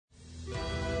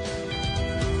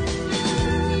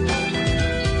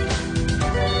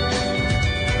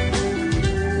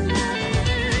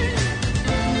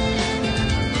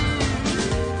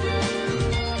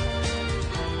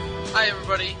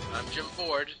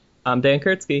I'm Dan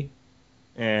Kurtzky.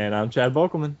 And I'm Chad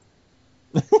Bokelman.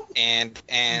 and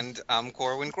I'm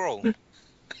Corwin Kroll. and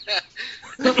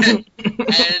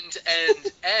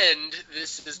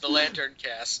this is the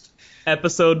LanternCast.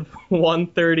 Episode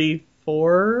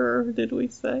 134, did we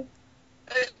say?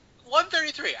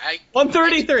 133.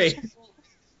 133!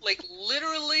 Like,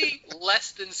 literally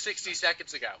less than 60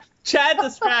 seconds ago. Chad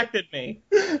distracted me.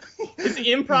 It's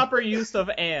the improper use of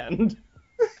and.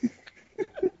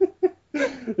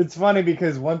 It's funny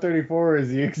because 134 is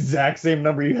the exact same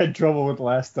number you had trouble with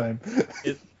last time.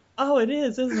 It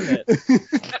is, isn't it?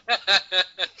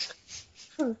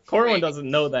 Corwin doesn't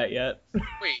know that yet.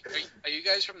 Wait, are you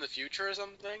guys from the future or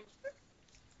something?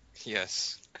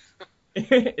 Yes.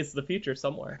 It's the future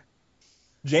somewhere.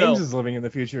 James is living in the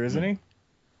future, isn't he?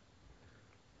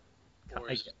 Or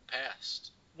is it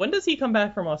past? When does he come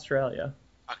back from Australia?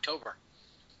 October.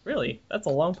 Really? That's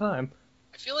a long time.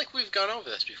 I feel like we've gone over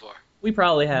this before. We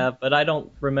probably have, but I don't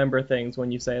remember things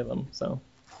when you say them, so.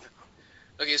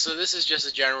 Okay, so this is just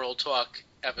a general talk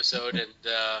episode, and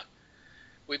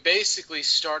we basically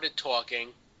started talking,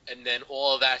 and then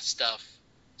all of that stuff,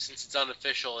 since it's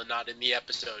unofficial and not in the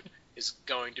episode, is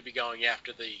going to be going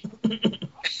after the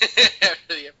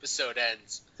after the episode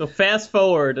ends. So fast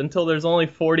forward until there's only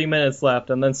 40 minutes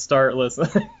left, and then start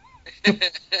listening.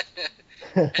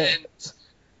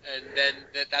 and then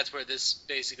that's where this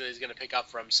basically is going to pick up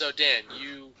from. So Dan,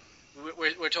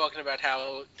 we're talking about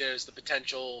how there's the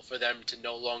potential for them to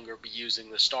no longer be using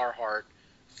the Starheart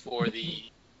for the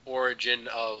origin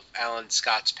of Alan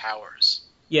Scott's powers.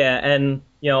 Yeah, and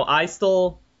I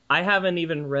haven't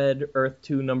even read Earth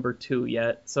 2 number 2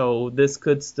 yet, so this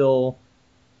could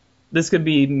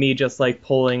be me just like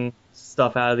pulling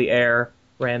stuff out of the air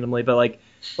randomly, but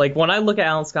like when I look at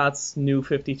Alan Scott's new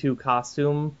 52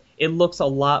 costume, it looks a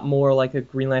lot more like a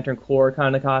Green Lantern Corps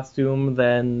kind of costume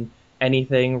than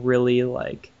anything really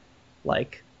like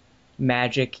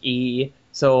magic-y.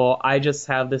 So I just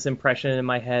have this impression in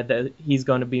my head that he's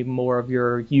going to be more of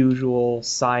your usual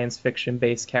science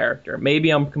fiction-based character.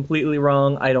 Maybe I'm completely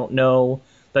wrong. I don't know.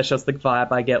 That's just the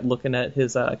vibe I get looking at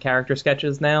his character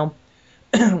sketches now,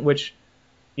 which,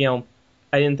 I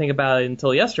didn't think about it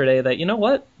until yesterday that, you know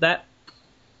what, that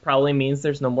probably means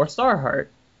there's no more Starheart.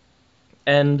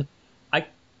 And I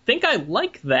think I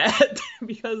like that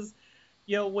because,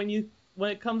 when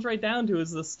it comes right down to it,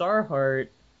 the Starheart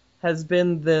has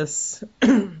been this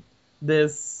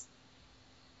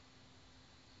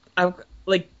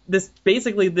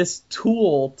basically this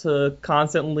tool to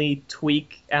constantly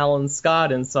tweak Alan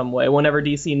Scott in some way. Whenever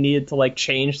DC needed to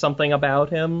change something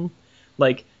about him,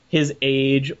 like his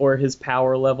age or his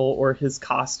power level or his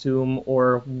costume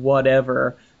or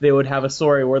whatever, they would have a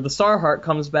story where the Starheart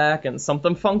comes back and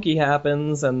something funky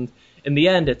happens, and in the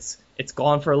end it's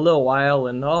gone for a little while,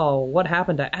 and what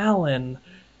happened to Alan?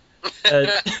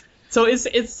 So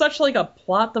it's such a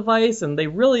plot device, and they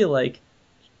really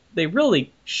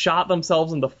shot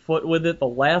themselves in the foot with it the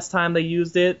last time they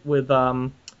used it with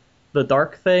the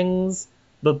Dark Things,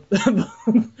 or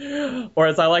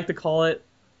as I like to call it,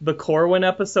 the Corwin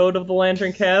episode of the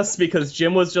LanternCast, because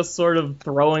Jim was just sort of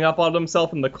throwing up on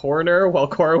himself in the corner while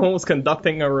Corwin was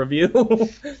conducting a review.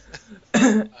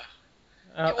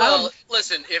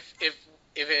 Listen, if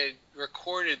it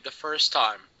recorded the first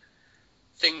time,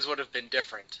 things would have been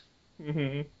different.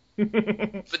 Mm-hmm.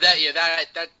 But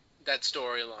that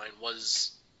storyline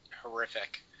was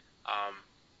horrific.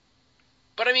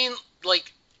 But I mean,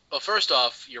 first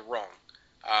off, you're wrong.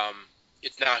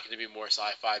 It's not going to be more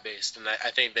sci-fi based, and I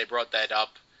think they brought that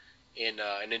up in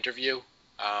an interview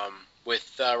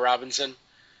with Robinson.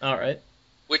 All right.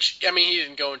 Which, I mean, he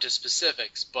didn't go into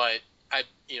specifics, but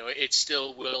it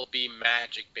still will be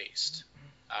magic based.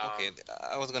 Okay,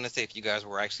 I was going to say if you guys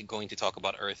were actually going to talk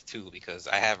about Earth 2, because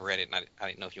I have read it, and I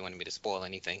didn't know if you wanted me to spoil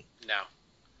anything. No.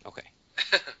 Okay.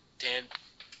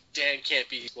 Dan can't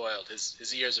be spoiled.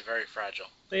 His ears are very fragile.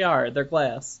 They are. They're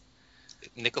glass.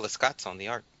 Nicholas Scott's on the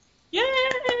art. Yay!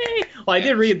 Well, I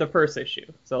did read the first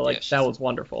issue, so that was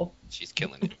wonderful. She's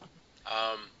killing it.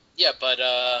 But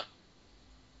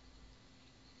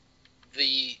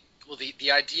the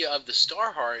idea of the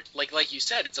Starheart, like you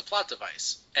said, it's a plot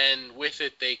device, and with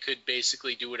it they could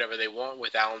basically do whatever they want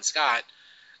with Alan Scott.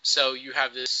 So you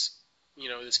have this,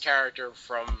 this character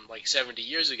from 70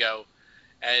 years ago,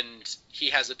 and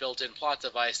he has a built-in plot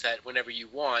device that whenever you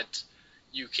want,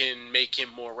 you can make him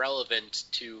more relevant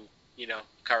to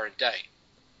current day.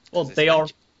 Well, they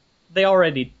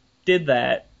already did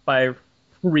that by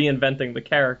reinventing the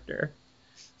character.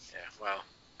 Yeah, well,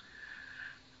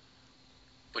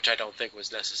 which I don't think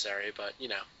was necessary, but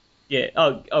Yeah.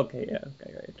 Oh, okay. Yeah.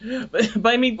 Okay. Right.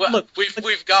 But I mean, look,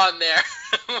 we've gone there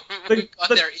We've got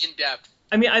there in depth.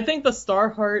 I mean, I think the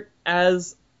Starheart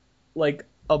as like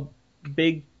a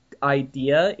big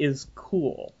idea is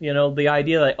cool. You know, the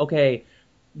idea that okay,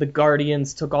 the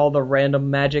Guardians took all the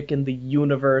random magic in the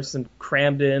universe and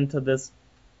crammed it into this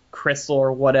crystal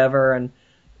or whatever, and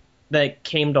then it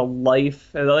came to life.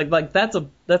 Like that's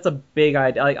a big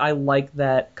idea. I like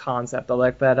that concept. I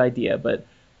like that idea. But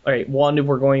all right, one, if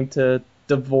we're going to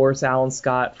divorce Alan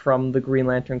Scott from the Green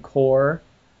Lantern Corps,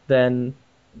 then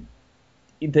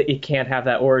it can't have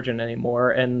that origin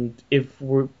anymore. And if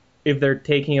they're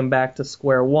taking him back to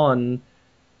square one,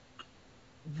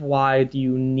 why do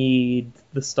you need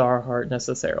the Starheart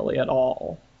necessarily at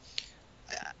all?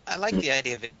 I like the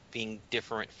idea of it being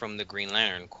different from the Green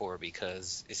Lantern Corps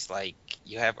because it's like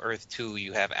you have Earth 2,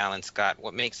 you have Alan Scott.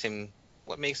 What makes him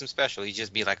special? He'd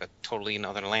just be like a totally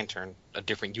another Lantern, a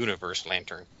different universe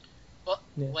Lantern. Well,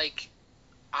 like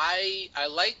I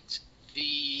liked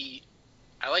the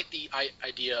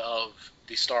idea of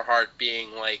the Starheart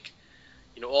being like,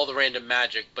 you know, all the random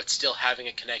magic, but still having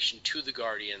a connection to the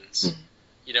Guardians,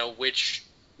 you know, which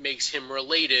makes him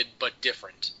related but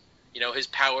different. You know, his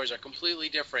powers are completely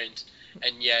different,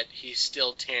 and yet he's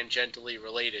still tangentially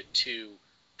related to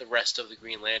the rest of the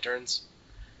Green Lanterns,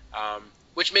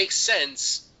 which makes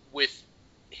sense with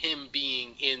him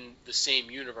being in the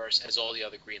same universe as all the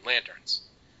other Green Lanterns.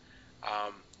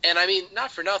 And I mean,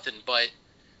 not for nothing, but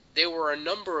there were a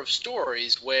number of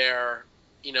stories where,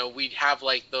 you know, we'd have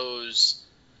like those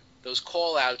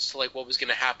call-outs to like what was going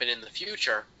to happen in the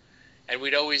future, and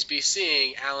we'd always be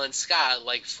seeing Alan Scott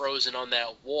like frozen on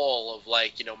that wall of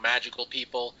like, you know, magical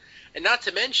people. And not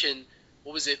to mention,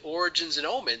 what was it, Origins and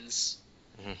Omens?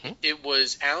 Mm-hmm. It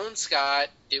was Alan Scott,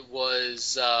 it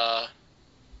was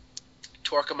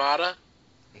Torquemada,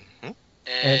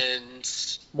 and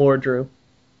Mordru.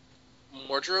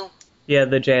 Mordru? Yeah,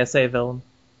 the JSA villain.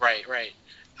 Right.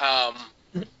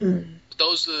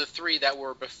 Those are the three that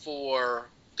were before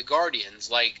the Guardians,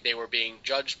 like they were being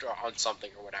judged on something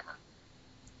or whatever.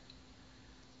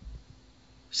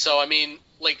 So, I mean,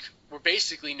 like, we're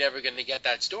basically never going to get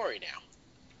that story now.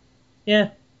 Yeah.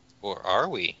 Or are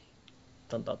we?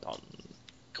 Dun, dun, dun.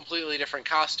 Completely different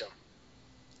costume.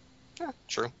 Yeah,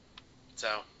 true. So.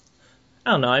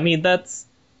 I don't know. I mean, that's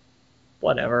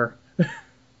whatever.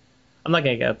 I'm not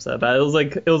gonna get upset about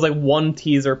it. It was like one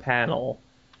teaser panel.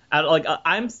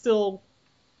 I'm still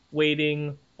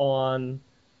waiting on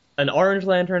an Orange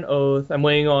Lantern Oath. I'm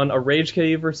waiting on a Rage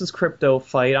Kitty versus Crypto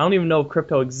fight. I don't even know if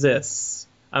Crypto exists.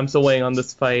 I'm still waiting on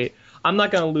this fight. I'm not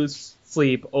gonna lose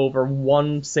sleep over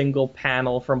one single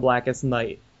panel from Blackest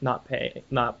Night not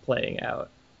playing out.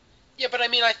 Yeah, but I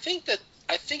mean, I think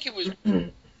it was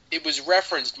it was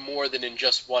referenced more than in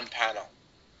just one panel.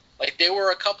 Like there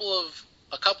were a couple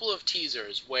of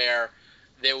teasers where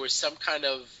there was some kind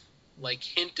of like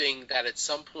hinting that at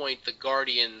some point the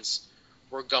Guardians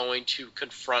were going to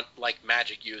confront like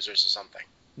magic users or something.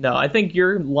 No, I think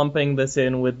you're lumping this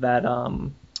in with that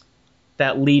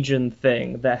that Legion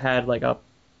thing that had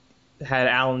had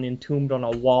Alan entombed on a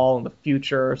wall in the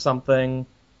future or something.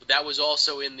 That was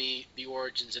also in the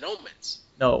Origins and Omens.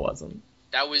 No, it wasn't.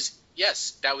 That was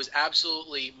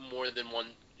absolutely more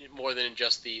than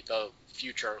just the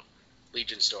future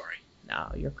Legion story.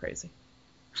 No, you're crazy.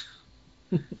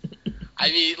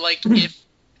 I mean, like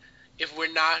if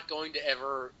we're not going to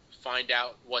ever find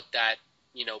out what that,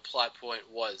 you know, plot point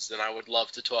was, then I would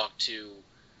love to talk to,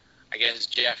 I guess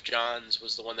Jeff Johns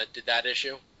was the one that did that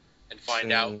issue, and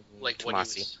find out like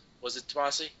Tomasi. what was it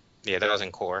Tomasi? Yeah, that was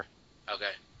in Core.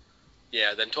 Okay.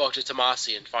 Yeah, then talk to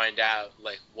Tomasi and find out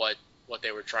like what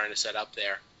they were trying to set up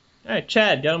there. All right,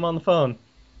 Chad, get him on the phone.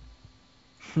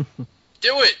 Do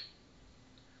it.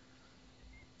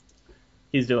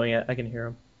 He's doing it. I can hear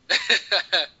him.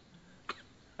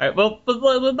 All right, well, but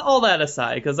with all that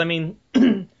aside, because I mean,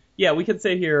 yeah, we could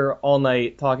sit here all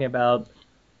night talking about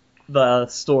the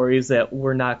stories that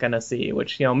we're not gonna see,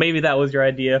 which, you know, maybe that was your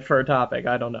idea for a topic.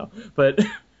 I don't know, but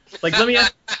like, let me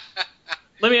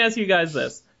ask you guys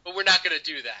this. But we're not gonna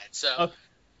do that, so Oh, no,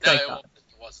 thank it God.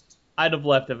 wasn't. I'd have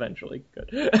left eventually.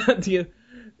 Good.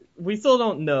 We still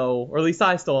don't know, or at least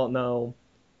I still don't know,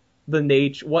 the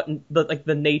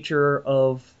nature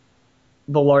of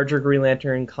the larger Green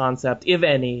Lantern concept, if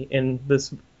any, in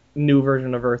this new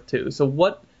version of Earth 2. So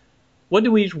what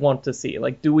do we each want to see?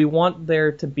 Like, do we want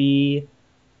there to be,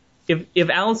 if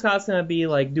Alan Scott's gonna be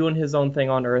like doing his own thing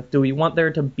on Earth, do we want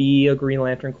there to be a Green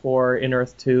Lantern Corps in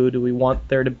Earth 2? Do we want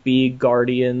there to be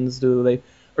Guardians?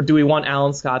 Or do we want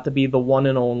Alan Scott to be the one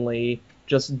and only,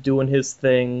 just doing his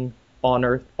thing on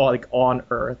Earth, like on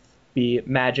Earth, be it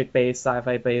magic based,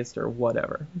 sci-fi based, or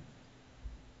whatever?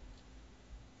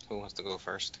 Who wants to go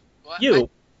first? Well, You.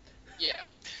 Yeah.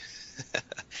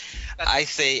 I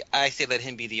say let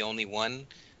him be the only one.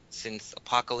 Since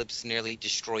Apocalypse nearly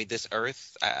destroyed this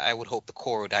Earth, I would hope the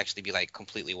core would actually be like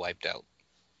completely wiped out.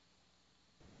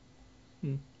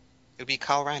 Hmm. It would be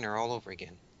Kyle Reiner all over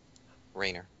again.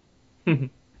 Rainer. Yeah,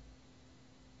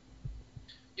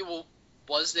 well,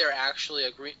 was there actually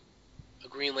a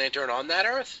Green Lantern on that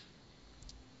Earth?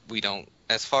 We don't,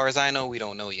 as far as I know, we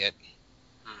don't know yet.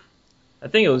 I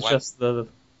think it was Why? just the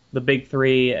big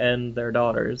three and their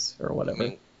daughters or I whatever.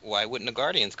 mean, why wouldn't the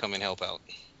Guardians come and help out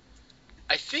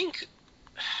I think,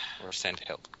 or send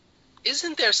help?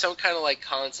 isn't there some kind of like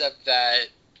concept that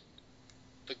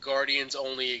the Guardians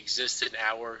only exist in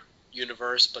our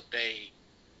universe, but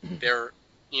their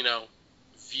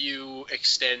view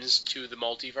extends to the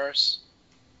multiverse?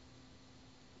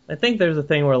 I think there's a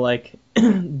thing where like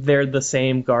they're the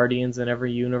same Guardians in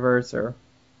every universe, or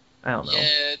I don't know.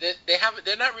 Yeah,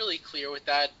 they're not really clear with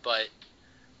that, but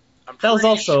I'm That was pretty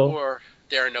also- sure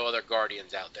there are no other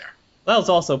Guardians out there. That was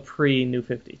also pre New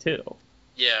 52.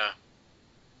 Yeah,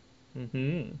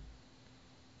 Mm-hmm.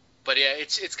 but yeah,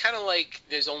 it's kind of like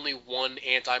there's only one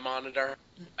Anti-Monitor.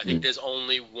 I think there's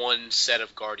only one set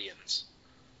of Guardians.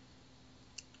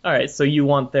 All right, so you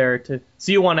want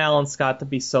Alan Scott to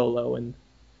be solo and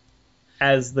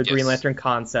as the Green Yes. Lantern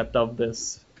concept of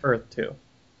this Earth too.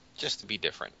 Just to be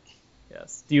different.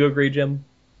 Yes. Do you agree, Jim?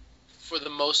 For the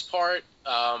most part,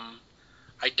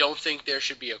 I don't think there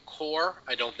should be a core.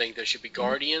 I don't think there should be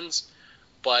Guardians.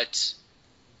 But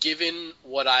given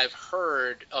what I've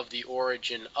heard of the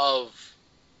origin of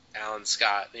Alan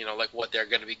Scott, like what they're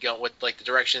going to be going, what like the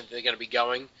direction that they're going to be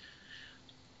going,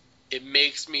 it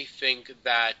makes me think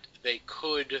that they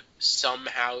could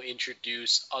somehow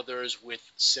introduce others with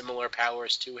similar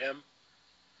powers to him.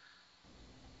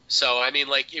 So, I mean,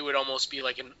 like, it would almost be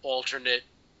like an alternate,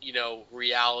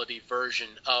 reality version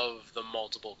of the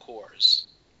multiple cores.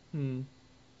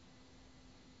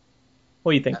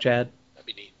 What do you think, Chad? That'd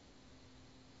be neat.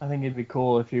 I think it'd be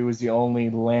cool if he was the only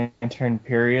Lantern,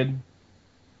 period.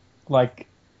 Like,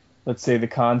 let's say the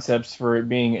concepts for it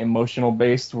being emotional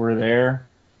based were there,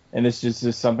 and this is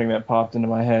just something that popped into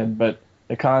my head, but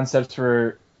the concepts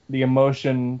for the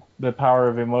emotion, the power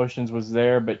of emotions was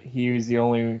there, but he was the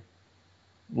only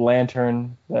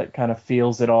Lantern that kind of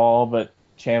feels it all, but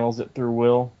channels it through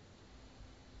will.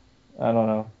 I don't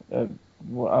know. I don't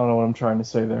know what I'm trying to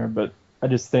say there, but I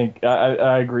just think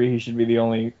I agree he should be the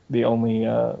only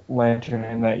Lantern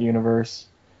in that universe.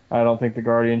 I don't think the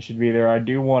Guardian should be there. I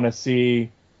do want to see.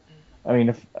 I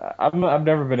mean, I've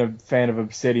never been a fan of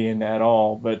Obsidian at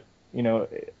all, but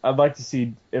I'd like to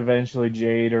see eventually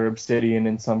Jade or Obsidian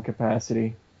in some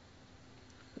capacity.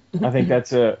 I think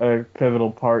that's a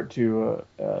pivotal part to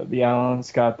the Alan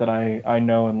Scott that I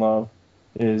know and love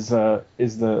is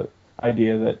the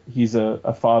idea that he's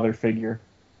a father figure.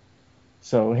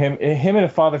 So him and a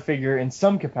father figure in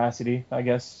some capacity, I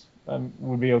guess,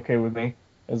 would be okay with me.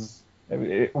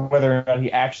 Whether or not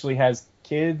he actually has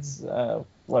kids,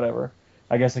 whatever.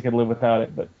 I guess I could live without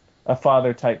it, but a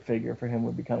father type figure for him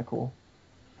would be kind of cool.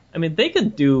 I mean, they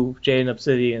could do Jade and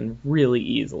Obsidian really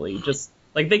easily. Just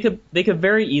like they could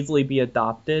very easily be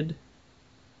adopted.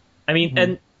 I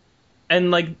mean,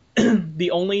 and like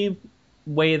the only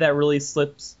way that really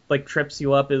trips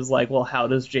you up is like, well, how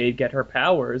does Jade get her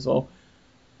powers? Well,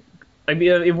 I mean,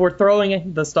 if we're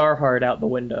throwing the Starheart out the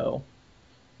window,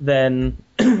 then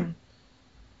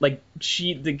like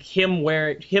him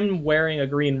wearing a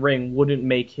green ring wouldn't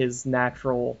make his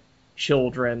natural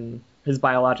children, his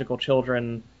biological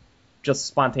children, just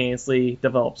spontaneously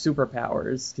develop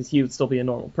superpowers, because he would still be a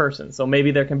normal person. So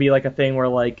maybe there can be like a thing where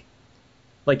like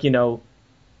a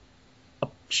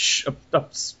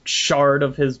shard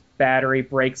of his battery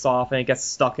breaks off and it gets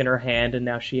stuck in her hand, and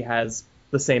now she has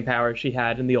the same power she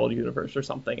had in the old universe or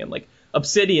something. And like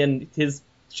Obsidian, his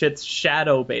shit's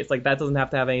shadow based. Like that doesn't have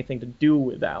to have anything to do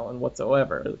with Alan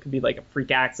whatsoever. It could be like a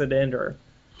freak accident or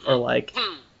like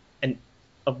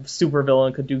a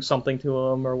supervillain could do something to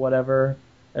him or whatever.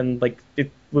 And like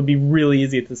it would be really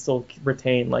easy to still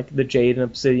retain like the Jade and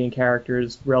Obsidian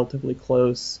characters relatively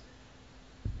close.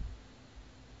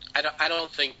 I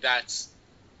don't think that's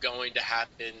going to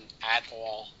happen at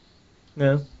all.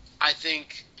 Yeah.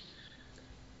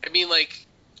 I mean, like,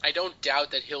 I don't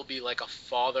doubt that he'll be like a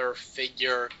father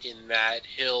figure in that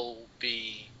he'll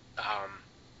be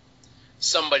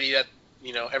somebody that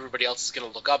everybody else is going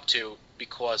to look up to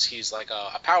because he's like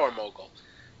a power mogul.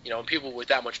 And people with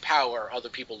that much power, other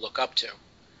people look up to.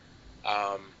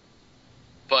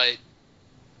 But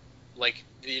like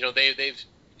they've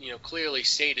clearly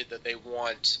stated that they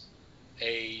want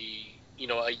a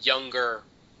younger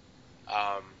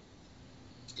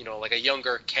like a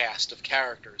younger cast of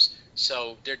characters.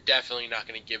 So they're definitely not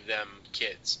going to give them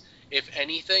kids. If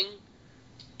anything,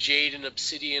 Jade and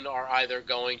Obsidian are either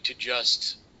going to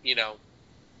just,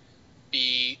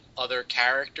 be other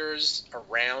characters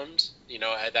around,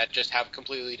 that just have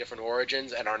completely different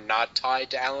origins and are not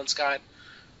tied to Alan Scott,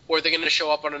 or they're going to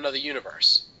show up on another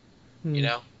universe,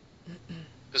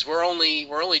 because we're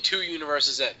only 2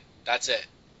 universes in. That's it.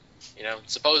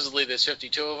 Supposedly there's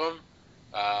 52 of them,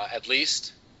 at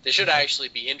least. There should actually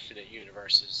be infinite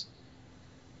universes.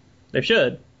 There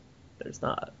should. There's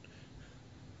not.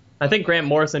 I think Grant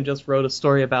Morrison just wrote a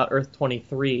story about Earth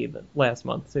 23 last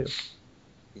month, too.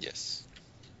 Yes.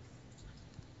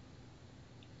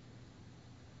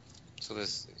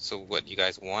 So what, you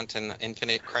guys want an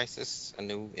Infinite Crisis? A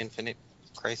new Infinite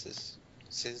Crisis?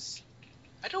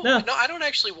 I don't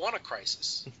actually want a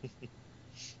crisis.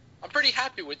 I'm pretty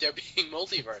happy with there being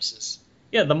multiverses.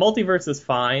 Yeah, the multiverse is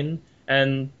fine,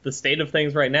 and the state of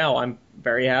things right now I'm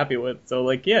very happy with.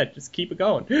 So, just keep it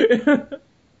going.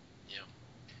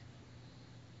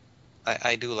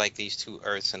 I do like these 2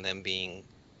 Earths and them being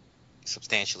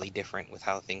substantially different with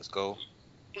how things go.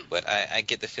 But I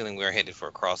get the feeling we're headed for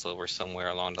a crossover somewhere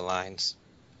along the lines.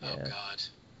 Oh, God.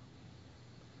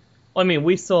 Well, I mean,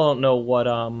 we still don't know what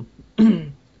the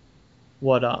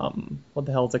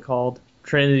hell is it called?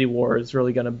 Trinity War is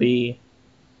really going to be.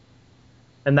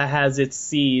 And that has its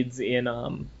seeds in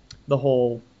the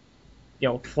whole,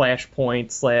 Flashpoint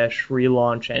 /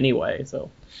 relaunch anyway, so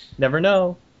never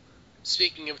know.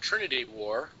 Speaking of Trinity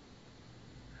War,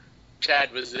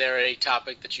 Chad, was there a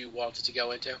topic that you wanted to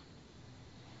go into?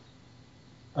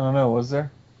 I don't know, was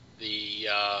there? The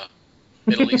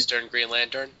Middle Eastern Green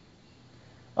Lantern?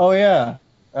 Oh, yeah.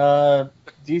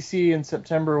 DC in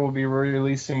September will be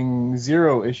releasing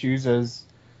 0 issues, as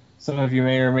some of you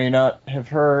may or may not have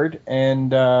heard,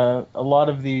 and a lot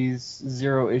of these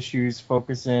 0 issues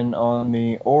focus in on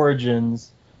the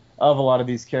origins of a lot of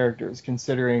these characters,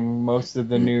 considering most of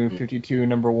the new 52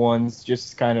 number 1s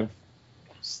just kind of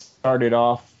started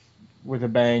off with a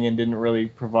bang and didn't really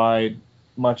provide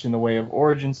much in the way of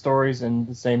origin stories, and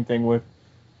the same thing with,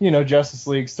 Justice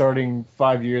League starting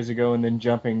 5 years ago and then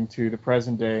jumping to the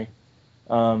present day.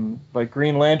 But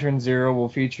Green Lantern 0 will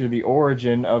feature the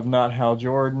origin of not Hal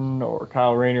Jordan or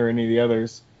Kyle Rayner or any of the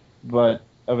others, but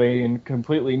of a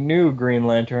completely new Green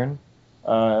Lantern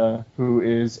who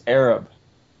is Arab.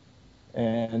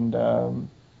 And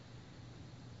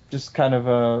just kind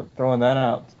of throwing that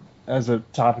out as a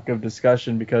topic of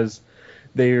discussion, because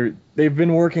they've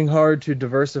been working hard to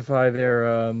diversify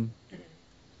their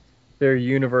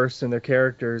universe and their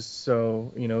characters.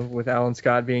 So, with Alan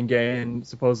Scott being gay and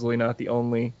supposedly not the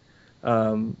only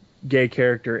gay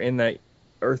character in that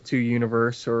Earth 2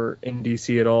 universe or in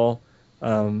DC at all,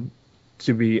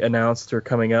 to be announced or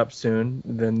coming up soon,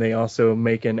 then they also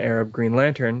make an Arab Green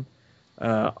Lantern.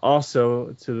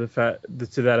 Also, to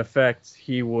that effect,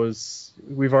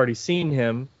 we've already seen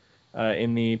him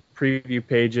in the preview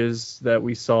pages that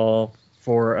we saw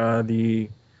for the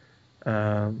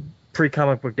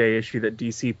pre-comic book day issue that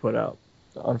DC put out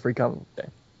on Free Comic Book Day,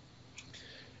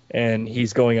 and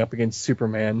he's going up against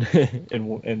Superman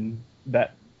in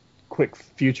that quick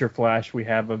future flash we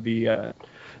have of the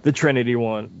Trinity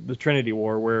War,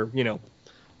 where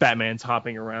Batman's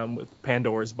hopping around with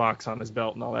Pandora's box on his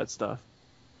belt and all that stuff.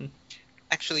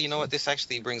 Actually, you know what? This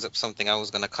actually brings up something I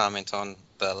was going to comment on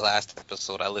the last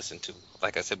episode I listened to.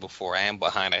 Like I said before, I am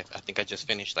behind. I think I just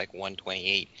finished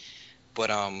 128. But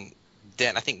I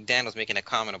think Dan was making a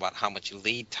comment about how much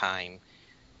lead time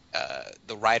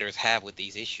the writers have with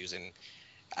these issues. And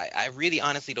I really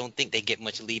honestly don't think they get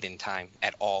much lead-in time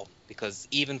at all. Because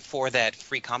even for that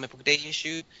Free Comic Book Day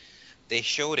issue, they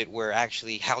showed it where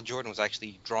actually Hal Jordan was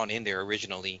actually drawn in there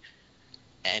originally.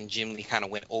 And Jim Lee kind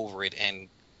of went over it and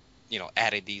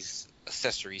added these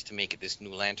accessories to make it this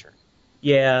new lantern.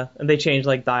 Yeah, and they changed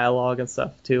dialogue and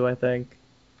stuff too, I think.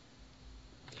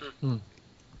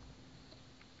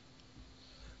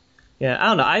 Yeah, I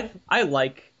don't know. I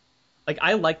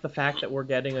like the fact that we're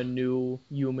getting a new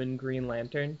human Green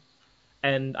Lantern,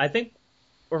 and I think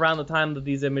around the time that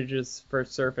these images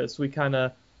first surfaced, I was talking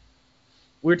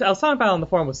about it on the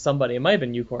forum with somebody. It might have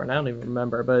been Ucorn, I don't even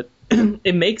remember, but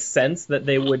it makes sense that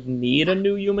they would need a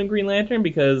new human Green Lantern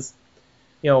because,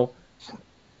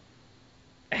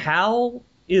 Hal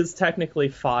is technically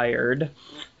fired.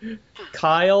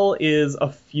 Kyle is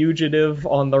a fugitive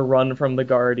on the run from the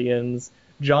Guardians.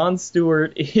 John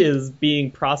Stewart is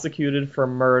being prosecuted for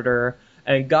murder,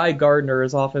 and Guy Gardner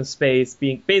is off in space,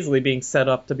 basically being set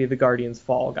up to be the Guardians'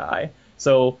 fall guy.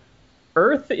 So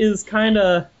Earth is kind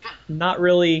of not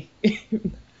really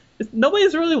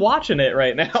nobody's really watching it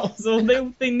right now, so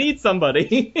they need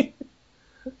somebody.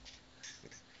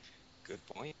 Good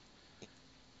point.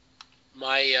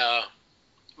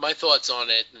 My thoughts on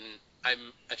it, and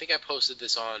I think I posted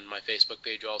this on my Facebook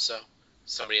page also.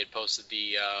 Somebody had posted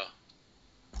the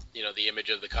the image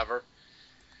of the cover.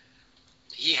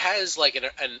 He has like an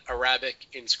Arabic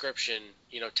inscription,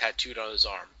 tattooed on his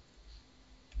arm.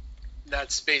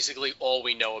 That's basically all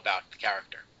we know about the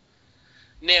character.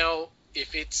 Now,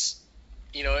 if it's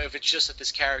just that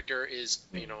this character is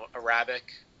Arabic,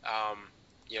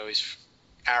 he's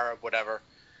Arab, whatever,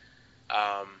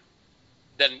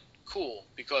 then cool,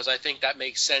 because I think that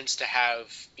makes sense to have,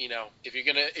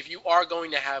 if you are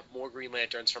going to have more Green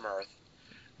Lanterns from Earth,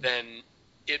 then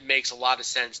it makes a lot of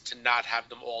sense to not have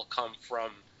them all come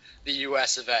from the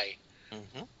U.S. of A.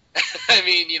 Mm-hmm. I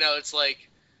mean, it's like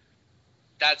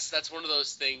that's one of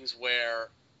those things where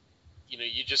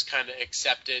you just kind of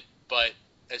accept it, but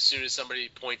as soon as somebody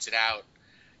points it out,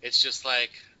 it's just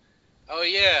like, oh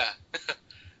yeah.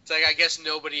 It's like, I guess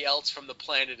nobody else from the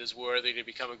planet is worthy to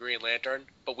become a Green Lantern,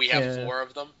 but we have 4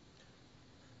 of them.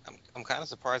 I'm kind of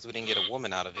surprised we didn't get a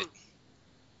woman out of it.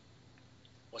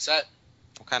 What's that?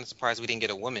 I'm kind of surprised we didn't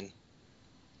get a woman.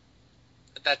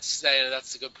 That's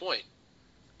a good point.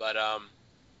 But I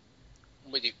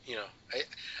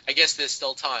guess there's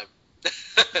still time.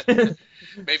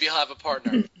 Maybe I'll have a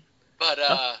partner. But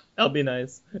that'll be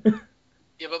nice.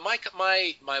 yeah, but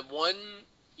my one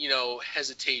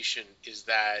hesitation is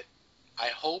that I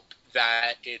hope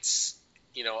that it's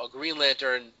a Green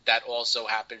Lantern that also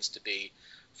happens to be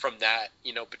from that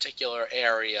particular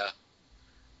area,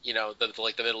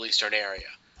 the Middle Eastern area.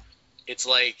 It's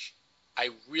like, I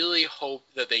really hope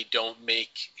that they don't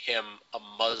make him a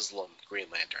Muslim Green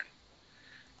Lantern,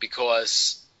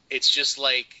 because it's just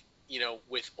like,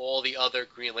 with all the other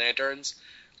Green Lanterns,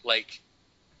 like,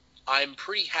 I'm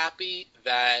pretty happy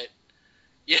that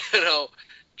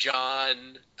John,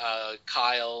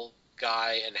 Kyle,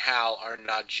 Guy, and Hal are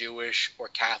not Jewish or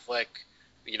Catholic,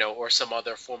 or some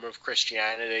other form of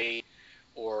Christianity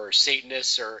or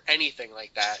Satanists or anything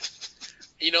like that.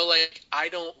 Like, I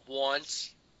don't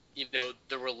want,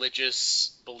 the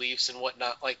religious beliefs and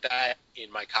whatnot like that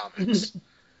in my comics.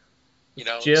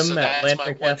 Jim so at that's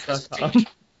my one LanternCast.com. hesitation.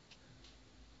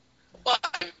 Well,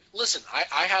 listen,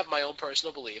 I have my own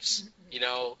personal beliefs,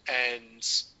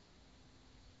 and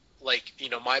like,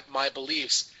 my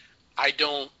beliefs, I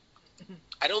don't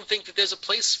think that there's a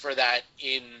place for that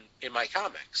in my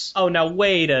comics. Oh, now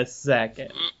wait a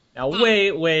second. Now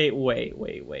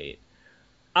wait.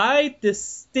 I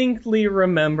distinctly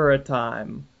remember a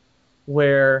time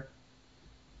where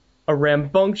a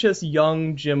rambunctious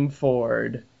young Jim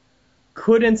Ford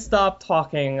couldn't stop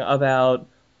talking about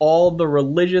all the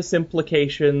religious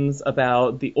implications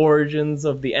about the origins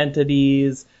of the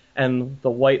entities and the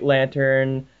White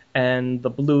Lantern and the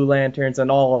Blue Lanterns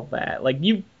and all of that. Like,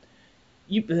 you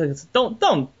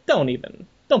don't even.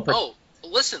 Oh,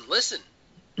 listen.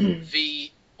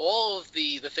 All of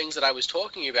the things that I was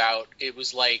talking about, it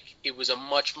was a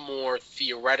much more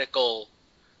theoretical,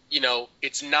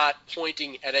 it's not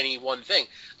pointing at any one thing.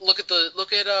 Look at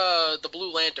the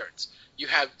Blue Lanterns. You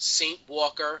have Saint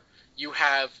Walker, you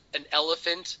have an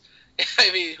elephant,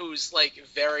 I mean, who's like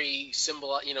very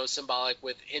symbolic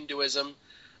with Hinduism.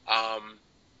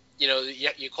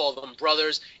 You call them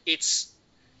brothers. It's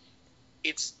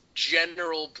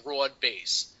general broad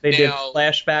base. They did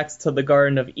flashbacks to the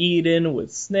Garden of Eden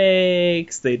with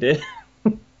snakes. They did.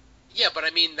 Yeah, but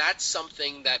I mean, that's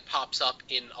something that pops up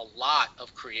in a lot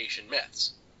of creation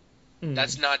myths.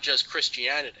 That's not just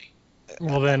Christianity.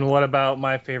 Well, then what about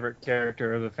my favorite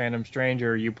character, the Phantom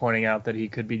Stranger, you pointing out that he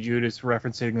could be Judas,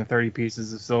 referencing the 30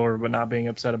 pieces of silver, but not being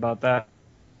upset about that?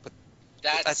 But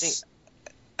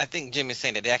I think Jim is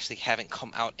saying that they actually haven't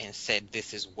come out and said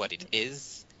this is what it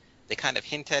is. They kind of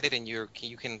hint at it, and you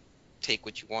can take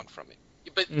what you want from it.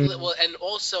 But well, and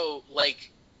also, like,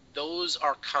 those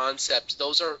are concepts.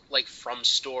 Those are like from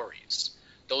stories.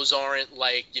 Those aren't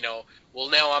like, well,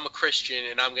 now I'm a Christian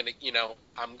and I'm going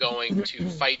to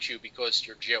fight you because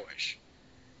you're Jewish.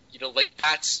 Like,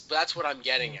 that's what I'm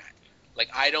getting at. Like,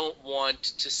 I don't want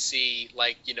to see,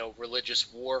 like,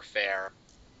 religious warfare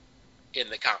in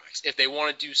the comics. If they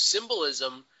want to do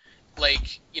symbolism,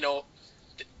 like,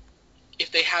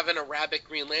 if they have an Arabic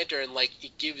Green Lantern, like,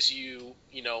 it gives you,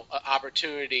 an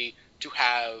opportunity to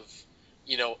have,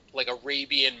 like,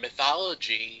 Arabian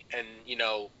mythology and,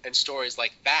 and stories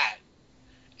like that.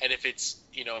 And if it's,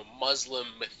 Muslim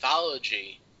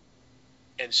mythology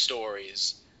and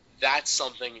stories, that's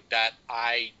something that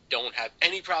I don't have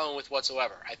any problem with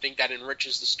whatsoever. I think that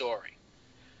enriches the story.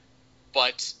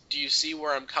 But do you see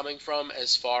where I'm coming from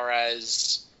as far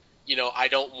as, I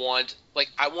don't want,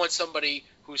 I want somebody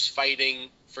who's fighting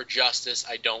for justice.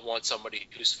 I don't want somebody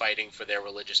who's fighting for their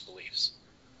religious beliefs.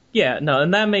 Yeah, no,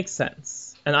 and that makes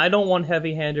sense. And I don't want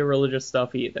heavy-handed religious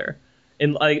stuff either.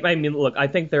 And look, I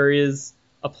think there is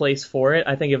a place for it.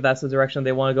 I think if that's the direction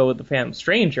they want to go with the Phantom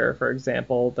Stranger, for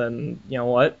example, then you know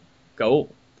what, go.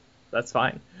 That's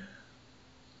fine.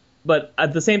 But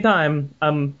at the same time,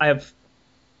 I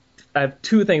have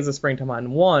two things that spring to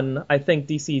mind. One, I think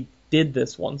DC did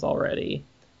this once already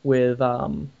with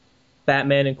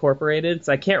Batman Incorporated. Because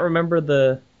I can't remember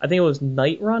I think it was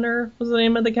Night Runner was the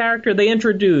name of the character. They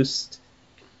introduced...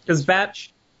 Because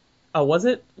Oh, was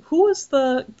it? Who was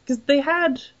the... Because they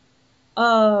had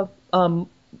a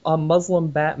Muslim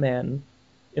Batman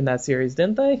in that series,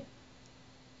 didn't they?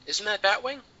 Isn't that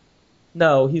Batwing?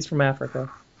 No, he's from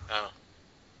Africa. Oh.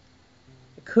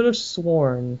 I could have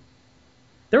sworn...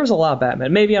 There was a lot of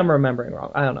Batman. Maybe I'm remembering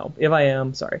wrong. I don't know. If I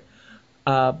am, sorry.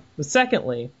 But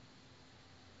secondly,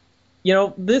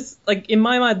 this, in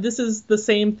my mind, this is the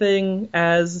same thing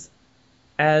as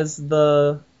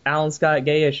the Alan Scott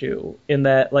gay issue, in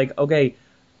that, okay,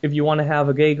 if you want to have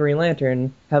a gay Green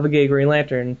Lantern, have a gay Green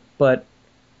Lantern, but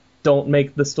don't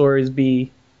make the stories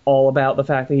be all about the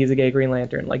fact that he's a gay Green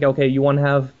Lantern. Okay, you want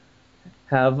to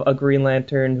have a Green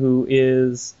Lantern who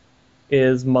is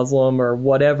Muslim or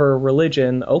whatever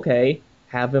religion, okay,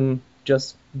 have him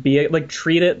just be,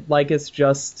 treat it like it's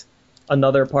just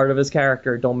another part of his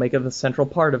character. Don't make it the central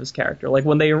part of his character.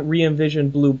 When they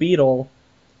re-envisioned Blue Beetle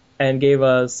and gave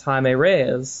us Jaime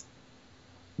Reyes,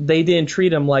 they didn't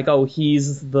treat him like, oh,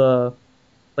 he's the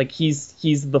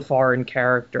foreign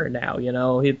character now,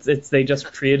 It's they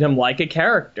just treated him like a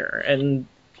character, and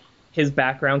his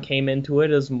background came into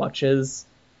it as much as,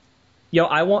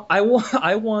 I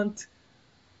want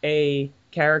a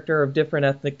character of different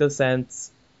ethnic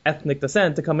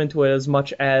descent to come into it as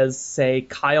much as, say,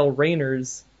 Kyle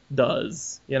Rayner's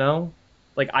does,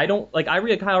 I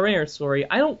read a Kyle Rayner story,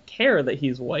 I don't care that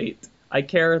he's white. I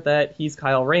care that he's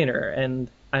Kyle Rayner, and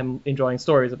I'm enjoying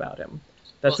stories about him.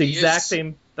 That's the exact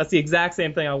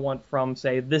same thing I want from,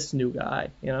 say, this new guy,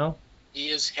 He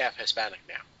is half Hispanic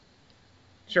now.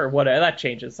 Sure, whatever, that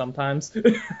changes sometimes.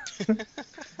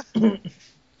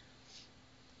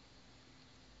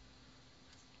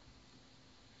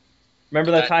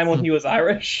 Remember that time when he was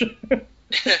Irish? Well,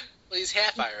 he's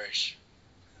half Irish.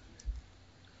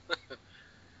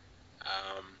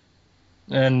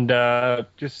 And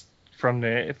just from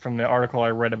the article I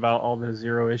read about all the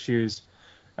Zero issues,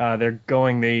 they're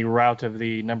going the route of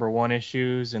the #1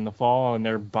 issues in the fall, and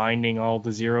they're binding all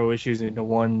the Zero issues into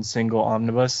one single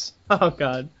omnibus. Oh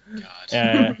God.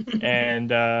 And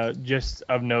just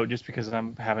of note, just because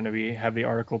I'm having to have the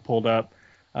article pulled up,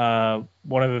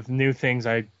 one of the new things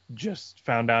I just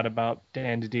found out about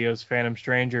Dan DiDio's Phantom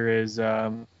Stranger is,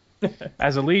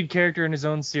 as a lead character in his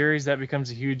own series, that becomes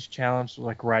a huge challenge,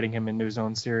 writing him into his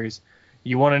own series.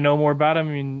 You want to know more about him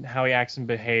and how he acts and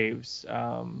behaves.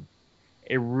 The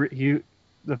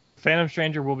Phantom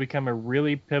Stranger will become a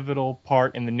really pivotal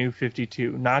part in the New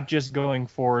 52, not just going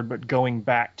forward, but going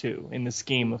back to, in the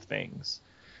scheme of things.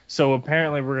 So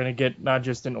apparently we're going to get not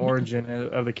just an origin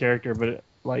of the character, but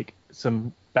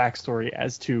some backstory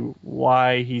as to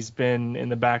why he's been in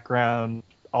the background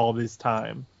all this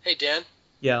time. Hey, Dan.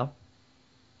 Yeah.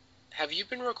 Have you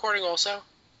been recording also?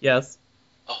 Yes.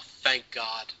 Oh, thank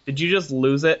God. Did you just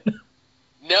lose it?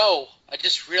 No, I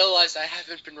just realized I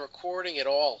haven't been recording at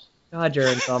all. God, you're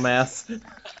a dumbass.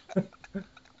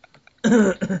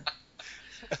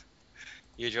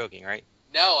 You're joking, right?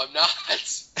 No, I'm not.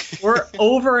 We're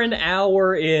over an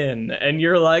hour in, and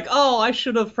you're like, oh, I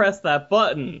should have pressed that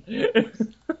button. Hey,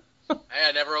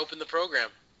 I never opened the program.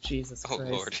 Jesus Christ. Oh,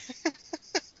 Lord.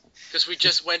 Because we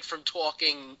just went from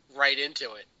talking right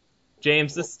into it.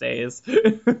 James, this stays.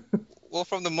 Well,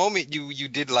 from the moment you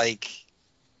did, the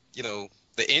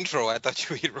intro, I thought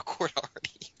you hit record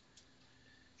already.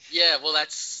 Yeah, well,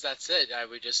 that's it.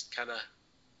 We just kind of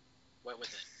went with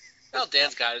it. Well,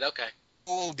 Dan's got it. Okay.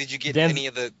 Oh, did you get any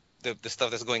of the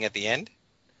stuff that's going at the end?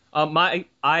 I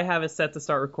have it set to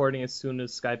start recording as soon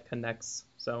as Skype connects,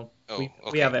 so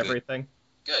we have everything.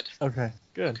 Good. Okay,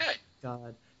 good. Okay.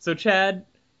 God. So, Chad,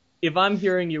 if I'm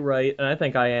hearing you right, and I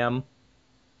think I am,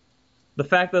 the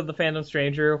fact that the Phantom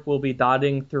Stranger will be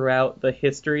dotting throughout the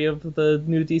history of the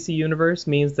new DC universe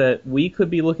means that we could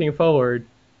be looking forward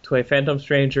to a Phantom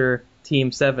Stranger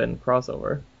Team 7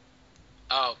 crossover.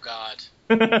 Oh, God.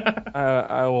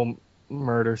 I will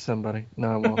murder somebody. No,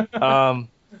 I won't.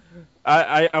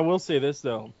 I will say this,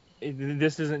 though.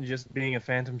 This isn't just being a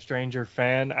Phantom Stranger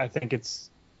fan. I think it's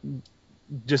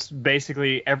just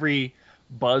basically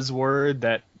buzzword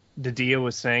that Didio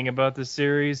was saying about this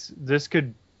series, this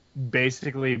could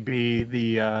basically be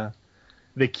the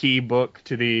key book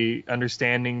to the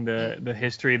understanding the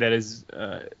history that is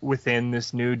within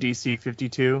this new DC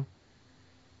 52.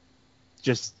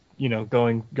 Just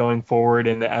going forward,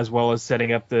 and as well as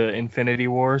setting up the Infinity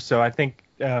War. So I think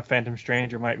Phantom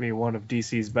Stranger might be one of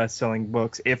DC's best-selling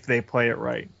books if they play it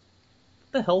right.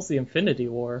 What the hell's the Infinity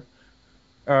War?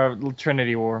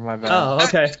 Trinity War, my bad. Oh,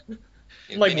 okay.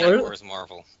 Like, Infinity what? War is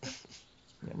Marvel.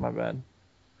 Yeah, my bad.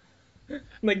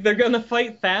 Like, they're gonna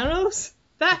fight Thanos?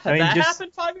 That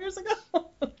happened 5 years ago?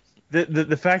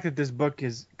 The fact that this book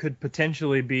could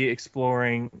potentially be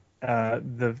exploring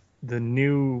the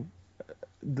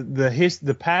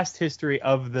past history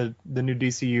of the new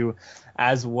DCU,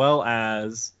 as well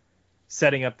as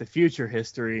setting up the future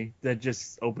history, that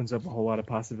just opens up a whole lot of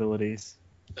possibilities.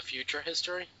 The future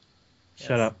history?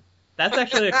 Shut up. That's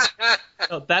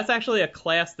actually a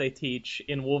class they teach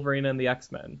in Wolverine and the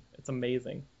X-Men. It's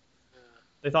amazing.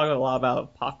 They talk a lot about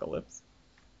Apocalypse.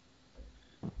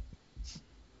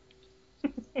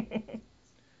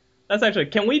 That's actually...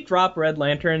 Can we drop Red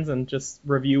Lanterns and just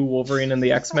review Wolverine and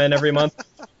the X-Men every month?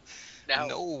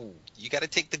 No, you got to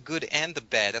take the good and the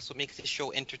bad. That's what makes the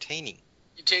show entertaining.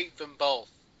 You take them both.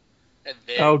 And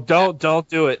then Oh, don't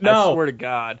do it. No. I swear to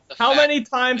God. How many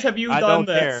times have you done don't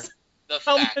this? care. The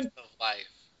How fact many- of life.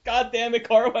 God damn it,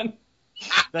 Corwin.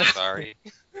 That's Sorry.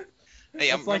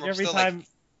 Hey, I'm like every still time. like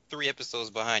 3 episodes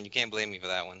behind. You can't blame me for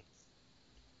that one.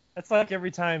 That's like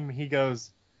every time he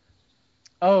goes,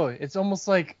 oh, it's almost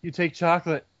like you take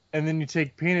chocolate and then you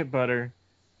take peanut butter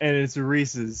and it's a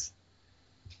Reese's.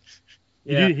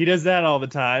 Yeah. He does that all the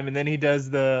time, and then he does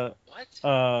the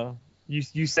What?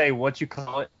 you say what you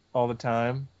call it all the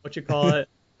time. What you call it?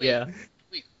 Wait. Yeah.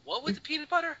 Wait, what with the peanut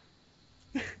butter?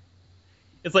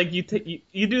 It's like you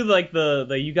do like the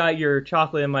you got your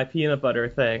chocolate and my peanut butter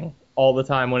thing all the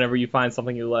time whenever you find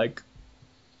something you like.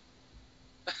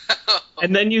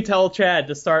 And then you tell Chad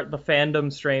to start the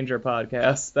Fandom Stranger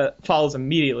podcast that follows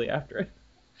immediately after it.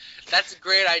 That's a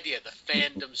great idea, the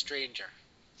Fandom Stranger.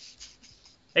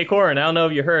 Hey, Corin, I don't know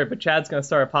if you heard, but Chad's going to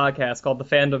start a podcast called The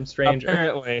Fandom Stranger.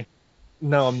 Apparently.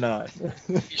 No, I'm not.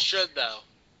 You should, though.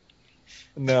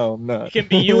 No, I'm not. It can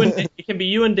be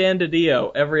you and Dan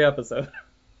DiDio every episode.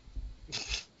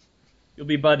 You'll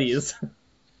be buddies.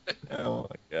 Oh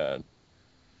my God.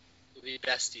 We'll be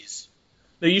besties.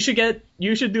 No, you should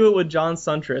do it with John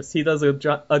Suntress. He does a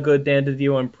good Dan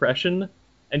DiDio impression,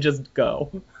 and just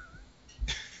go.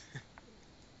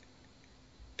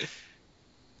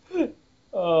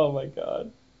 Oh my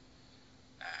God.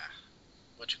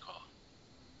 What you call?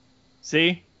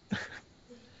 See?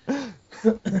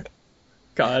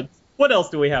 God. What else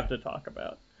do we have to talk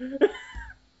about?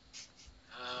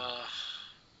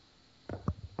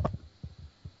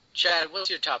 Chad, what's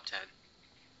your top 10?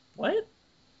 What?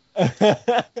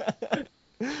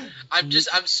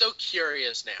 I'm so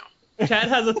curious now. Chad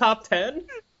has a top 10?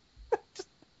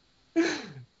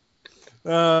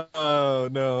 Oh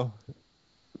no.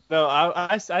 No,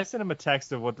 I sent him a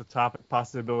text of what the topic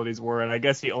possibilities were, and I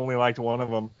guess he only liked one of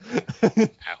them.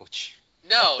 Ouch.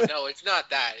 No, it's not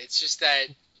that. It's just that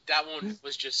one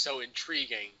was just so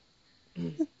intriguing.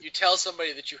 You tell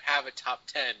somebody that you have a top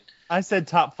 10. I said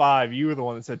top 5. You were the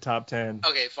one that said top 10.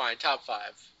 Okay, fine, top 5.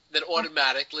 Then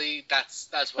automatically, that's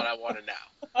what I want to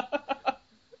know.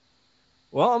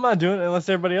 Well, I'm not doing it unless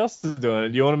everybody else is doing it.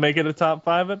 Do you want to make it a top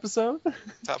 5 episode?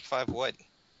 Top 5 what?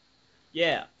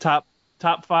 Yeah. Top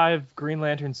 5 Green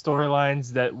Lantern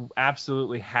storylines that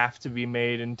absolutely have to be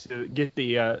made and to get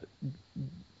the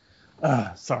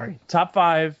top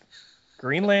 5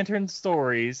 Green Lantern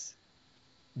stories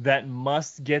that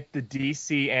must get the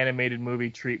DC animated movie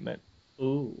treatment.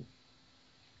 Ooh.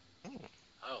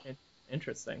 Oh.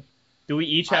 Interesting. Do we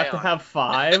each have to have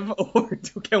 5, or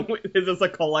is this a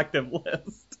collective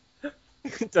list?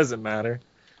 It doesn't matter.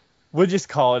 We'll just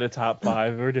call it a top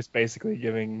 5. We're just basically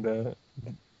giving the...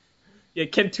 Yeah,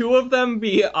 can 2 of them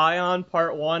be Ion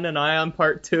Part 1 and Ion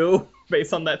Part 2,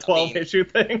 based on that 12-issue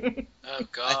thing? Oh,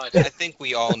 God. I think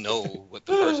we all know what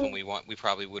the first one we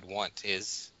probably would want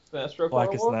is. Sinestro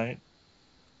Blackest War? Night.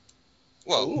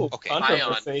 Well, Ooh, okay.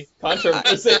 Controversy.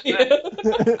 Controversy.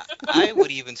 I would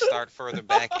even start further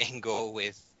back and go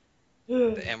with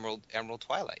the Emerald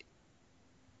Twilight.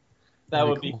 That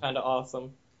would Pretty be cool. kind of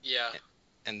awesome. Yeah.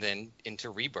 And then into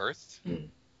Rebirth.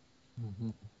 Mm-hmm.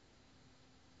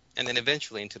 And then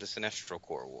eventually into the Sinestro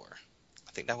Corps War.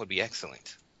 I think that would be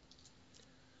excellent.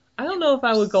 I don't know if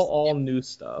I would go all new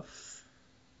stuff.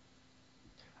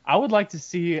 I would like to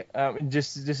see,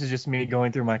 this is just me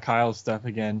going through my Kyle stuff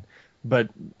again, But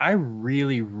I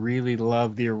really, really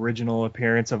love the original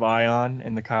appearance of Ion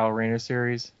in the Kyle Rayner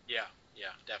series. Yeah,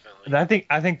 definitely. And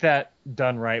I think that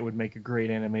done right would make a great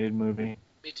animated movie.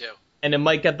 Me too. And it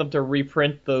might get them to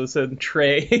reprint those in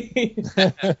trade.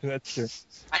 That's true.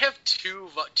 I have two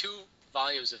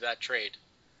volumes of that trade.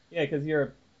 Yeah, because you're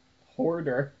a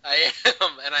hoarder. I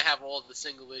am, and I have all of the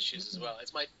single issues as well.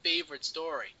 It's my favorite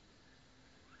story.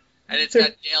 And it's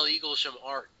got Dale Eaglesham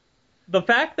art. The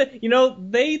fact that,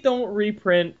 they don't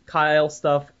reprint Kyle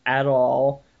stuff at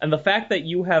all, and the fact that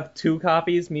you have 2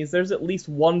 copies means there's at least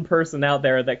one person out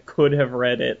there that could have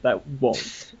read it that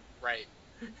won't. Right.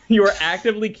 You are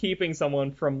actively keeping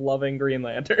someone from loving Green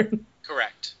Lantern.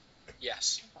 Correct.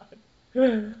 Yes.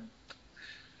 God.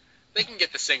 They can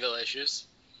get the single issues.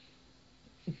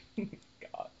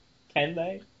 Can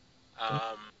they?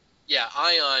 Yeah,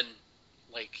 Ion,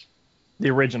 The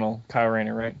original Kyle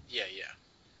Rayner, right? yeah.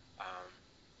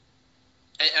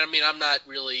 And I mean, I'm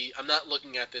not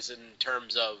looking at this in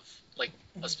terms of,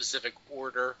 a specific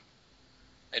order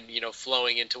and,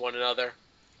 flowing into one another.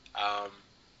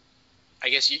 I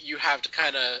guess you have to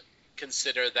kind of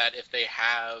consider that if they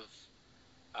have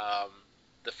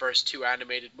the first 2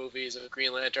 animated movies of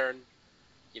Green Lantern,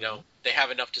 they have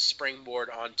enough to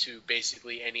springboard onto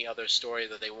basically any other story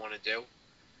that they want to do.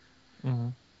 Mm-hmm.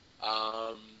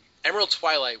 Emerald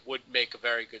Twilight would make a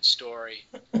very good story.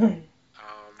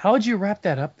 How would you wrap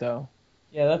that up, though?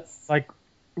 Yeah, that's...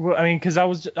 because I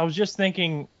was just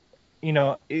thinking,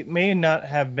 it may not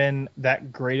have been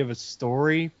that great of a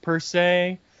story, per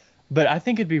se, but I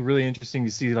think it'd be really interesting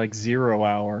to see, 0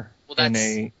 Hour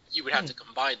you would have to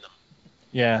combine them.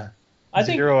 Yeah. I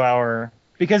think 0 Hour...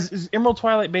 Because Emerald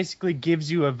Twilight basically gives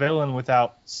you a villain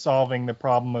without solving the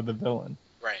problem of the villain.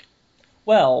 Right.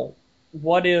 Well,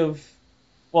 what if...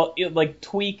 Well,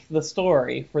 tweak the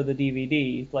story for the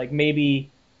DVD. Maybe...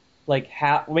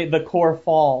 the core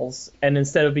falls, and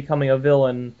instead of becoming a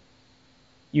villain,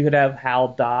 you could have Hal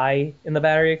die in the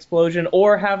battery explosion,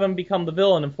 or have him become the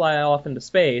villain and fly off into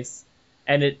space,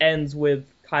 and it ends with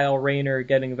Kyle Rayner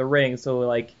getting the ring. So,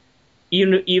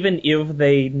 even if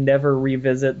they never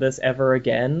revisit this ever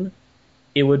again,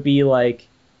 it would be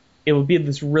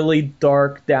this really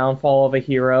dark downfall of a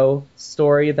hero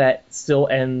story that still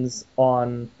ends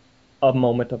on a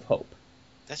moment of hope.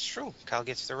 That's true. Kyle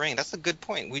gets the ring. That's a good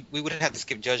point. We would have to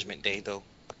skip Judgment Day, though.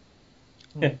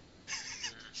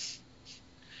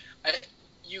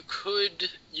 You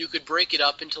could break it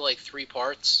up into 3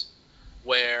 parts,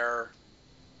 where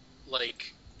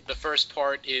the first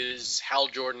part is Hal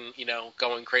Jordan,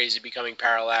 going crazy, becoming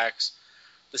Parallax.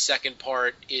 The second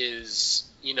part is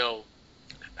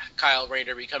Kyle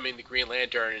Rayner becoming the Green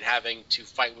Lantern and having to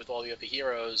fight with all the other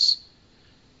heroes,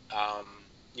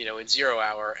 in 0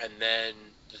 Hour, and then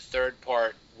the third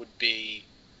part would be,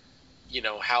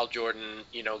 Hal Jordan,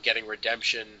 getting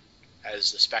redemption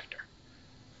as the Spectre,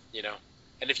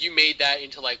 And if you made that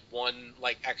into one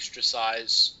extra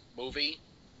size movie,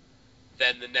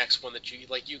 then the next one that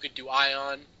you could do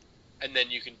Ion, and then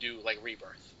you can do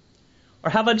Rebirth. Or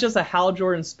how about just a Hal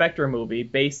Jordan Spectre movie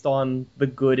based on the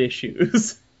good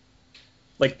issues?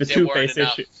 The Two-Face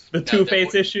issue. The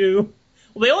Two-Face issue.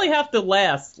 Well, they only have to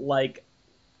last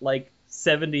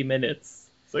 70 minutes.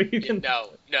 So you can...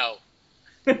 No.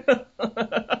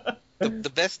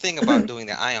 The best thing about doing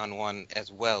the Ion one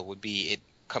as well would be it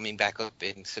coming back up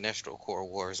in Sinestro Corps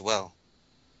War as well.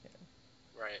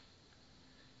 Right.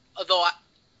 Although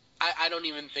I don't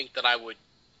even think that I would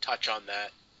touch on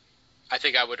that. I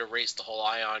think I would erase the whole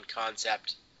Ion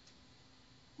concept.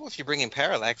 Well, if you bring in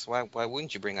Parallax, why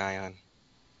wouldn't you bring Ion?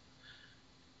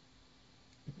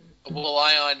 Well,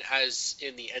 Ion as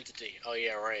in the entity. Oh,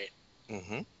 yeah, right.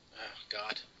 Mm-hmm. Oh,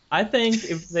 God. I think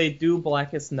if they do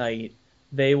Blackest Night,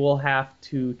 they will have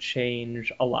to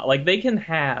change a lot. They can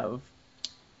have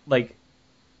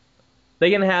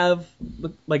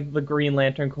the Green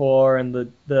Lantern Corps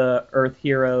and the Earth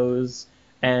Heroes,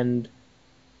 and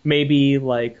maybe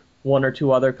 1 or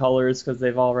 2 other colors, because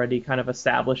they've already kind of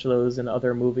established those in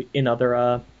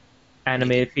other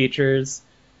animated features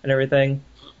and everything.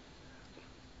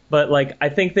 But I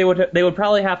think they would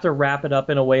probably have to wrap it up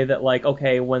in a way that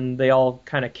okay, when they all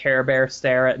kind of Care Bear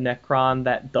stare at Necron,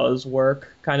 that does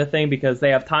work, kind of thing, because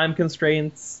they have time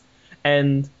constraints,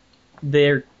 and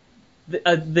you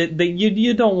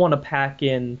don't want to pack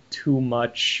in too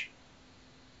much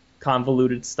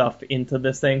convoluted stuff into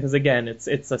this thing, because again, it's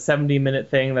a 70-minute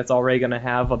thing that's already going to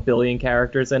have 1 billion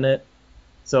characters in it.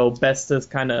 So best to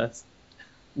kind of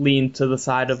lean to the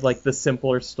side of the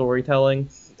simpler storytelling.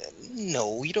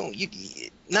 No, you don't.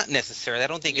 Not necessarily. I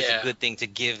don't think it's Yeah. a good thing to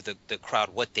give the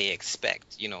crowd what they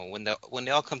expect. You know, when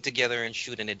they all come together and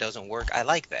shoot and it doesn't work, I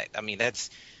like that. I mean, that's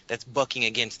bucking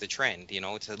against the trend. You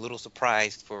know, it's a little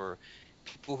surprise for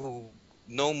people who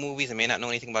know movies and may not know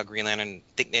anything about Green Lantern,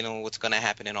 think they know what's going to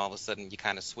happen, and all of a sudden you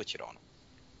kind of switch it on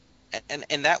them.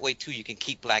 And that way too, you can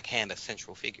keep Black Hand a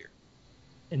central figure.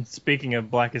 And speaking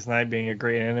of Blackest Night being a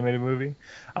great animated movie,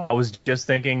 I was just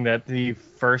thinking that the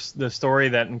story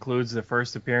that includes the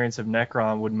first appearance of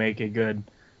Necron would make a good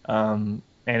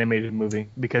animated movie,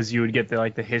 because you would get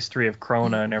the history of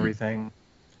Krona and everything.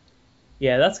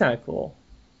 Yeah, that's kind of cool.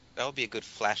 That would be a good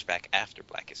flashback after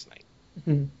Blackest Night.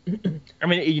 I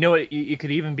mean, you know what? It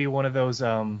could even be one of those.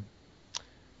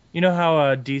 You know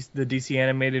how the DC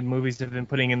animated movies have been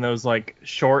putting in those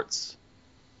shorts.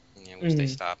 Yeah, which they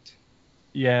stopped.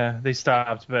 Yeah, they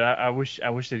stopped, but I wish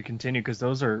they'd continue, because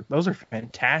those are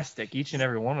fantastic, each and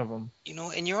every one of them. You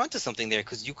know, and you're onto something there,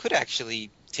 because you could actually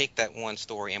take that one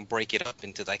story and break it up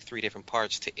into 3 different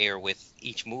parts to air with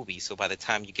each movie. So by the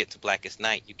time you get to Blackest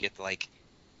Night, you get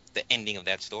the ending of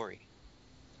that story.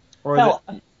 Or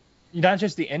not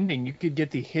just the ending, you could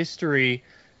get the history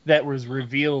that was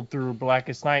revealed through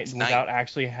Blackest Night without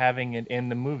actually having it in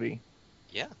the movie.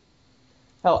 Yeah.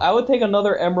 Hell, I would take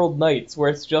another Emerald Knights where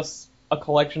it's just a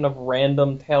collection of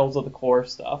random Tales of the Corps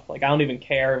stuff. I don't even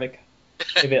care if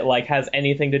it has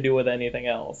anything to do with anything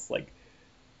else.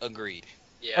 Agreed.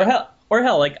 Yeah. Or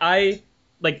hell,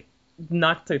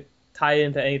 not to tie it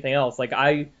into anything else.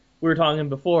 We were talking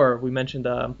before, we mentioned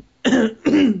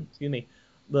excuse me,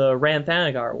 the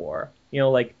Ranthanagar War.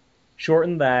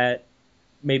 Shorten that,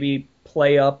 maybe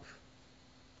play up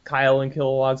Kyle and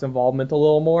Kilowog's involvement a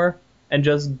little more, and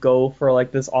just go for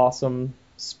this awesome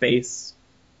space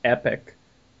epic.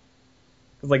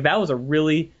 Because that was a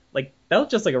really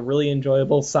a really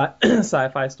enjoyable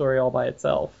sci-fi story all by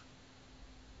itself.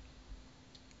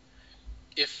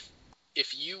 If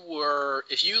you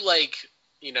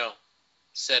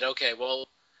said, okay, well,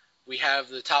 we have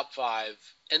the top 5,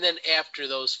 and then after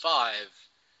those 5,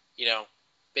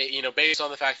 based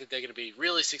on the fact that they're going to be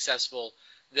really successful,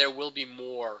 there will be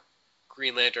more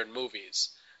Green Lantern movies.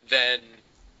 Then,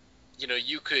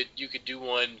 you could do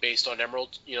one based on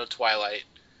Emerald, Twilight.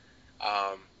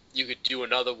 You could do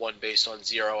another one based on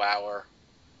Zero Hour.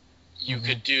 You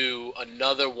could do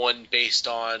another one based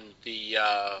on the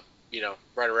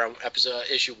right around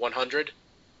issue 100.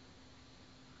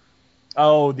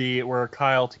 Oh, where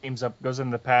Kyle goes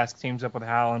in the past, teams up with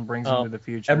Hal, and brings him to the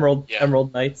future.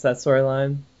 Emerald Knights, that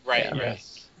storyline. Right. Yeah.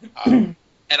 Yes. And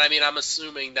I mean, I'm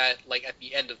assuming that at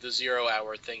the end of the 0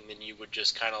 hour thing, then you would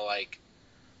just kind of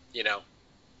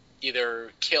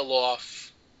either kill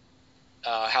off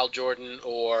Hal Jordan,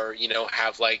 or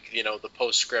have the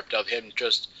postscript of him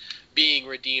just being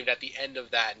redeemed at the end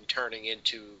of that and turning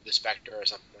into the Spectre or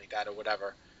something like that, or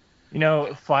whatever. An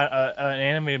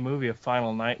animated movie of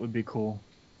Final Night would be cool.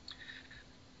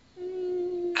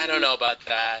 I don't know about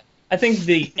that. I think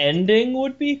the ending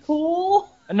would be cool.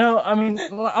 No, I mean,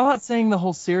 I'm not saying the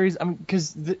whole series. I mean,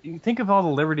 because think of all the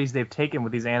liberties they've taken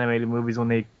with these animated movies when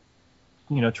they,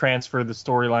 transfer the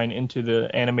storyline into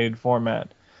the animated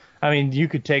format. I mean, you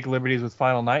could take liberties with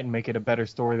Final Night and make it a better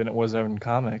story than it was in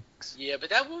comics. Yeah, but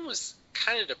that one was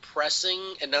kind of depressing,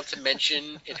 and not to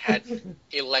mention it had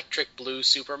electric blue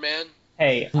Superman.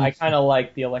 Hey, I kind of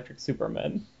like the electric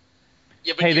Superman.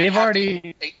 Yeah, but you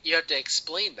have to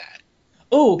explain that.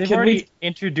 Oh, they've already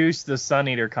introduced the Sun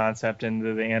Eater concept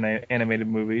into the animated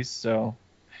movies, so.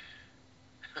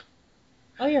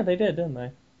 Oh yeah, they did, didn't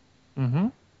they? Mm-hmm.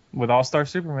 With All-Star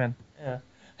Superman. Yeah.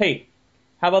 Hey,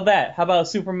 how about that? How about a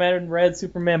Superman Red,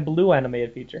 Superman Blue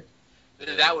animated feature?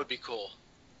 That would be cool.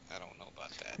 I don't know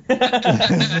about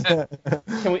that.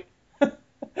 Can we?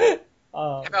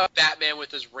 How about Batman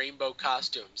with his rainbow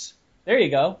costumes? There you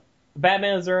go.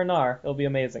 Batman and Zur-En-Arrh. It'll be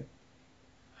amazing.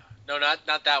 No,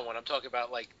 not that one. I'm talking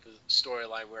about the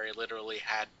storyline where he literally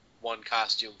had one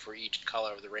costume for each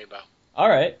color of the rainbow. All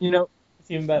right. It's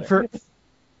even better.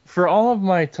 For all of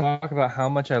my talk about how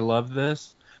much I love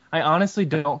this, I honestly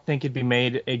don't think it'd be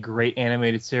made a great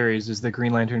animated series as the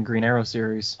Green Lantern Green Arrow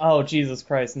series. Oh, Jesus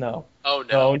Christ, no. Oh,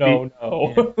 no.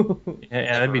 No.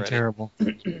 Yeah, that'd be terrible.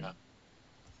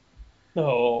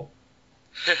 No.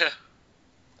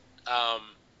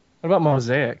 What about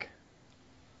Mosaic?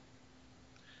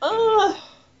 I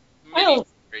don't...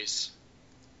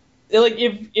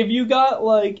 If you got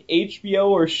HBO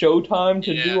or Showtime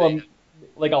to do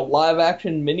a live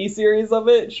action miniseries of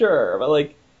it, sure.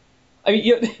 But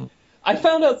I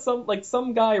found out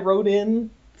some guy wrote in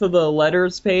to the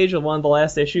letters page of one of the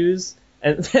last issues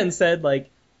and said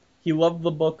he loved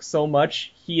the book so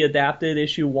much he adapted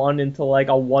issue 1 into like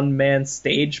a one-man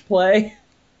stage play.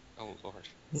 Oh Lord.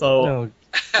 So No.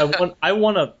 I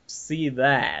want to see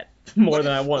that more What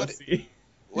than if- I want what to if- see.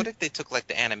 What if they took like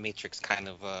the Animatrix kind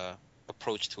of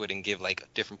approach to it and give like a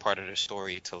different part of the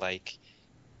story to like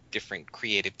different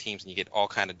creative teams, and you get all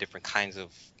kind of different kinds of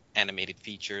animated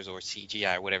features or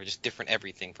CGI or whatever, just different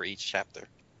everything for each chapter.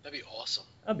 That'd be awesome.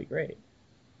 That'd be great.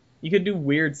 You could do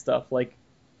weird stuff like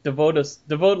devote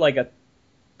like a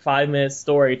 5-minute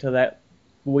story to that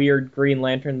weird Green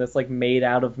Lantern that's like made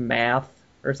out of math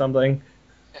or something.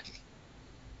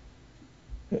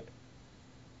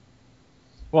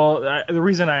 Well, the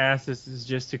reason I asked this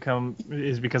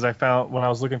is because I found when I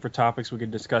was looking for topics we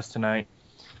could discuss tonight,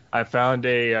 I found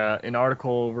an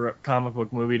article over at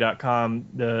comicbookmovie.com,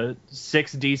 the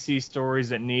 6 DC stories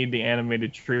that need the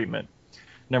animated treatment.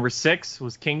 Number 6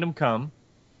 was Kingdom Come.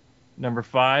 Number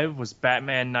 5 was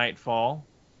Batman Nightfall.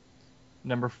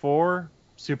 Number 4,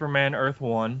 Superman Earth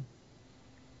 1.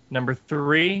 Number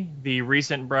 3, the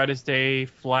recent Brightest Day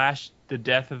Flash, The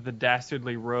Death of the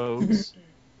Dastardly Rogues.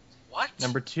 What?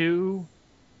 Number 2,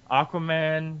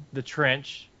 Aquaman, The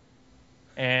Trench.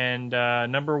 And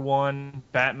number 1,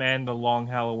 Batman, The Long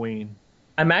Halloween.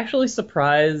 I'm actually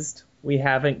surprised we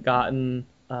haven't gotten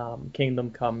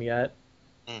Kingdom Come yet.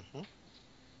 Mm-hmm.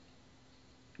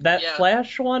 That Yeah.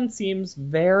 Flash one seems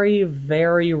very,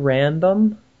 very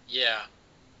random. Yeah.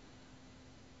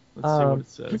 Let's see what it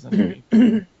says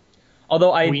underneath.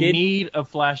 Although I We did need a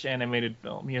Flash animated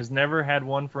film. He has never had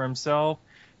one for himself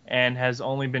and has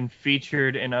only been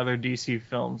featured in other DC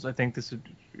films. I think this would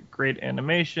be great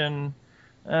animation.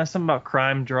 Something about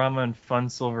crime, drama, and fun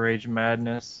Silver Age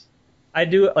madness. I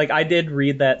did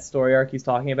read that story arc he's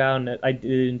talking about, and I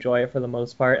did enjoy it for the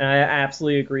most part. And I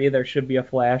absolutely agree there should be a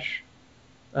Flash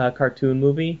cartoon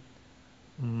movie.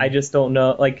 I just don't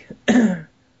know,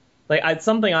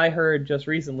 something I heard just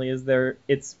recently is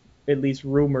it's at least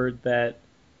rumored that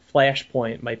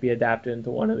Flashpoint might be adapted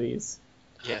into one of these.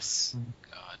 Yes.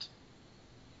 God.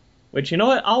 Which, you know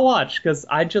what, I'll watch because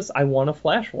I want a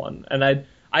Flash one, and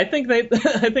I think I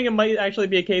think it might actually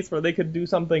be a case where they could do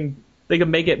something, they could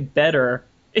make it better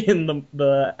in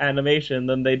the animation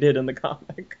than they did in the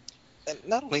comic. And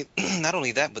not only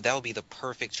that, but that would be the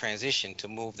perfect transition to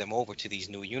move them over to these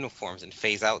new uniforms and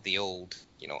phase out the old,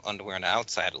 underwear on the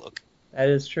outside look. That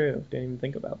is true. Didn't even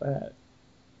think about that.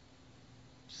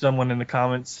 Someone in the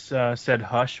comments said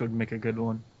Hush would make a good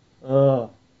one. Oh,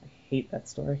 I hate that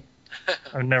story.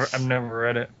 I've never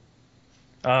read it.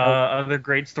 Other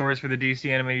great stories for the DC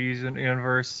animated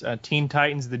universe: Teen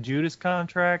Titans: The Judas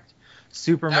Contract,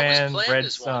 Superman: planned Red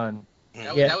as one.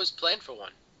 Sun. That was planned for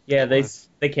one. Yeah, It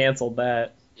they canceled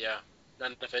that. Yeah.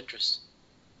 Not enough interest.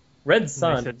 Red They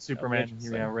Sun. said Superman.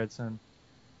 Interesting. Yeah, Red Sun.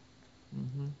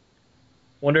 Mm-hmm.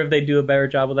 Wonder if they do a better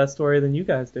job with that story than you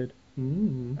guys did.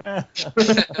 Mm.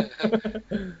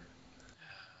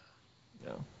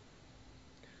 No.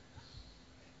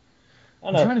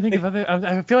 I'm I'm trying to think of other.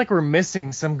 I feel like we're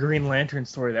missing some Green Lantern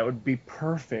story that would be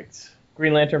perfect.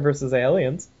 Green Lantern versus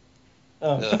aliens.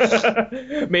 Oh.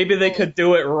 Ugh. Maybe they could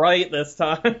do it right this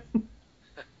time.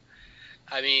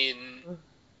 I mean,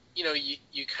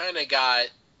 you kind of got,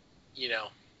 you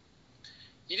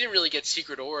didn't really get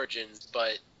Secret Origins,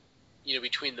 but,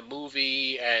 between the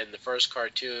movie and the first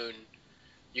cartoon,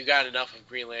 you got enough of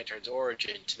Green Lantern's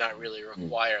origin to not really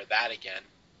require that again.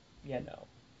 Yeah, no.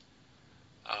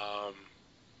 I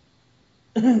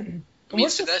mean,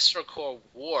 Sinestro Corps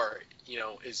War,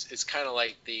 is kind of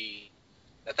like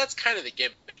that's kind of the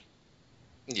gimmick.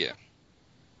 Yeah.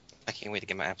 I can't wait to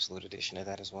get my Absolute Edition of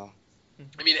that as well.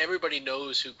 I mean, everybody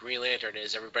knows who Green Lantern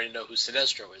is. Everybody knows who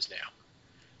Sinestro is now.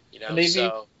 And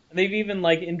they've even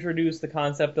introduced the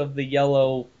concept of the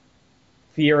yellow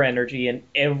fear energy in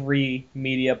every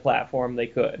media platform they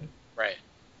could. Right.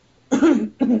 I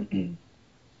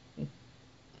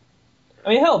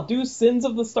mean, hell, do Sins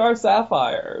of the Star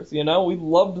Sapphires. We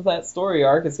loved that story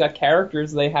arc. It's got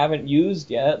characters they haven't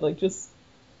used yet. Just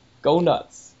go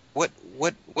nuts. What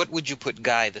would you put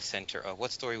Guy the center of?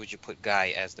 What story would you put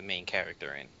Guy as the main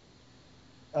character in?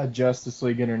 A Justice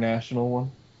League International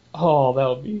one. Oh, that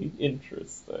would be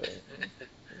interesting.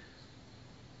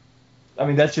 I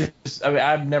mean, that's just. I mean,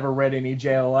 I've never read any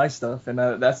JLI stuff, and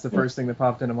that's the first thing that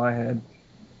popped into my head.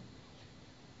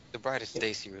 The Brightest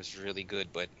Day series was really good,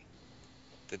 but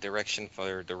the direction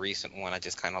for the recent one, I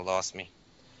just kind of lost me.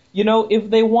 If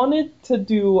they wanted to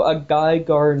do a Guy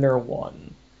Gardner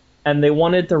one, and they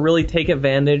wanted to really take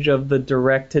advantage of the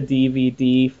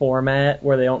direct-to-DVD format,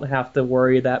 where they don't have to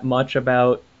worry that much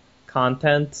about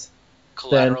content...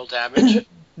 Collateral damage.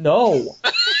 No.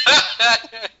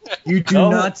 You do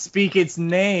not speak its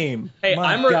name. Hey,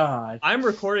 My God. I'm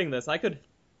recording this. I could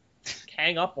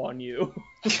hang up on you.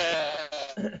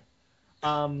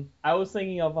 I was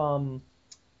thinking of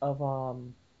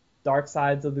Dark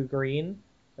Sides of the Green.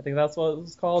 I think that's what it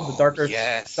was called. The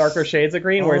darker shades of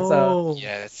green, where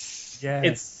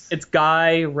it's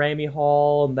Guy, Rami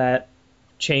Hall, and that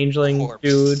changeling Corpse.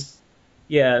 dude.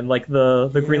 Yeah, and like the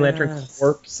Green Lantern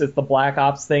corpse. It's the Black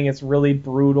Ops thing. It's really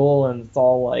brutal, and it's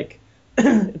all like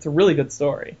it's a really good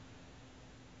story.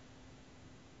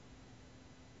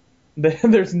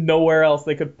 There's nowhere else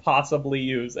they could possibly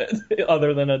use it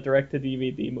other than a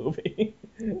direct-to-DVD movie.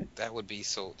 That would be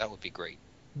great.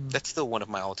 That's still one of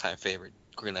my all-time favorite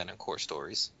Green Lantern Corps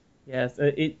stories. Yes,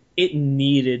 it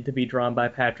needed to be drawn by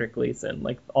Patrick Gleason.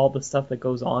 Like all the stuff that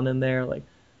goes on in there, like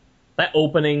that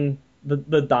opening,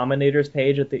 the Dominators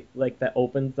page at the that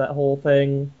opens that whole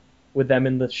thing with them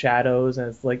in the shadows,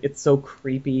 and it's so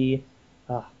creepy.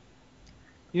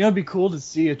 You know, it'd be cool to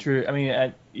see a true. I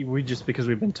mean, because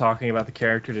we've been talking about the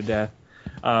character to death,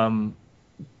 a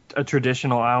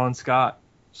traditional Alan Scott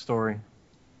story.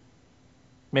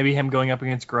 Maybe him going up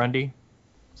against Grundy,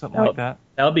 something like that.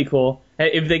 That would be cool.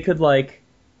 Hey, if they could I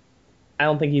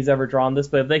don't think he's ever drawn this,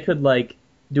 but if they could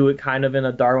do it kind of in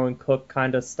a Darwin Cook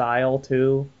kind of style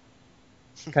too,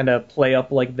 kind of play up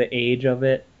the age of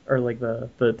it or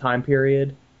the time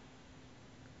period.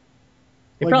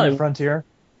 Probably Frontier.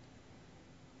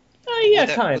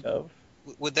 Yeah, kind of.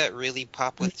 Would that really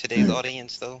pop with today's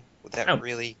audience, though? Would that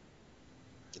really,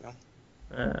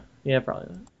 Yeah,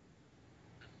 probably not.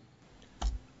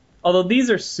 Although these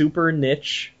are super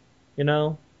niche, I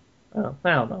don't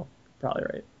know. Probably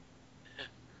right.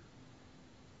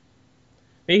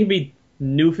 Maybe it could be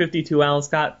New 52 Alan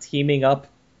Scott teaming up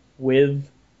with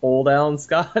old Alan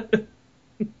Scott.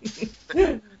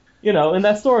 In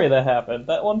that story that happened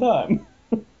that one time.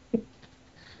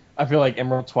 I feel like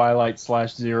Emerald Twilight /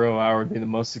 0 Hour would be the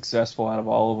most successful out of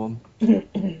all of them.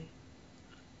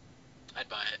 I'd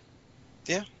buy it.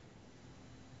 Yeah.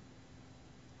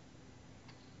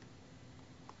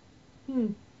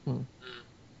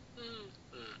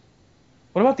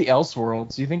 What about the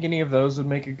Elseworlds? Do you think any of those would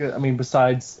make a good? I mean,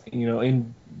 besides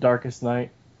in Darkest Night.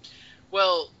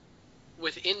 Well,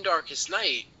 within Darkest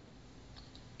Night,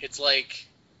 it's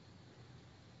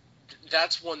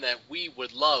that's one that we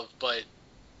would love, but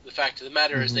the fact of the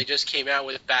matter is they just came out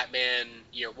with Batman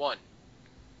Year One.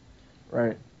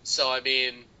 Right. So I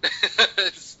mean,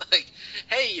 it's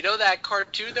hey, that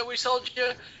cartoon that we sold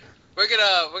you? We're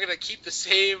gonna keep the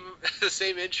same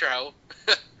intro.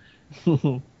 And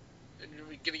we're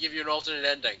gonna give you an alternate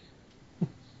ending.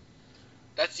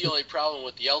 That's the only problem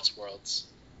with the Elseworlds.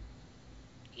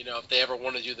 If they ever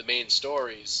want to do the main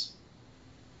stories,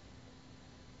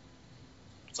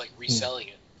 it's like reselling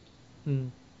it.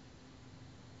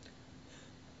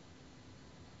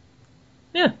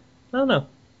 Yeah, I don't know.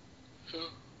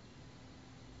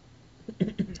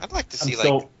 I'd like to see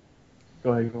Go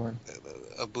ahead, Gordon.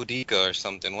 a Boudica or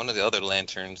something, one of the other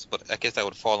lanterns, but I guess that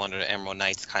would fall under the Emerald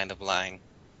Knights kind of line.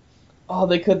 Oh,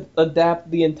 they could adapt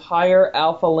the entire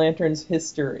Alpha Lantern's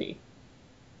history.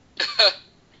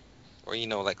 Or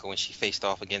when she faced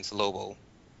off against Lobo.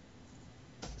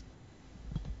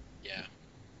 Yeah.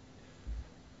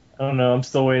 I don't know. I'm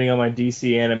still waiting on my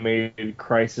DC animated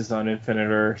Crisis on Infinite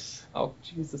Earths. Oh,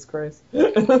 Jesus Christ.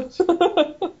 You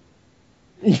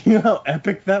know how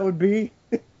epic that would be?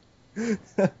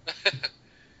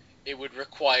 It would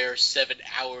require 7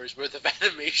 hours worth of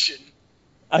animation.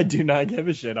 I do not give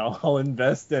a shit. I'll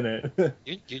invest in it.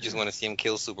 You just want to see him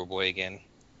kill Superboy again.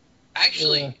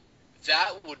 Actually,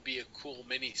 that would be a cool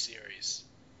miniseries.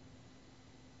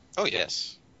 Oh,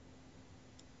 yes.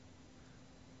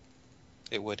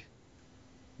 It would.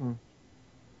 You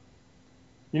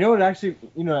know what? Actually,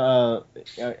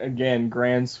 again,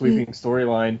 grand sweeping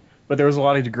storyline, but there was a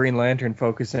lot of Green Lantern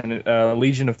focus in it.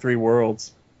 Legion of Three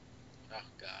Worlds. Oh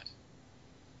God.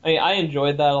 I mean, I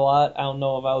enjoyed that a lot. I don't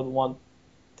know if I would want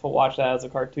to watch that as a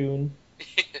cartoon.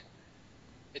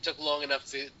 It took long enough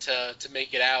to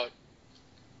make it out.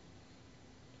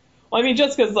 Well, I mean,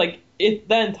 just because that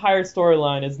entire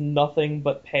storyline is nothing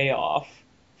but payoff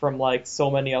from so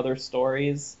many other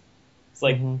stories.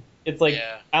 It's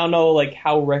Yeah. I don't know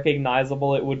how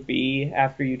recognizable it would be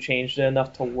after you changed it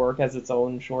enough to work as its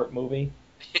own short movie.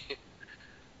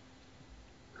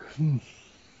 That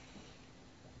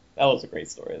was a great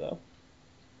story though.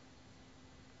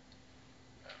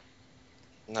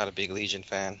 Not a big Legion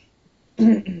fan.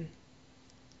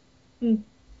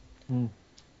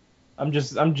 I'm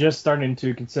just starting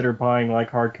to consider buying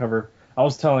hardcover I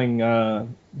was telling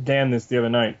Dan this the other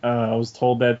night. I was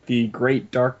told that the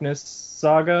Great Darkness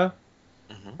saga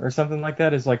Hmm. or something like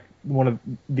that is like one of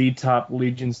the top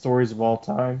Legion stories of all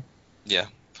time. Yeah,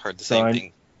 heard the So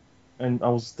same thing. I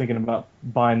was thinking about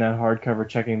buying that hardcover,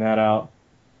 checking that out.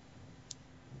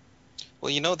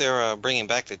 Well, they're bringing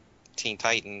back the Teen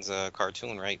Titans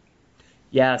cartoon, right?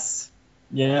 Yes,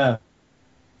 Yeah.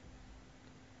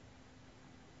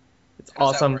 it's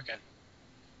How's that awesome. working?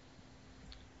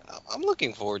 I'm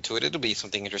looking forward to it. It'll be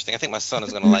something interesting. I think my son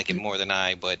is going to like it more than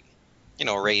I, but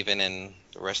Raven and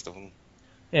the rest of them.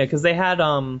 Yeah, because they had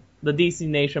the DC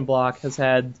Nation block has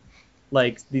had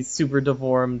like these super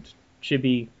deformed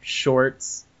chibi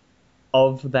shorts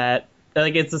of that.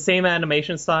 Like it's the same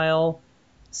animation style,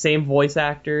 same voice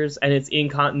actors, and it's in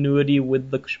continuity with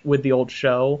the old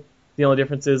show. The only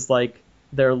difference is like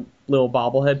they're little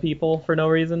bobblehead people for no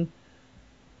reason.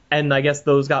 And I guess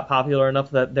those got popular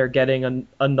enough that they're getting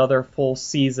another full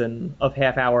season of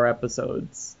half-hour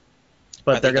episodes.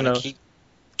 But Are they they're going gonna to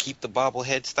keep the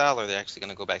bobblehead style, or are they actually going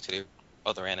to go back to the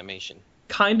other animation?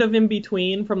 kind of in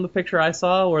between from the picture I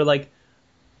saw, where like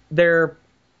they're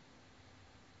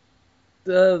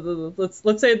let's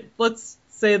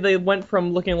say they went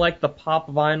from looking like the pop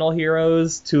vinyl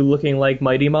heroes to looking like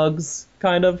Mighty Mugs,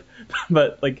 kind of.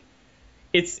 But like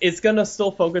it's gonna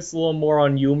still focus a little more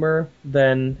on humor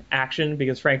than action,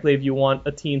 because frankly, if you want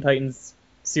a Teen Titans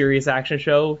serious action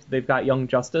show, they've got Young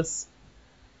Justice.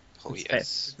 Oh, It's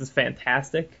yes. it's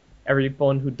fantastic.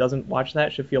 Everyone who doesn't watch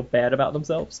that should feel bad about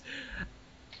themselves.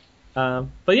 But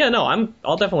yeah, no,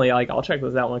 I'll definitely I'll check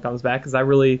this out when it comes back, because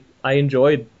I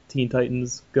enjoyed Teen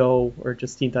Titans Go, or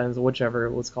just Teen Titans, whichever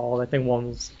it was called. I think one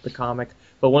was the comic,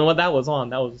 but when that was on,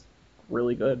 that was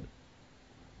really good.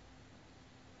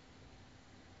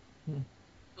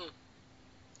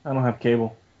 I don't have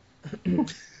cable. I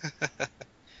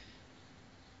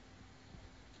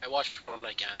watched one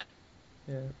I can.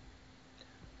 Yeah. All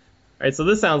right, so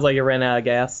this sounds like it ran out of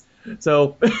gas.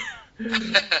 So,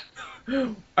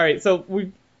 all right, so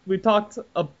we talked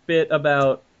a bit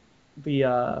about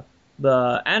the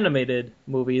animated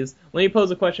movies. Let me pose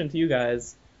a question to you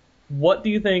guys. What do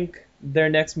you think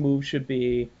their next move should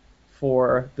be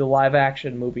for the live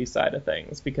action movie side of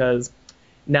things? Because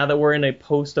now that we're in a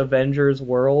post Avengers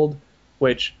world,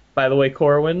 which, by the way,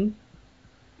 Corwin,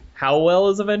 how well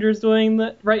is Avengers doing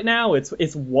that right now? It's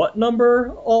what number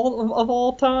of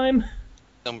all time?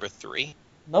 Number 3.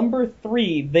 Number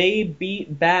 3. They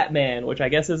beat Batman, which I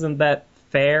guess isn't that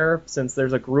fair since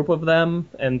there's a group of them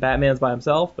and Batman's by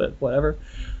himself, but whatever.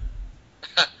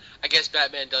 I guess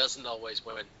Batman doesn't always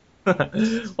win.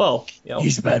 Well,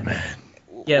 He's Batman.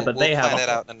 Yeah, but we'll they have find a that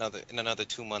out in another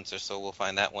 2 months or so. We'll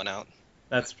find that one out.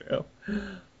 that's true.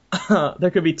 There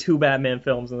could be 2 Batman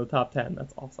films in the top 10.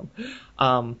 That's awesome.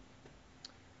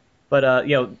 But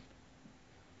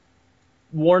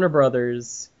Warner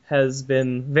Brothers has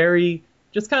been very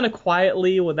just kind of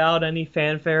quietly, without any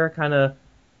fanfare, kind of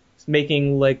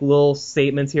making like little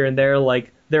statements here and there,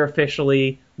 like they're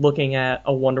officially looking at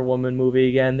a Wonder Woman movie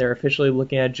again. They're officially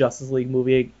looking at a Justice League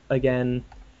movie again.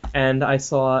 And I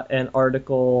saw an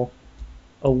article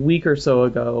a week or so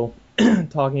ago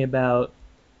talking about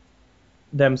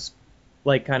them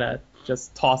like kind of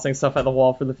just tossing stuff at the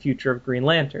wall for the future of Green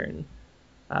Lantern.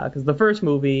 Because the first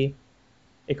movie,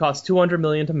 it cost $200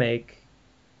 million to make,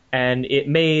 and it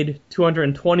made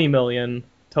 $220 million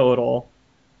total,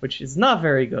 which is not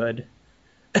very good.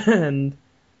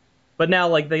 But now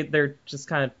like they're just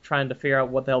kind of trying to figure out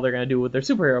what the hell they're going to do with their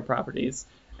superhero properties.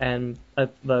 And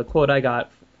the quote I got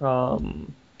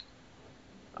from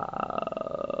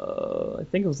I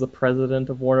think it was the president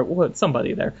of Warner,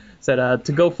 somebody there, said,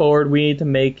 to go forward, we need to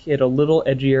make it a little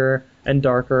edgier and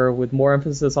darker with more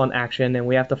emphasis on action, and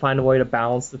we have to find a way to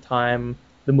balance the time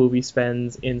the movie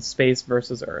spends in space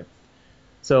versus Earth.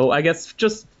 So I guess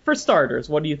just for starters,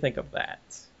 what do you think of that?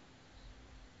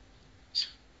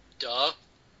 Duh.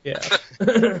 Yeah.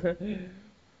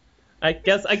 I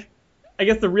guess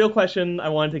the real question I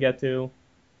wanted to get to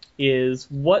is,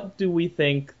 what do we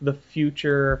think the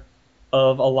future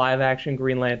of a live-action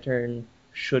Green Lantern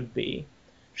should be?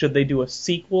 Should they do a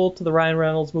sequel to the Ryan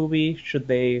Reynolds movie? Should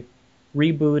they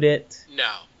reboot it? No,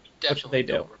 What should they definitely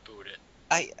do? don't reboot it.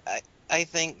 I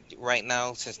think right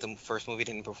now, since the first movie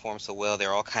didn't perform so well,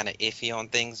 they're all kind of iffy on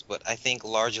things. But I think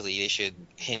largely they should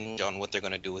hinge on what they're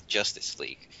going to do with Justice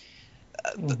League.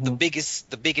 The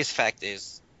biggest fact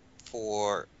is,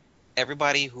 for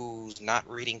everybody who's not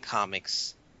reading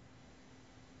comics,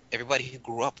 everybody who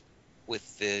grew up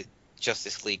with the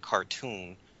Justice League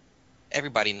cartoon,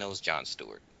 everybody knows Jon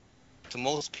Stewart. To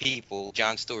most people,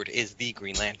 Jon Stewart is the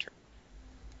Green Lantern.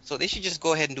 So they should just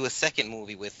go ahead and do a second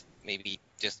movie with maybe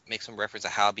just make some reference to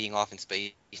Hal being off in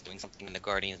space, doing something, and the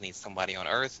Guardians need somebody on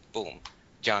Earth. Boom,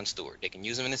 John Stewart. They can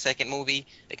use him in the second movie.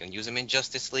 They can use him in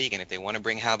Justice League, and if they want to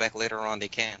bring Hal back later on, they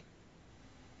can.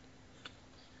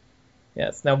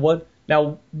 Yes. Now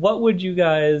what would you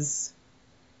guys,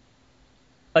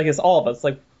 I guess all of us,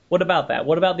 like, what about that?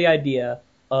 What about the idea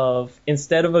of,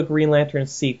 instead of a Green Lantern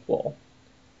sequel,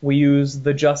 we use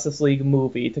the Justice League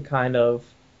movie to kind of,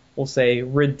 we'll say,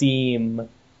 redeem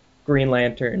Green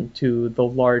Lantern to the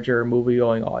larger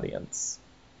movie-going audience?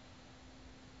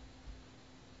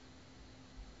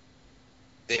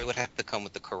 They would have to come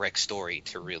with the correct story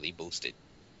to really boost it.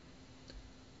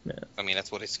 Yeah. I mean,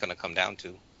 that's what it's going to come down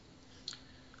to.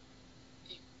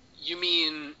 You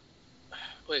mean,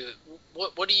 wait,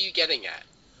 what are you getting at?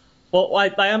 Well,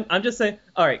 I'm just saying,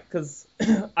 all right, because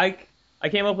I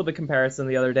came up with a comparison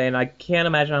the other day, and I can't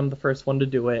imagine I'm the first one to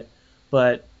do it,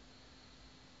 but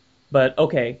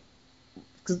okay,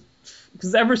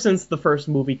 because ever since the first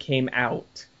movie came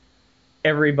out,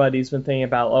 everybody's been thinking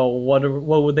about, oh,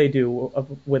 what would they do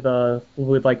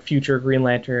with like future Green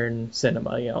Lantern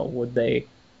cinema? You know, would they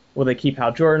keep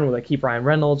Hal Jordan? Would they keep Ryan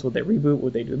Reynolds? Would they reboot?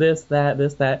 Would they do this,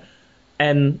 that?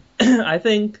 And I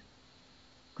think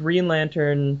Green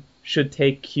Lantern should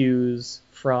take cues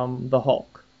from the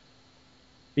Hulk.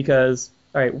 Because,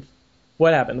 all right,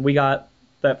 what happened? We got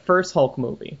that first Hulk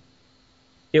movie.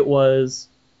 It was,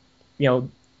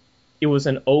 it was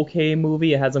an okay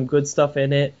movie. It had some good stuff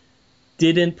in it.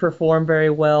 Didn't perform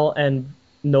very well, and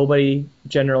nobody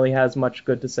generally has much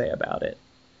good to say about it.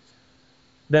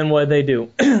 Then what did they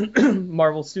do?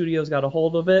 Marvel Studios got a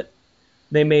hold of it.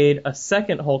 They made a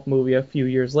second Hulk movie a few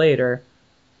years later.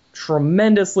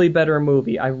 Tremendously better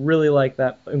movie. I really like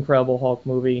that Incredible Hulk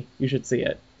movie. You should see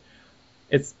it.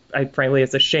 Frankly,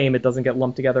 it's a shame it doesn't get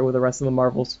lumped together with the rest of the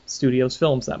Marvel Studios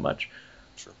films that much.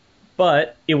 Sure.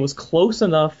 But it was close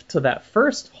enough to that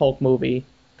first Hulk movie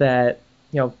that,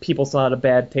 people still had a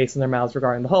bad taste in their mouths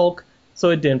regarding the Hulk, so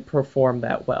it didn't perform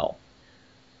that well.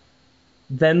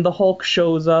 Then the Hulk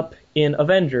shows up in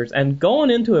Avengers, and going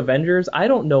into Avengers, I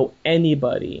don't know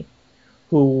anybody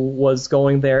who was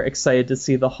going there excited to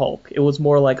see the Hulk. It was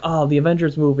more like, oh, the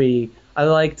Avengers movie, I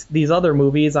liked these other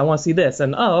movies, I want to see this,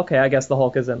 and oh, okay, I guess the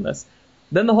Hulk is in this.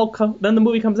 Then the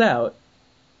movie comes out,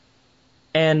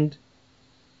 and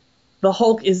the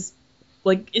Hulk is,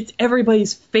 like, it's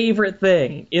everybody's favorite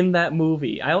thing in that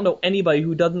movie. I don't know anybody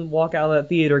who doesn't walk out of that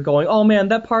theater going, oh man,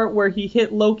 that part where he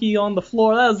hit Loki on the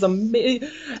floor, that was amazing.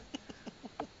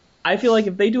 I feel like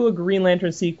if they do a Green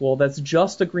Lantern sequel that's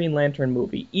just a Green Lantern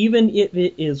movie, even if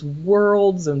it is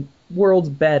worlds and worlds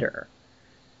better,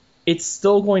 it's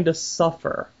still going to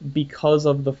suffer because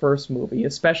of the first movie,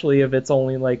 especially if it's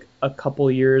only like a couple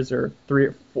years or 3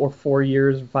 or 4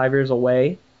 years, 5 years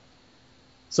away.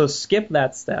 So skip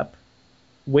that step.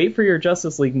 Wait for your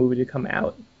Justice League movie to come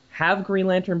out. Have Green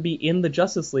Lantern be in the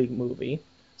Justice League movie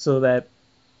so that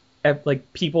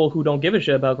like people who don't give a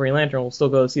shit about Green Lantern will still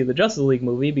go see the Justice League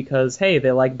movie because, hey,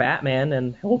 they like Batman,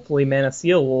 and hopefully Man of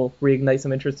Steel will reignite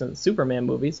some interest in the Superman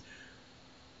movies.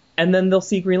 And then they'll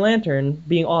see Green Lantern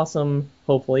being awesome,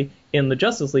 hopefully, in the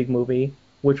Justice League movie,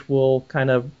 which will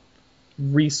kind of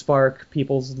re-spark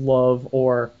people's love,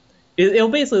 or it'll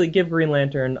basically give Green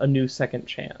Lantern a new second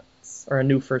chance, or a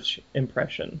new first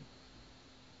impression.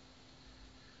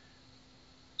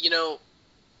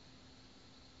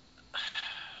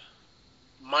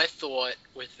 My thought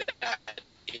with that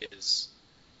is,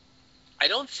 I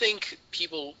don't think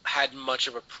people had much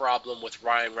of a problem with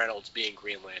Ryan Reynolds being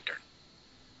Green Lantern.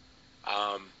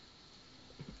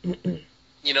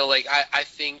 I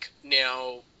think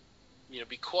now,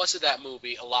 because of that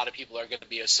movie, a lot of people are going to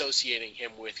be associating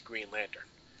him with Green Lantern.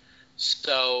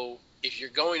 So if you're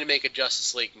going to make a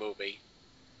Justice League movie,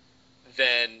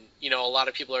 then, a lot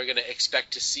of people are going to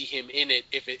expect to see him in it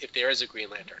if there is a Green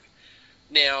Lantern.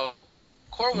 Now,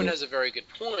 Corwin has a very good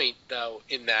point, though,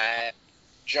 in that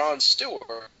John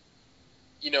Stewart,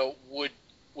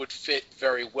 would fit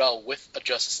very well with a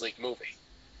Justice League movie.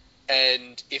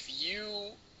 And if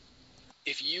you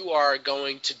are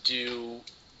going to do,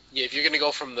 if you're going to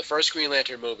go from the first Green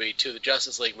Lantern movie to the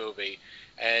Justice League movie,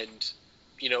 and,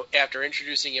 after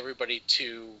introducing everybody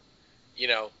to,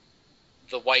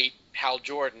 the white Hal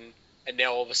Jordan, and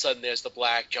now all of a sudden there's the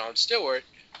black John Stewart,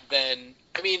 then,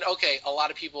 okay, a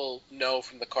lot of people know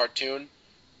from the cartoon,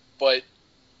 but,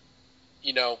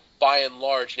 by and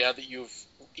large, now that you've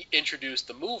introduced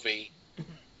the movie,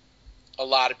 a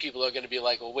lot of people are going to be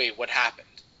like, well, wait, what happened?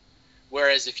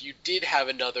 Whereas if you did have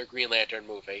another Green Lantern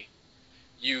movie,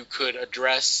 you could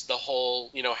address the whole,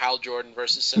 Hal Jordan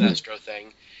versus Sinestro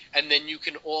thing, and then you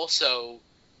can also,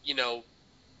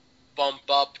 bump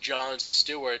up Jon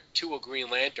Stewart to a Green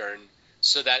Lantern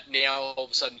so that now all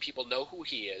of a sudden people know who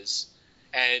he is,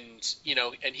 and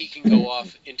and he can go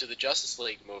off into the Justice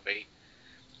League movie.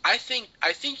 I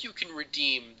think you can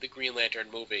redeem the Green Lantern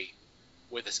movie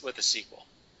with a sequel.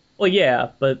 Well, yeah,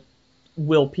 but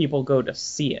will people go to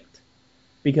see it?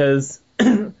 Because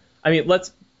I mean,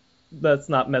 let's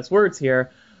not mess words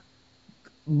here.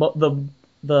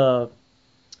 The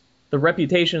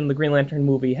reputation the Green Lantern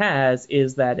movie has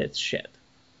is that it's shit,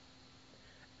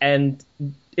 and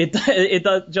it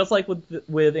does, just like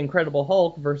with Incredible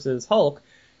Hulk versus Hulk.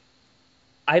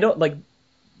 I don't like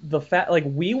the fact, like,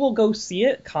 we will go see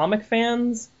it. Comic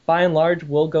fans, by and large,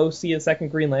 will go see a second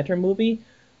Green Lantern movie.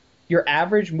 Your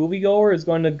average moviegoer is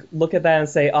going to look at that and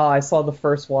say, I saw the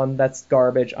first one, that's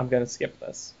garbage, I'm going to skip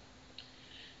this.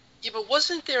 Yeah, but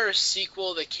wasn't there a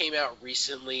sequel that came out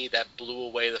recently that blew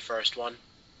away the first one?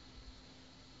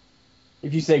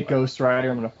 If you say Ghost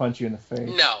Rider, I'm going to punch you in the face.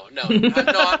 No.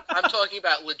 I'm talking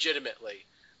about legitimately.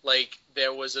 Like,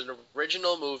 there was an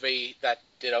original movie that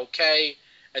did okay,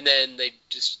 and then they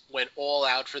just went all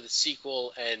out for the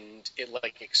sequel, and it,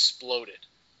 like, exploded.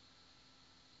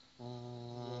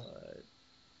 I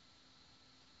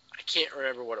can't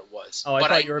remember what it was. Oh, I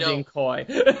thought you were being coy.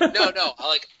 No.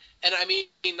 And I mean,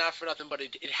 not for nothing, but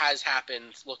it has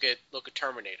happened. Look at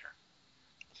Terminator.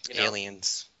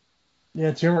 Aliens.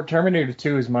 Yeah, Terminator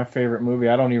 2 is my favorite movie.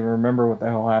 I don't even remember what the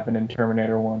hell happened in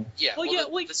Terminator 1. Yeah,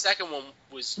 the second one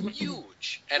was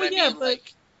huge. And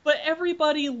but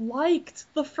everybody liked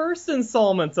the first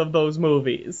installments of those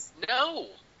movies. No.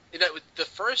 The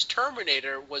first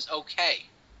Terminator was okay.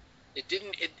 It did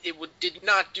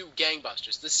not do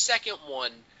gangbusters. The second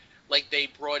one, like, they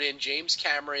brought in James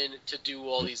Cameron to do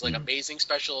all these, like, amazing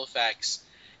special effects,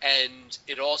 and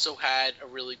it also had a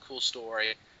really cool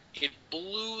story. It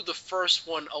blew the first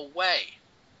one away.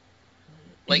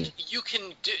 Like, you can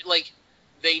do, like,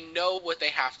 they know what they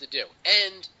have to do.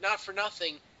 And, not for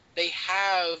nothing, they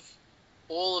have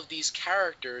all of these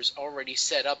characters already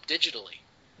set up digitally.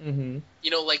 Mm-hmm.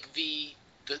 Like, the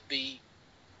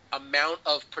amount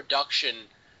of production,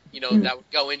 that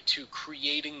would go into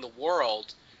creating the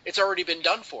world, it's already been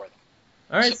done for them.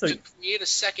 All right, so to create a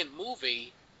second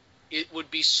movie, it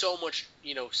would be so much,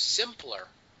 simpler.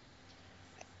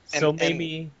 So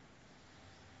maybe...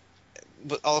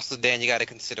 But also, Dan, you got to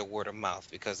consider word of mouth,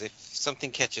 because if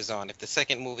something catches on, if the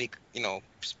second movie,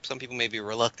 some people may be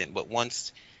reluctant, but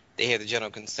once they hear the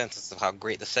general consensus of how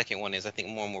great the second one is, I think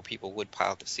more and more people would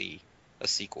pile to see a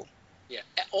sequel. Yeah.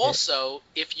 Also,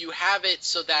 if you have it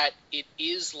so that it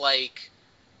is like,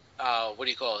 what do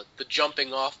you call it, the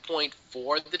jumping off point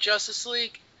for the Justice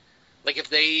League, like if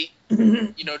they,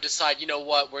 decide,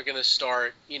 what, we're going to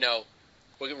start,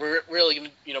 we're really going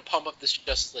to, pump up this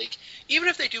Justice League. Even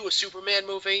if they do a Superman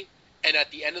movie, and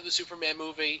at the end of the Superman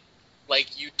movie,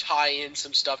 like, you tie in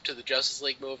some stuff to the Justice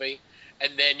League movie,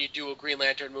 and then you do a Green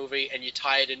Lantern movie, and you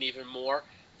tie it in even more,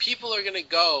 people are going to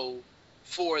go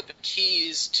for the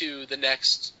keys to the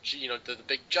next, the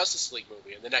big Justice League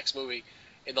movie, and the next movie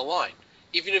in the line.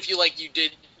 Even if you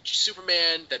did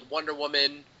Superman, then Wonder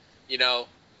Woman,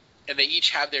 and they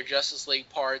each have their Justice League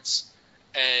parts,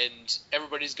 and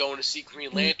everybody's going to see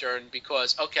Green Lantern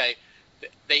because, okay,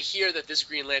 they hear that this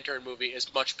Green Lantern movie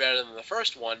is much better than the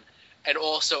first one, and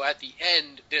also at the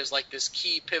end, there's like this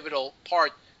key pivotal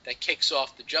part that kicks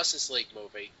off the Justice League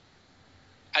movie.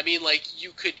 I mean, like,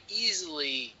 you could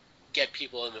easily get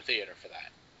people in the theater for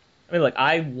that. I mean, like,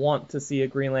 I want to see a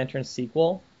Green Lantern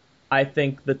sequel. I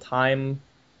think the timing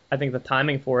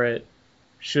for it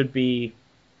should be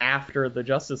after the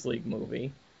Justice League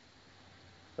movie.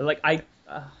 But, like,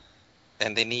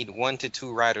 And they need 1 to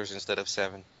 2 writers instead of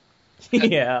 7.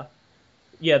 Yeah,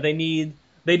 they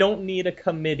don't need a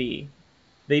committee.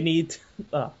 They need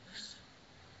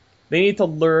to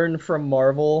learn from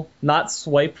Marvel, not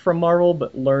swipe from Marvel,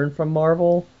 but learn from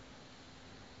Marvel.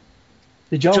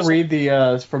 Did y'all read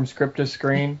the From Script to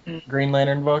Screen Green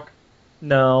Lantern book?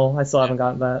 No, I still haven't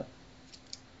gotten that.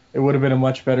 It would have been a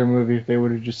much better movie if they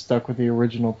would have just stuck with the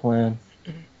original plan.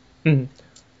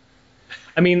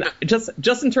 I mean, just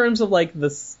in terms of like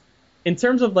this, in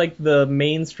terms of like the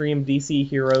mainstream DC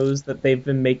heroes that they've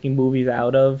been making movies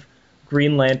out of,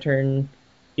 Green Lantern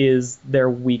is their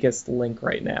weakest link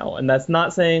right now, and that's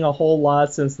not saying a whole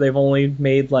lot since they've only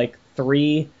made like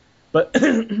 3, but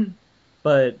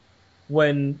but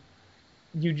when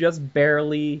you just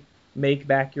barely make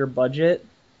back your budget,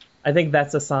 I think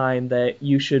that's a sign that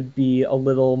you should be a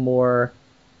little more,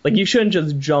 like, you shouldn't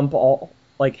just jump all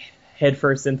like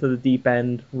headfirst into the deep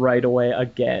end right away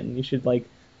again. You should like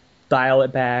dial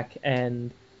it back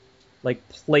and like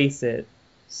place it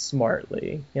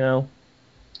smartly,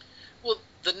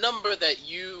 the number that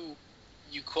you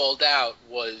called out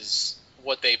was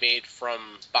what they made from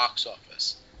box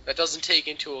office. That doesn't take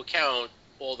into account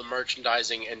all the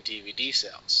merchandising and DVD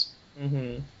sales.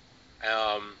 Mm-hmm.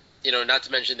 Not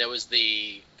to mention there was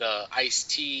the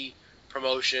Ice-T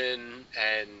promotion,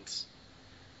 and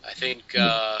I think,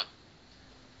 and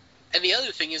the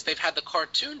other thing is they've had the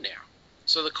cartoon now,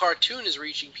 so the cartoon is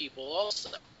reaching people also.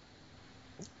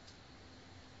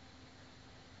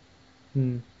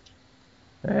 All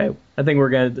right, I think we're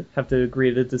gonna have to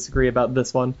agree to disagree about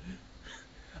this one.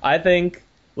 I think,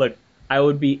 look, I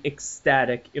would be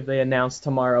ecstatic if they announced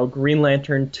tomorrow Green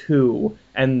Lantern 2,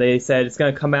 and they said it's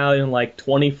gonna come out in like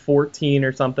 2014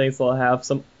 or something, so they'll have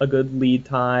a good lead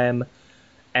time,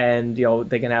 and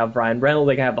they can have Ryan Reynolds,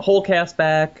 they can have the whole cast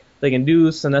back, they can do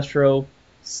Sinestro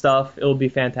stuff. It'll be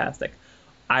fantastic.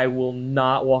 I will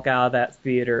not walk out of that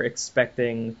theater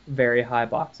expecting very high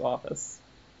box office.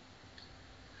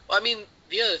 Well, I mean,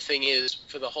 the other thing is,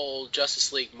 for the whole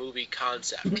Justice League movie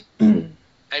concept,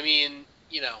 I mean,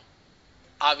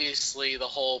 obviously the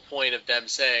whole point of them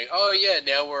saying, oh yeah,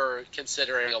 now we're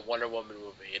considering a Wonder Woman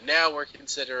movie, and now we're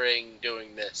considering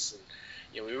doing this,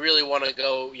 and we really want to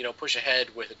go, push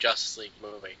ahead with a Justice League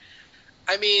movie.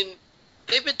 I mean,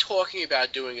 they've been talking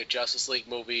about doing a Justice League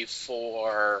movie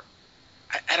for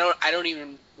I don't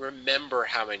even remember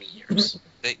how many years.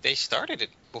 They started it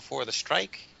before the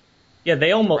strike. Yeah,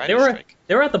 they Strike.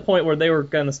 were at the point where they were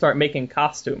going to start making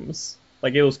costumes.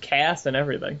 Like, it was cast and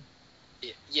everything.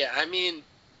 Yeah, I mean,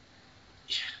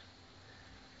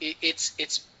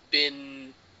 it's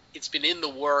been in the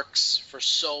works for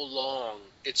so long.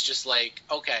 It's just like,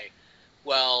 okay,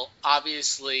 well,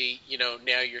 obviously,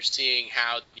 now you're seeing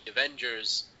how the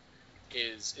Avengers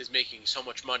is making so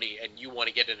much money, and you want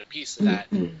to get in a piece of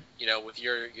that, with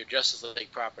your Justice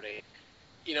League property.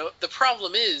 The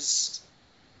problem is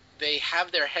they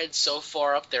have their heads so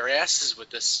far up their asses with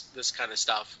this kind of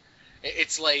stuff.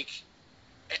 It's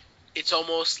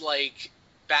almost like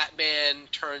Batman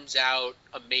turns out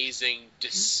amazing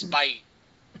despite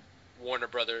Warner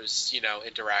Brothers,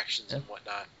 interactions and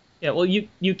whatnot. Yeah, well,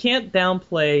 you can't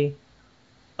downplay.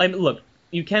 Look,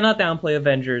 you cannot downplay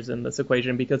Avengers in this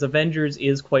equation, because Avengers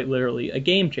is quite literally a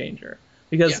game changer.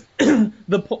 Because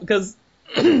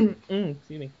excuse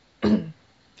me. Get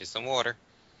some water.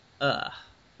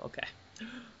 Okay.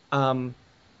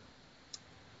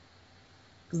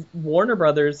 Warner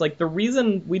Brothers, like, the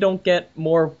reason we don't get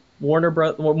more more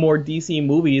DC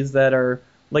movies that are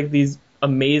like these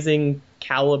amazing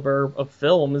caliber of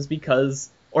film is because,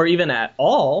 or even at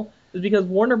all, is because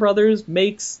Warner Brothers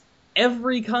makes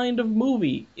every kind of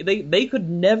movie. They could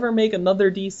never make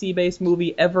another DC-based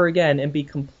movie ever again and be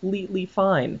completely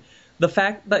fine. The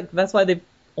fact that's why they've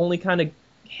only kind of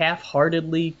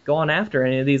half-heartedly gone after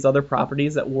any of these other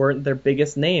properties that weren't their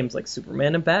biggest names, like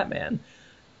Superman and Batman.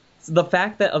 So the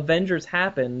fact that Avengers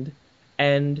happened,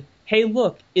 and hey,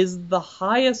 look, is the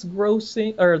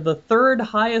third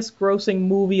highest grossing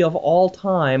movie of all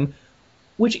time,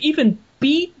 which even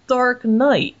beat Dark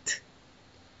Knight.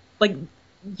 Like,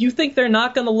 you think they're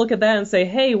not going to look at that and say,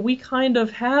 hey, we kind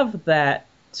of have that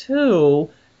too,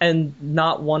 and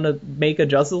not want to make a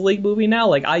Justice League movie now?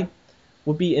 Like, I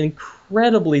would be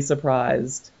incredibly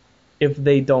surprised if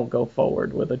they don't go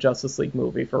forward with a Justice League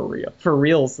movie for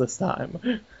reals this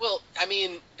time. Well, I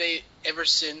mean, ever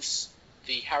since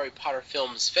the Harry Potter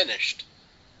films finished,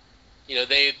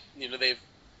 they've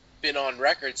been on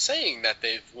record saying that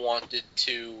they've wanted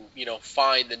to,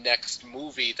 find the next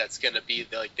movie that's going to be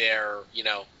like their,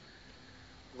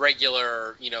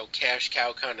 regular, cash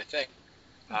cow kind of thing.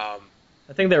 I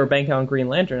think they were banking on Green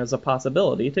Lantern as a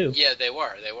possibility too. Yeah, they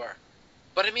were.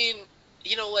 But I mean,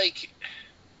 like.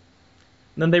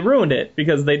 And then they ruined it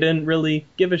because they didn't really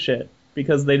give a shit,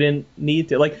 because they didn't need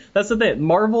to. Like, that's the thing.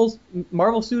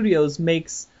 Marvel Studios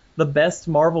makes the best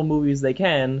Marvel movies they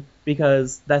can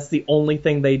because that's the only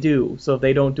thing they do. So if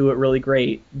they don't do it really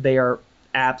great, they are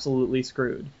absolutely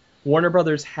screwed. Warner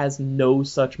Brothers has no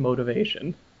such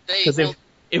motivation. Because if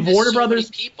Warner Brothers,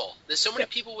 there's so many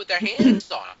people with their hands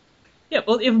on them. Yeah,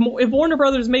 well, if Warner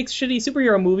Brothers makes shitty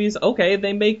superhero movies, okay,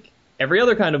 they make every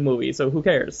other kind of movie, so who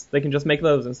cares? They can just make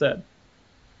those instead.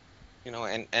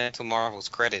 And to Marvel's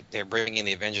credit, they're bringing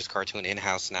the Avengers cartoon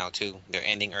in-house now, too. They're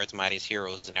ending Earth's Mightiest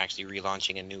Heroes and actually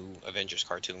relaunching a new Avengers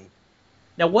cartoon.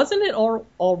 Now, wasn't it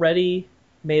already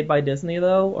made by Disney,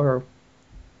 though? Or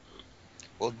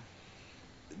Well,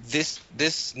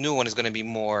 this new one is going to be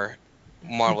more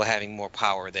Marvel having more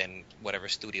power than whatever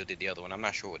studio did the other one. I'm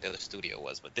not sure what the other studio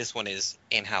was, but this one is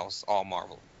in-house, all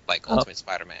Marvel, like Ultimate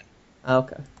Spider-Man.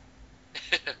 Okay.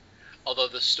 Although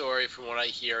the story, from what I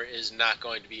hear, is not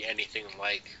going to be anything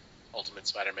like Ultimate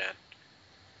Spider-Man.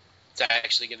 It's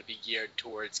actually going to be geared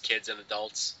towards kids and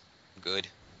adults. Good.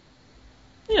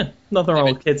 Yeah, nothing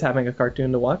wrong with kids having a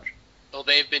cartoon to watch. Well,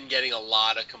 they've been getting a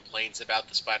lot of complaints about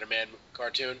the Spider-Man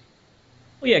cartoon.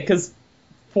 Well, yeah, because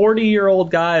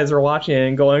 40-year-old guys are watching it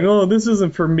and going, "Oh, this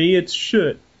isn't for me, it's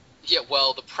shit." Yeah,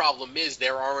 well, the problem is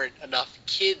there aren't enough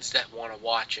kids that want to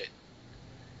watch it.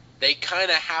 They kind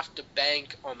of have to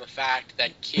bank on the fact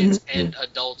that kids and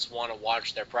adults want to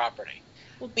watch their property.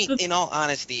 I mean, in all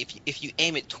honesty, if you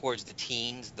aim it towards the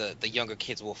teens, the younger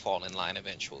kids will fall in line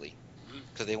eventually,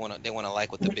 because they want to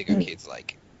like what the bigger kids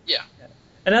like. Yeah.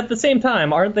 And at the same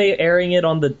time, aren't they airing it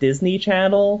on the Disney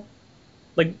Channel?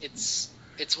 Like, it's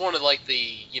one of like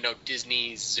the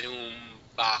Disney Zoom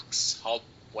box hub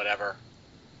whatever.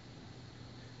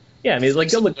 Yeah, I mean, like,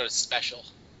 some look, sort of special.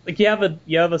 like you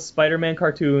have a Spider-Man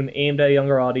cartoon aimed at a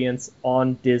younger audience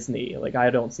on Disney. Like,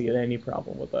 I don't see any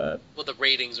problem with that. Well, the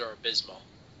ratings are abysmal.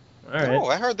 All right. Oh,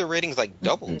 I heard the ratings like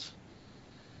doubled.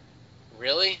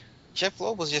 Really? Jeff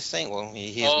Loeb was just saying, well,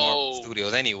 he has Marvel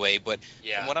Studios anyway, but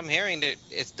from what I'm hearing,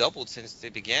 it's doubled since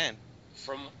it began.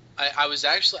 I was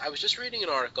just reading an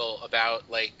article about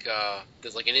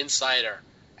there's like an insider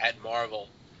at Marvel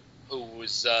who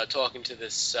was talking to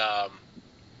this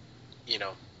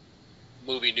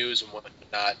movie news and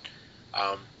whatnot,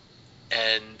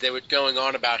 and they were going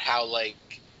on about how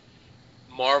like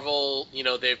Marvel,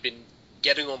 they've been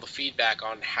getting all the feedback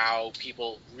on how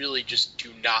people really just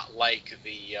do not like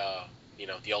the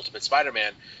Ultimate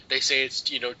Spider-Man. They say it's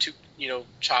too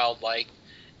childlike,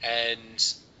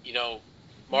 and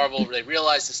Marvel, they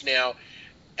realize this now,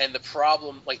 and the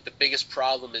problem, like the biggest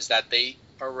problem, is that they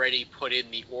already put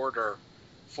in the order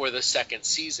for the second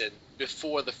season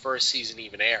before the first season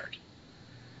even aired.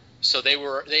 So they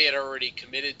had already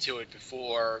committed to it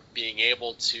before being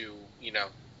able to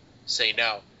say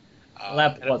no. Well,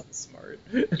 that wasn't smart.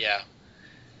 Yeah.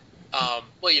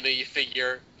 Well, you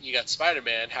figure you got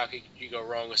Spider-Man. How could you go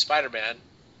wrong with Spider-Man?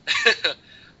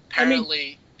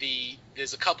 Apparently,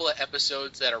 there's a couple of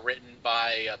episodes that are written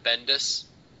by Bendis,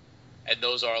 and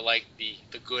those are like the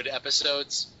good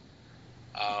episodes.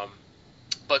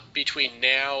 But between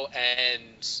now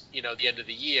and the end of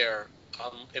the year,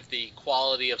 if the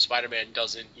quality of Spider-Man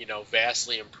doesn't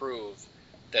vastly improve,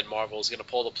 then Marvel is going to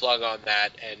pull the plug on that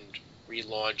and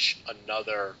relaunch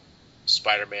another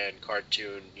Spider-Man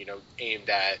cartoon, aimed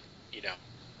at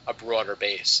a broader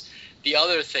base. The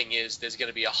other thing is there's going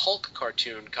to be a Hulk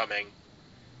cartoon coming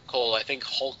called, I think,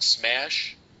 Hulk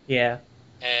Smash. Yeah.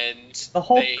 And the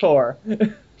Hulk core.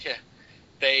 Yeah.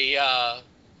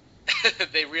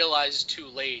 They realized too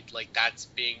late, like, that's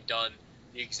being done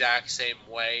the exact same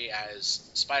way as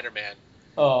Spider-Man.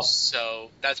 Oh. So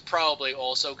that's probably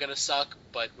also going to suck,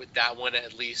 but with that one,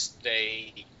 at least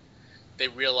they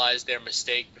realized their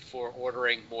mistake before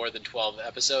ordering more than 12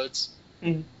 episodes.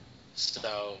 Mm-hmm.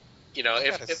 So,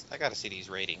 I gotta see these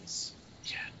ratings.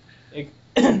 Yeah.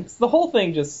 The whole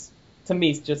thing to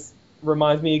me,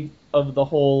 reminds me of the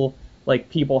whole, like,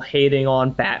 people hating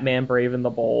on Batman Brave and the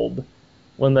Bold.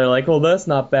 When they're like, oh, that's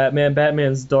not Batman.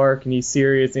 Batman's dark and he's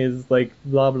serious and he's like,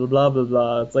 blah, blah, blah, blah,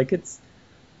 blah. It's like, it's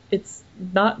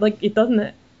not, like,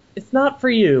 it's not for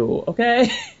you,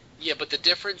 okay? Yeah, but the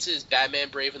difference is Batman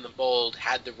Brave and the Bold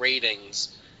had the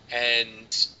ratings,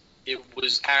 and it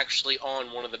was actually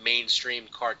on one of the mainstream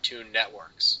cartoon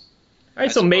networks. All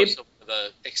right, so maybe the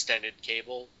extended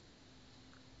cable.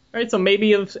 All right, so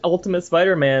maybe if Ultimate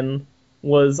Spider-Man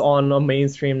was on a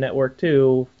mainstream network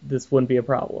too, this wouldn't be a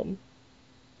problem.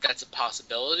 That's a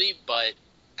possibility, but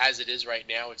as it is right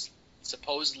now, it's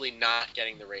supposedly not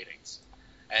getting the ratings.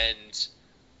 And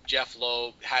Jeff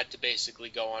Loeb had to basically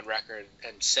go on record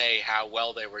and say how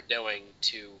well they were doing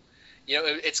to,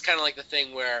 it's kind of like the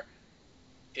thing where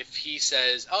if he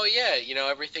says, oh yeah,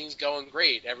 everything's going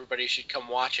great, everybody should come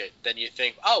watch it, then you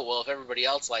think, oh, well, if everybody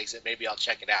else likes it, maybe I'll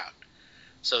check it out.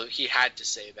 So he had to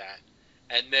say that.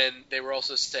 And then they were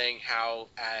also saying how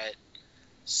at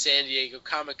San Diego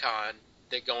Comic-Con,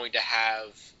 they're going to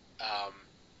have, I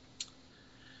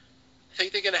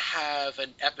think they're going to have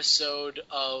an episode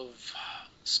of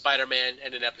Spider-Man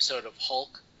and an episode of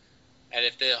Hulk. And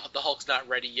if the Hulk's not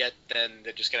ready yet, then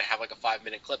they're just going to have like a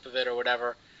 5-minute clip of it or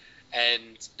whatever.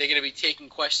 And they're going to be taking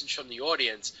questions from the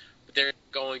audience, but they're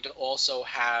going to also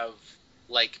have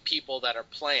like people that are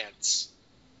plants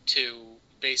to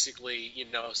basically,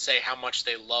 say how much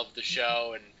they love the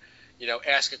show and,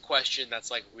 ask a question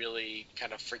that's like really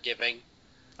kind of forgiving.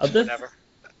 Whatever.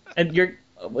 And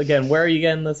where are you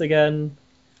getting this again?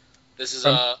 This is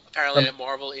apparently a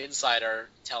Marvel insider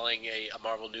telling a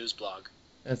Marvel news blog.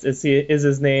 Is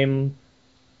his name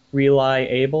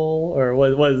Reliable, or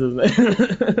what is his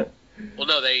name? Well,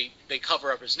 no, they they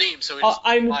cover up his name so he doesn't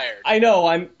get fired. I know.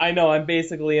 I'm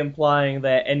basically implying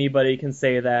that anybody can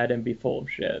say that and be full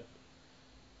of shit.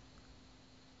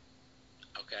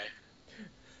 Okay.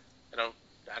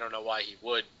 I don't know why he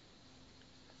would.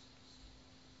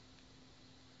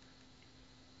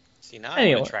 See, now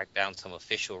I want to track down some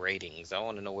official ratings. I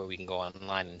want to know where we can go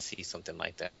online and see something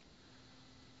like that.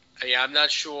 Yeah, I'm not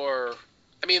sure.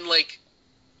 I mean, like,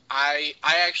 I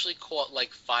actually caught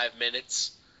like 5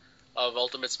 minutes of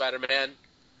Ultimate Spider-Man,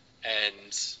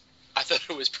 and I thought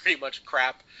it was pretty much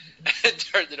crap, and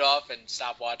turned it off and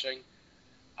stopped watching.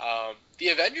 The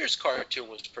Avengers cartoon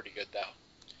was pretty good, though.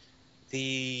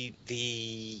 The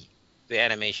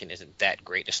animation isn't that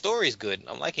great. The story's good.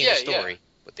 I'm liking the story,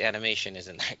 but the animation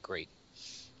isn't that great.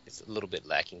 It's a little bit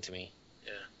lacking to me.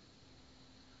 Yeah.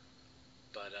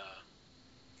 But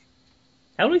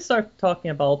how do we start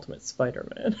talking about Ultimate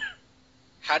Spider-Man?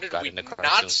 How did we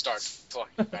not start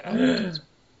talking about Ultimate?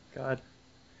 God.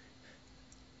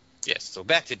 Yes. So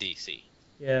back to DC.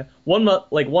 Yeah. One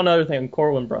other thing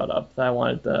Corwin brought up that I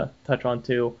wanted to touch on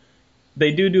too.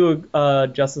 They do a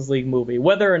Justice League movie,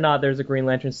 whether or not there's a Green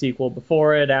Lantern sequel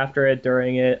before it, after it,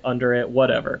 during it, under it,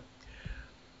 whatever.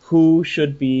 Who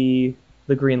should be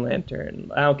the Green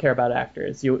Lantern? I don't care about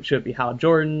actors. Should it be Hal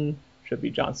Jordan? Should it be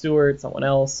Jon Stewart? Someone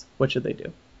else? What should they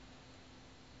do?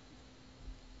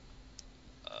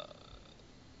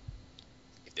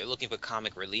 If they're looking for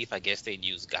comic relief, I guess they'd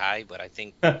use Guy, but I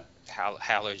think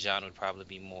Hal or John would probably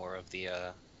be more of the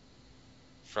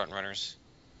front runners.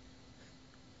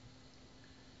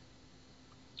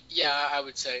 Yeah, I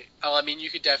would say. Oh, I mean, you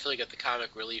could definitely get the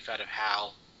comic relief out of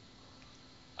Hal,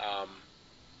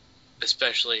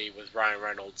 especially with Ryan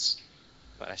Reynolds.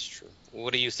 Well, that's true.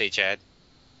 What do you say, Chad?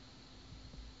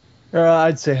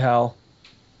 I'd say Hal.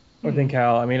 I think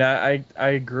Hal. I mean, I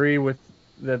agree with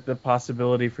that the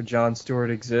possibility for Jon Stewart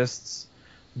exists,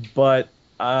 but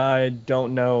I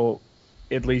don't know,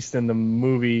 at least in the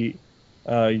movie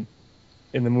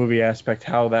aspect,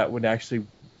 how that would actually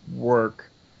work.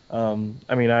 I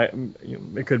mean,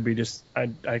 it could be just I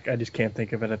just can't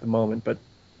think of it at the moment, but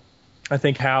I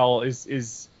think Hal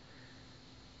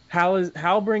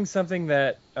brings something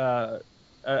that a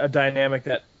dynamic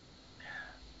that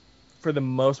for the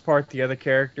most part the other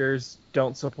characters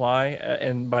don't supply,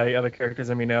 and by other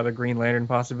characters I mean other Green Lantern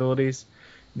possibilities,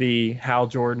 the Hal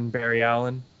Jordan Barry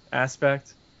Allen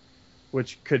aspect,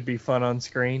 which could be fun on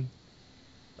screen.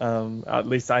 At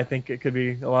least I think it could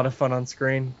be a lot of fun on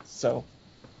screen. So.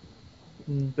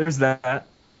 There's that.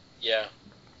 Yeah.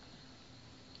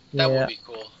 That would be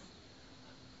cool.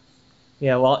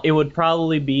 Yeah, well, it would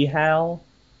probably be Hal.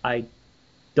 I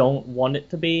don't want it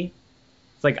to be.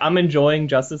 It's like, I'm enjoying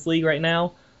Justice League right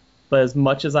now, but as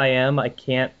much as I am, I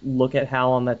can't look at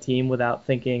Hal on that team without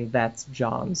thinking that's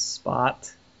John's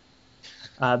spot.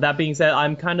 That being said,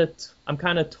 I'm kind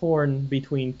of torn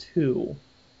between two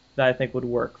that I think would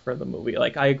work for the movie.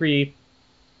 Like, I agree.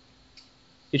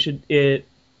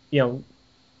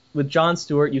 With Jon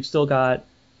Stewart, you've still got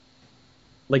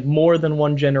like more than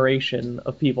one generation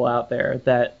of people out there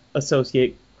that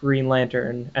associate Green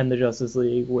Lantern and the Justice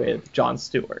League with Jon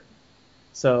Stewart.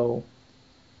 So,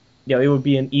 it would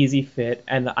be an easy fit,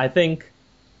 and I think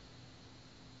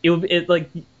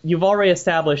you've already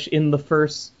established in the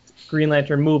first Green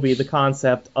Lantern movie the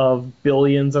concept of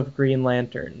billions of Green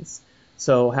Lanterns.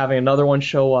 So having another one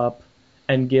show up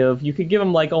and you could give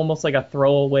him like almost like a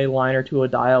throwaway line or two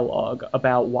of dialogue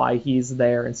about why he's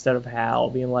there instead of Hal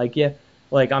being like, yeah,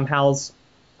 like I'm Hal's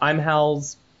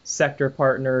sector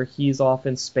partner, he's off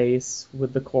in space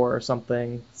with the Corps or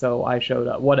something, so I showed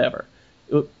up, whatever.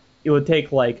 It would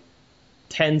take like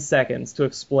 10 seconds to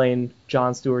explain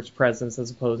Jon Stewart's presence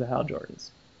as opposed to Hal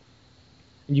Jordan's.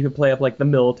 You could play up like the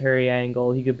military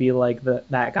angle, he could be like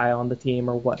that guy on the team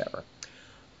or whatever.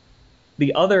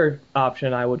 The other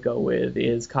option I would go with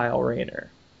is Kyle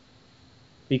Rayner,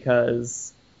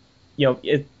 because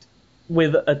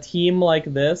with a team like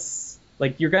this,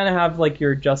 like you're gonna have like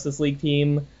your Justice League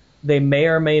team, they may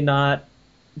or may not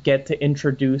get to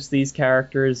introduce these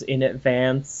characters in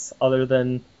advance, other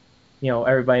than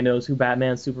everybody knows who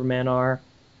Batman and Superman are.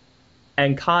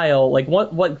 And Kyle, like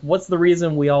what's the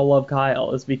reason we all love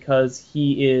Kyle is because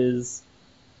he is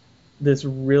this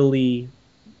really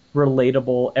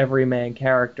relatable everyman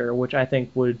character, which I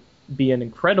think would be an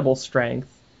incredible strength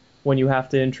when you have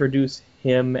to introduce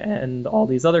him and all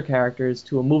these other characters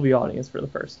to a movie audience for the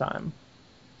first time.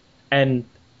 And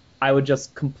I would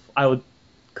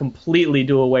completely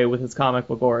do away with his comic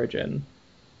book origin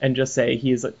and just say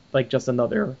he's like just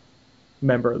another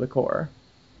member of the Corps.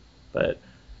 But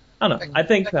I don't know. I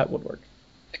think that would work.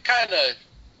 It kind of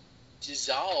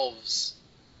dissolves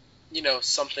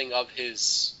something of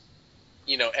his,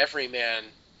 everyman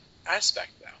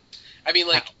aspect, though. I mean,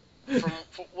 like, from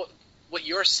what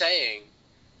you're saying,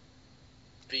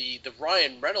 the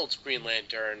Ryan Reynolds Green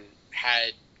Lantern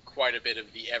had quite a bit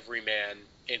of the everyman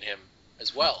in him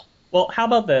as well. Well, how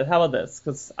about this?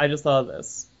 Because I just thought of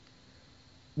this.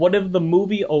 What if the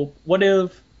movie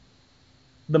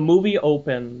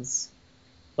opens,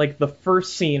 like the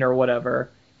first scene or whatever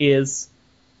is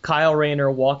Kyle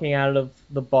Rayner walking out of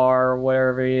the bar or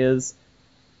wherever he is,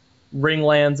 ring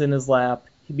lands in his lap,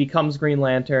 he becomes Green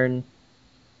Lantern,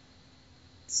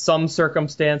 some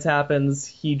circumstance happens,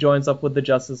 he joins up with the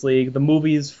Justice League, the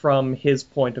movie's from his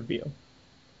point of view.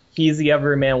 He's the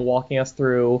everyman walking us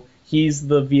through, he's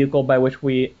the vehicle by which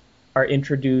we are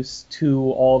introduced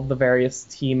to all of the various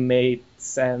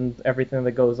teammates and everything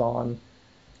that goes on.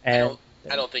 And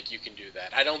I don't think you can do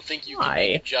that. I don't think you can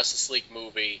make a Justice League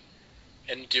movie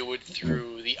and do it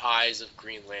through the eyes of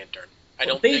Green Lantern. I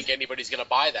don't think anybody's going to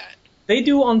buy that. They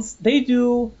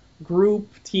do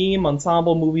group, team,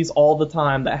 ensemble movies all the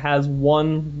time that has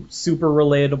one super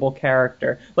relatable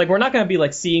character. Like, we're not going to be,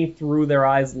 like, seeing through their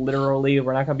eyes literally.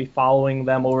 We're not going to be following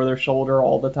them over their shoulder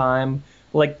all the time.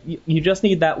 Like, you just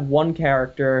need that one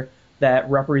character that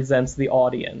represents the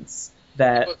audience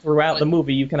that throughout the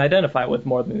movie you can identify with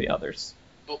more than the others.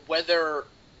 But whether...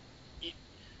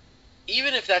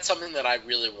 Even if that's something that I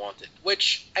really wanted,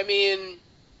 which, I mean...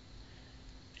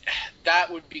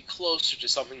 that would be closer to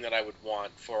something that I would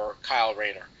want for Kyle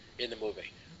Rayner in the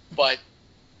movie. But,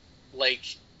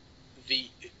 like, the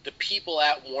people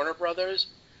at Warner Brothers,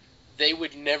 they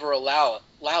would never allow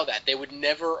that. They would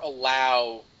never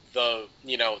allow the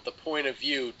point of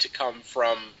view to come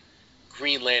from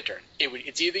Green Lantern.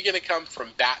 It's either going to come from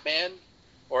Batman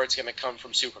or it's going to come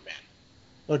from Superman.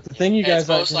 Look, the thing you guys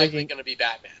aren't most likely going to be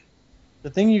Batman. The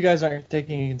thing you guys aren't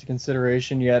taking into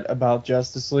consideration yet about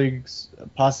Justice League's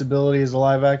possibility as a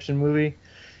live-action movie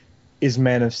is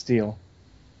Man of Steel.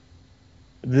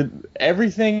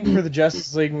 Everything for the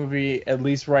Justice League movie, at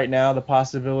least right now, the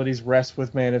possibilities rest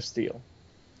with Man of Steel.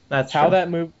 That's how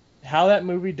true. How that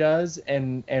movie does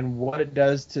and what it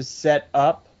does to set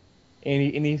up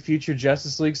any future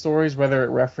Justice League stories, whether it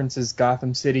references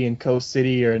Gotham City and Coast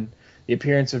City or the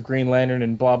appearance of Green Lantern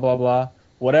and blah, blah, blah.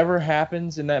 Whatever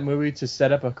happens in that movie to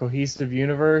set up a cohesive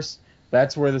universe,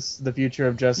 that's where the future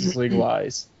of Justice League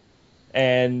lies.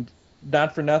 And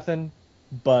not for nothing,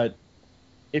 but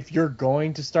if you're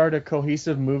going to start a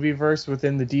cohesive movie verse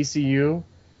within the DCU,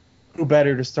 who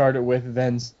better to start it with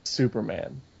than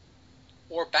Superman?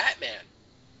 Or Batman.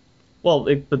 Well,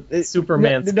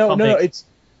 Superman's no,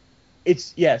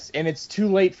 it's yes, and it's too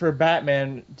late for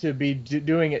Batman to be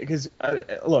doing it because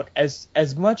look, as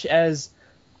much as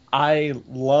I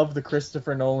love the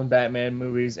Christopher Nolan Batman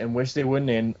movies and wish they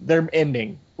wouldn't end, they're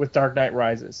ending with Dark Knight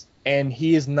Rises, and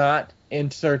he is not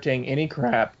inserting any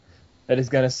crap that is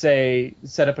going to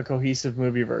set up a cohesive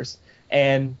movie verse,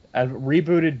 and a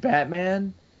rebooted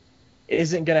Batman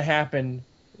isn't going to happen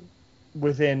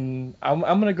within... I'm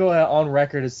going to go on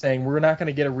record as saying we're not going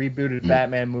to get a rebooted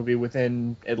Batman movie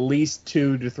within at least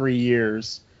 2 to 3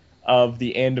 years of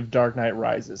the end of Dark Knight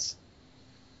Rises.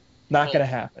 Not going to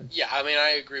happen. Yeah, I mean,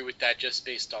 I agree with that just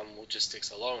based on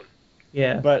logistics alone.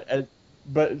 Yeah. But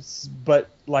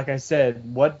like I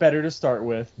said, what better to start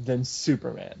with than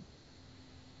Superman?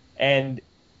 And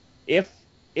if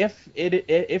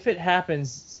it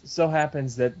happens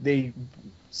that they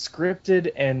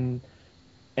scripted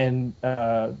and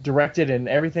directed and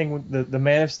everything, the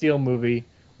Man of Steel movie,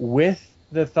 with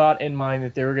the thought in mind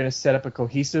that they were going to set up a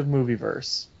cohesive movie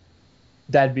verse,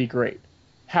 that'd be great.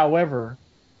 However,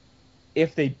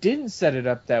 if they didn't set it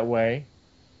up that way,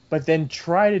 but then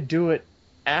try to do it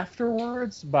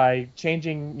afterwards by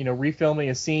changing, refilming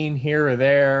a scene here or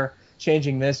there,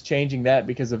 changing this, changing that,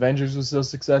 because Avengers was so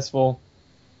successful,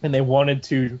 and they wanted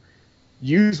to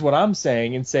use what I'm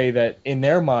saying and say that in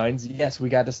their minds, yes, we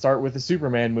got to start with a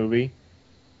Superman movie,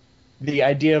 the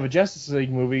idea of a Justice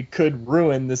League movie could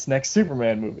ruin this next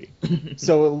Superman movie.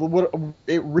 So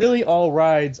it really all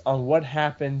rides on what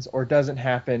happens or doesn't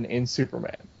happen in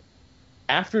Superman.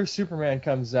 After Superman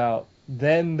comes out,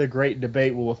 then the great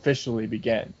debate will officially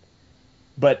begin.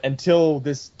 But until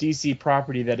this DC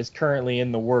property that is currently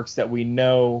in the works that we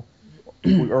know,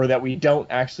 or that we don't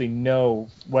actually know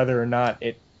whether or not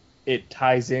it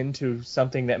ties into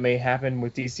something that may happen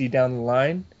with DC down the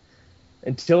line,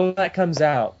 until that comes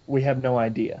out, we have no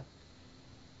idea.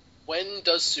 When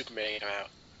does Superman come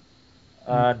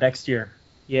out? Next year.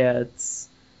 Yeah,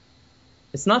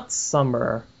 it's not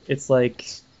summer. It's like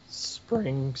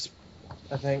spring,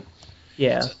 I think.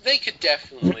 Yeah. So they could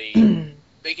definitely,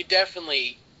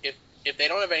 if if they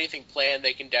don't have anything planned,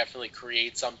 they can definitely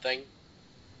create something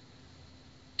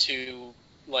to,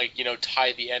 like,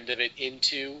 tie the end of it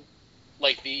into,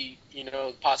 like, the,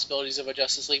 possibilities of a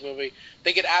Justice League movie.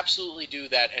 They could absolutely do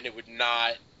that, and it would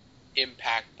not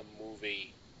impact the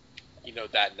movie,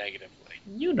 that negatively.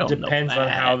 You don't Depends know on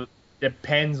that. how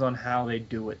depends on how they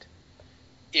do it.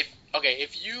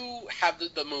 If you have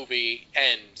the movie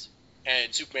end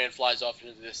and Superman flies off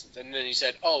into the distance, and then you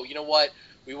said, oh, you know what,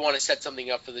 we want to set something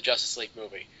up for the Justice League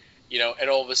movie, and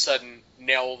all of a sudden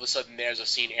there's a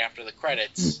scene after the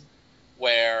credits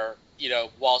where,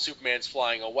 while Superman's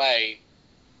flying away,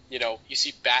 you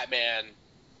see Batman,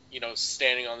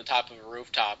 standing on the top of a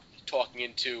rooftop talking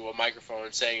into a microphone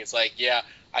and saying, it's like, yeah,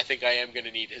 I think I am going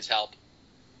to need his help.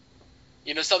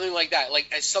 Something like that.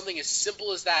 Like, something as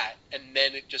simple as that, and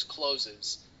then it just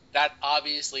closes. That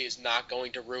obviously is not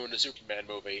going to ruin a Superman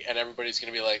movie, and everybody's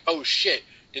going to be like, oh shit,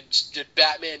 did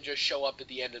Batman just show up at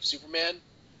the end of Superman?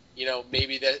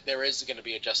 Maybe there is going to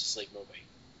be a Justice League movie.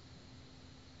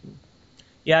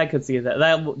 Yeah, I could see that.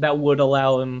 That would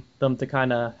allow them to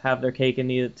kind of have their cake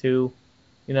and eat it too.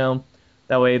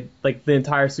 That way, like, the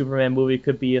entire Superman movie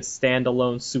could be a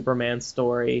standalone Superman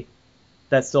story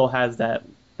that still has that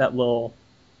little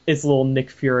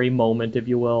Nick Fury moment, if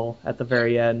you will, at the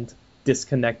very end,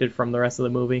 disconnected from the rest of the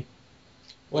movie.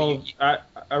 Well, I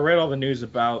read all the news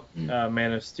about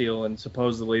Man of Steel, and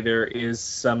supposedly there is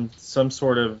some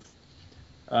sort of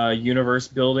universe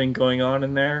building going on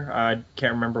in there. I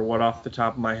can't remember what off the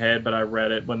top of my head, but I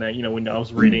read it when I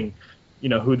was reading,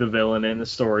 who the villain in the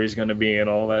story is going to be and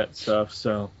all that stuff.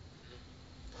 So,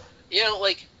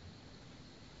 like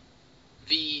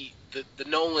the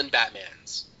Nolan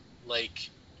Batmans, like,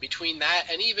 between that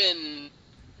and even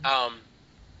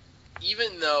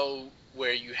though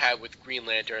where you have with Green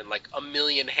Lantern, like, a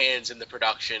million hands in the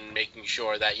production making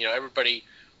sure that, everybody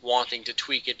wanting to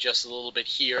tweak it just a little bit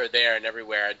here, there, and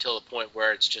everywhere until the point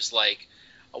where it's just like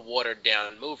a watered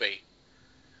down movie.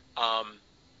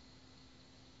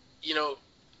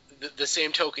 The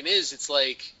same token is, it's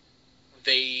like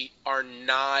they are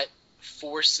not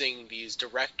forcing these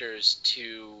directors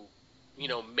to,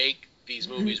 make these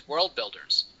movies world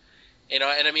builders. And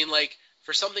I mean, like,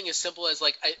 for something as simple as,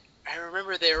 like, I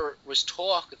remember there was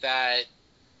talk that,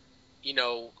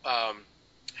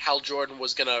 Hal Jordan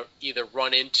was going to either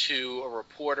run into a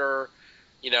reporter,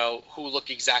 who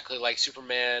looked exactly like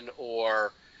Superman,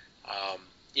 or,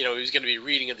 he was going to be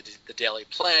reading in the Daily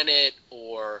Planet,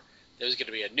 or there was going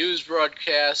to be a news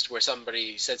broadcast where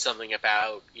somebody said something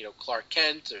about, Clark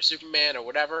Kent or Superman or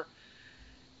whatever.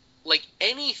 Like,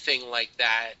 anything like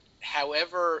that,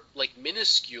 however, like,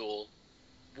 minuscule,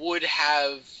 would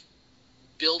have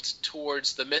built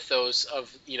towards the mythos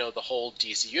of, the whole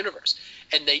DC universe.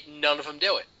 And none of them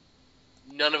do it.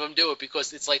 None of them do it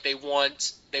because it's like they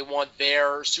want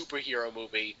their superhero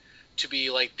movie to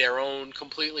be like their own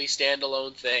completely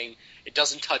standalone thing. It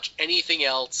doesn't touch anything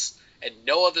else, and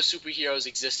no other superheroes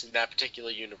exist in that particular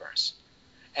universe.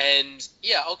 And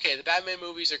yeah, okay, the Batman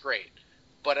movies are great,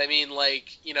 but I mean,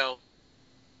 like,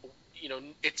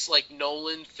 it's like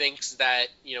Nolan thinks that,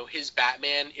 his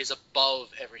Batman is above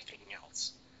everything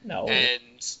else. No.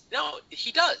 And no,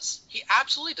 he does. He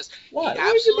absolutely does. Why? He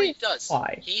absolutely does.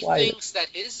 Why? He Why? thinks that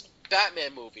his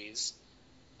Batman movies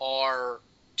are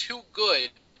too good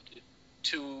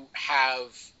to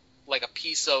have, like, a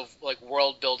piece of, like,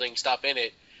 world building stuff in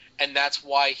it, and that's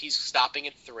why he's stopping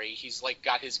at 3. He's, like,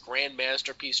 got his grand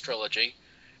masterpiece trilogy,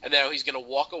 and now he's going to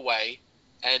walk away,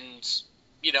 and,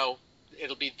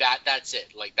 it'll be that's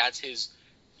it. Like, that's his,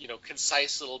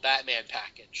 concise little Batman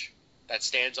package that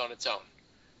stands on its own,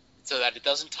 so that it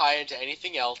doesn't tie into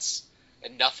anything else,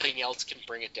 and nothing else can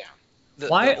bring it down.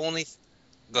 Why?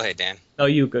 Go ahead, Dan. Oh,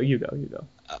 you go.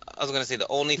 I was gonna say the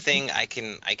only thing I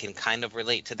can kind of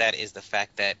relate to that is the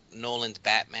fact that Nolan's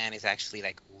Batman is actually,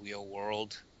 like, real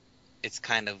world. It's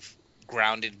kind of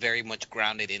very much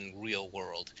grounded in real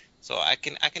world. So I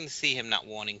can see him not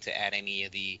wanting to add any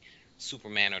of the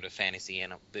Superman or the fantasy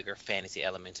and a bigger fantasy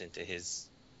elements into his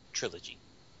trilogy.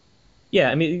 Yeah,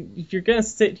 I mean, if you're gonna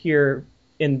sit here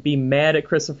and be mad at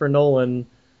Christopher Nolan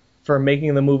for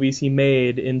making the movies he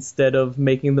made instead of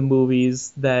making the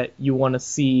movies that you want to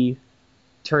see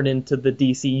turn into the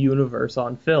DC universe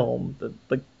on film,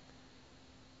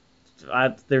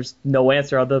 there's no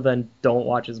answer other than don't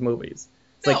watch his movies.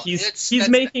 It's like he's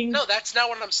making. No, that's not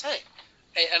what I'm saying.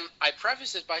 And I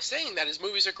preface it by saying that his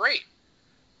movies are great.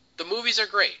 The movies are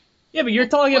great. Yeah, but you're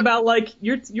talking about, like,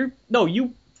 you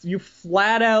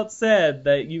flat out said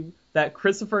that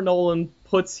Christopher Nolan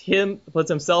puts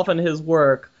himself and his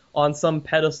work on some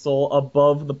pedestal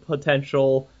above the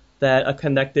potential that a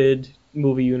connected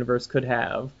movie universe could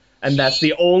have. And that's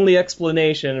the only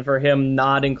explanation for him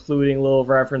not including little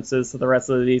references to the rest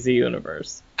of the DC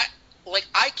universe.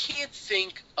 I can't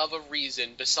think of a reason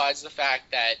besides the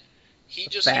fact that he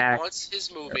wants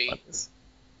his movie.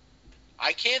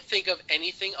 I can't think of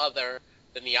anything other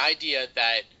than the idea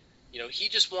that, he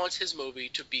just wants his movie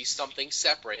to be something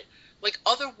separate.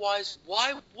 Otherwise,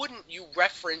 why wouldn't you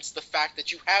reference the fact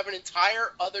that you have an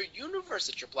entire other universe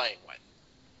that you're playing with?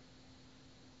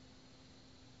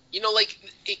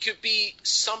 It could be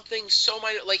something so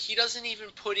minor. He doesn't even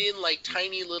put in,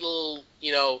 tiny little,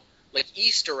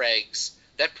 Easter eggs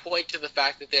that point to the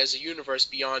fact that there's a universe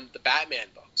beyond the Batman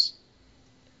books.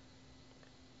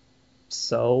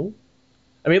 So,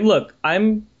 I mean, look,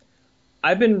 I've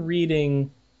been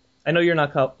reading. I know you're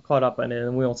not caught up on it,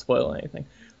 and we won't spoil anything.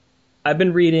 I've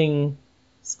been reading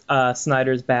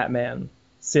Snyder's Batman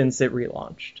since it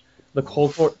relaunched. The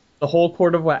whole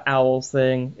Court of Owls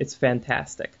thing, it's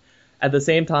fantastic. At the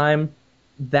same time,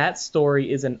 that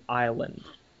story is an island,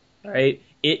 right?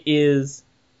 It is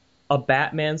a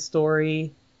Batman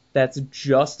story that's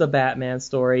just a Batman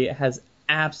story. It has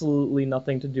absolutely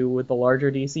nothing to do with the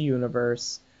larger DC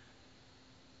universe.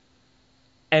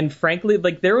 And frankly,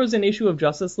 there was an issue of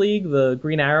Justice League, the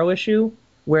Green Arrow issue,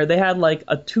 where they had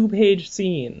a 2-page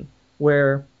scene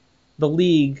where the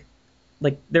League,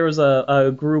 there was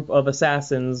a group of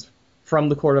assassins from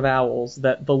the Court of Owls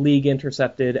that the League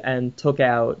intercepted and took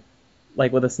out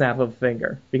with a snap of a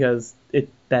finger, because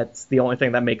that's the only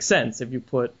thing that makes sense if you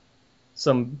put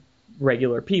some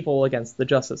regular people against the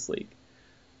Justice League.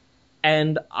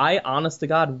 And I, honest to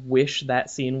God, wish that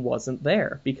scene wasn't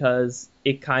there, because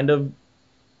it kind of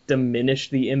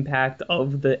diminished the impact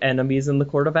of the enemies in the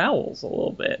Court of Owls a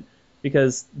little bit,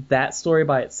 because that story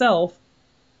by itself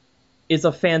is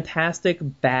a fantastic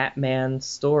Batman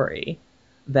story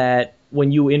that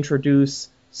when you introduce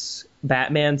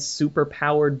Batman's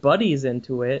super-powered buddies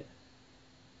into it,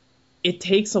 it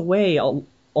takes away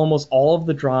almost all of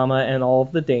the drama and all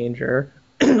of the danger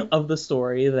of the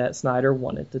story that Snyder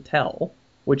wanted to tell,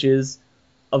 which is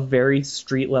a very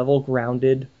street-level,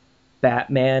 grounded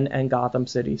Batman and Gotham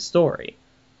City story.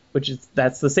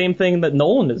 That's the same thing that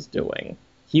Nolan is doing.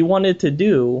 He wanted to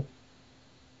do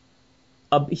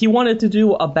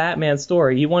a Batman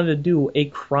story. He wanted to do a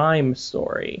crime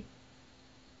story.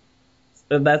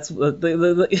 That's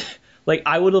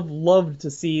I would have loved to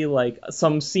see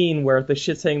some scene where the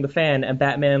shit's hitting the fan and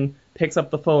Batman picks up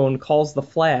the phone, calls the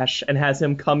Flash, and has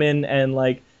him come in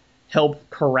and help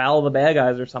corral the bad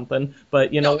guys or something.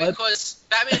 But know what? Because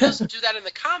Batman doesn't do that in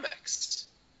the comics.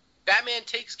 Batman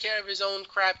takes care of his own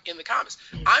crap in the comics.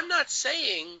 I'm not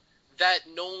saying that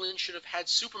Nolan should have had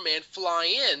Superman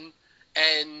fly in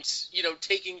and,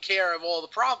 taking care of all the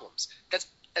problems. That's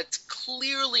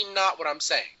clearly not what I'm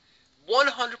saying.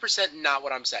 100% not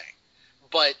what I'm saying.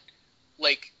 But,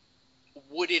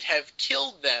 would it have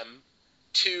killed them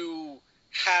to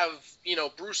have,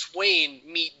 Bruce Wayne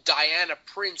meet Diana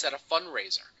Prince at a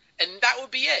fundraiser? And that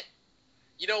would be it.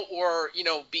 Or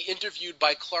be interviewed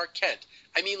by Clark Kent.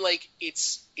 I mean,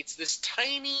 it's this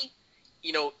tiny,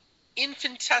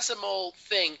 infinitesimal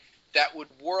thing that would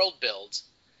world build,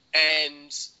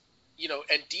 and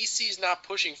and DC's not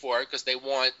pushing for it because they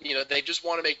want, they just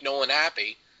want to make Nolan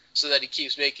happy so that he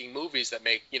keeps making movies that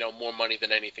make, more money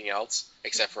than anything else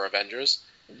except for Avengers.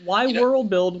 Why world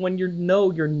build when you're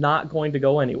not going to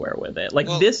go anywhere with it?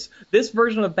 This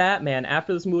version of Batman,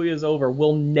 after this movie is over,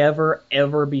 will never,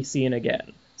 ever be seen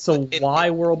again. So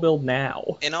why world build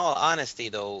now? In all honesty,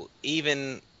 though,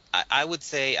 even I would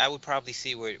say I would probably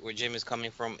see where Jim is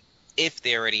coming from if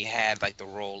they already had the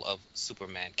role of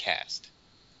Superman cast.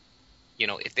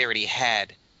 If they already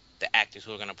had the actors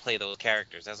who are going to play those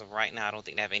characters. As of right now, I don't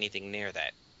think they have anything near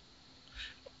that.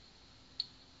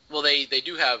 Well, they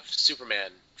do have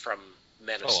Superman from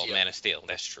Man of Steel. Oh, Man of Steel,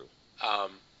 that's true.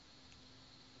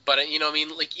 But,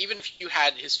 even if you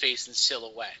had his face in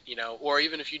silhouette, or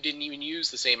even if you didn't even use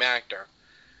the same actor,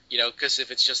 because if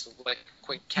it's just a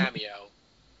quick cameo,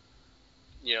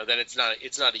 then it's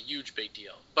not a huge big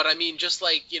deal. But, just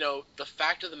the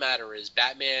fact of the matter is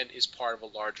Batman is part of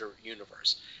a larger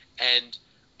universe. And,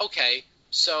 okay,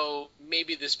 so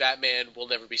maybe this Batman will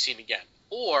never be seen again.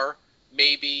 Or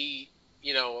maybe,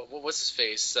 what's his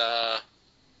face?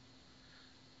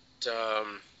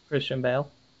 Christian Bale.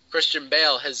 Christian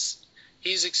Bale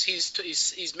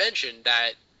he's mentioned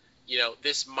that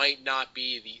this might not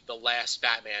be the last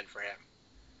Batman for him.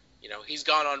 He's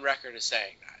gone on record as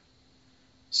saying that.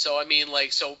 So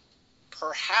so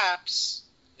perhaps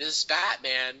this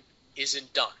Batman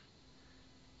isn't done.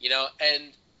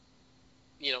 And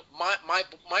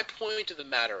my point of the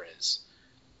matter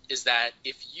is that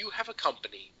if you have a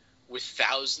company with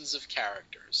thousands of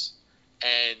characters,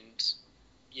 and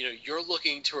you're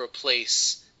looking to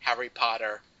replace Harry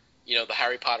Potter, the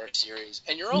Harry Potter series,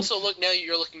 and you're also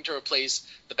looking to replace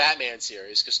the Batman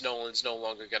series because Nolan's no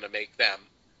longer going to make them.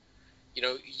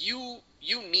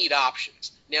 You need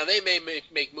options. Now they may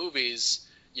make movies,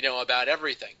 about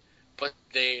everything, but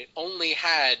they only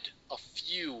had a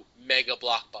few mega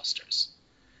blockbusters.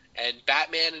 And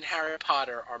Batman and Harry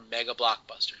Potter are mega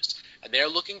blockbusters. And they're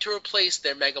looking to replace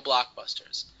their mega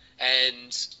blockbusters.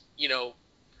 And,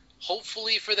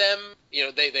 hopefully for them,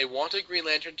 they wanted Green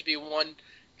Lantern to be one,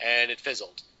 and it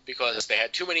fizzled because they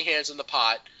had too many hands in the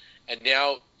pot. And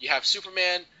now you have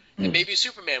Superman, and maybe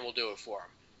Superman will do it for them.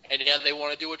 And now they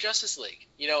want to do a Justice League,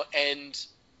 and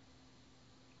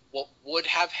what would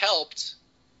have helped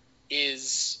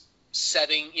is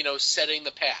setting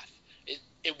the path.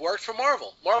 It worked for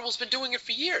Marvel. Marvel's been doing it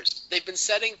for years. They've been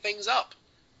setting things up,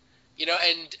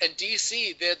 and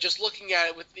DC, they're just looking at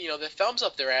it with, their thumbs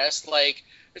up their ass, like,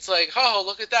 it's like, oh,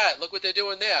 look at that. Look what they're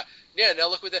doing there. Yeah, now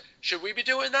look what that. Should we be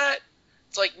doing that?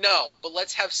 It's like, no, but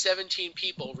let's have 17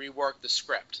 people rework the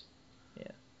script.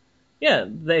 Yeah,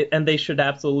 they should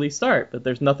absolutely start, but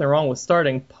there's nothing wrong with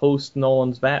starting post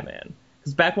Nolan's Batman.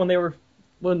 Because back when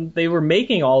they were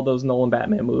making all those Nolan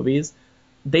Batman movies,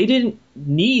 they didn't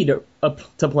need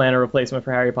to plan a replacement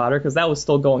for Harry Potter because that was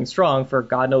still going strong for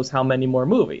God knows how many more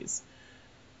movies.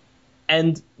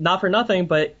 And not for nothing,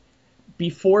 but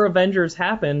before Avengers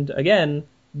happened, again,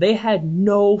 they had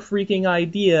no freaking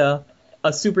idea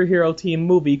a superhero team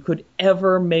movie could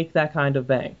ever make that kind of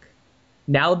bank.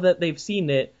 Now that they've seen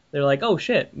it, they're like, oh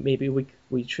shit, maybe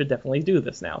we should definitely do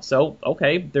this now. So,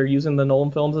 okay, they're using the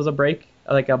Nolan films as a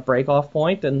break-off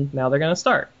point, and now they're going to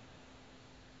start.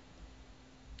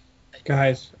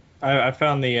 Guys, I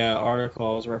found the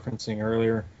article I was referencing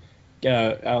earlier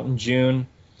out in June.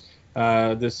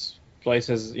 This place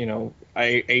has,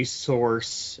 a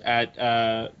source at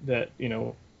the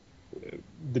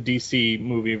DC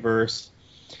movie verse.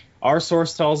 Our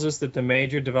source tells us that the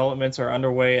major developments are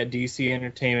underway at DC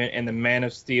Entertainment, and the Man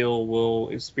of Steel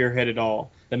will spearhead it all.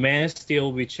 The Man of Steel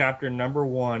will be chapter number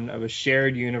 1 of a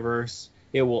shared universe.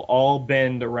 It will all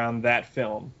bend around that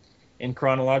film. In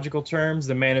chronological terms,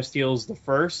 the Man of Steel is the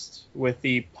first, with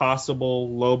the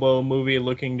possible Lobo movie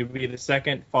looking to be the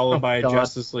second, followed by a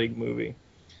Justice League movie.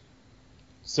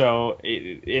 So,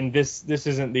 this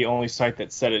isn't the only site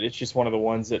that said it. It's just one of the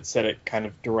ones that said it kind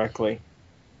of directly.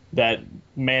 That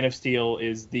Man of Steel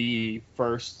is the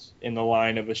first in the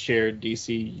line of a shared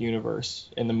DC universe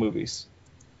in the movies.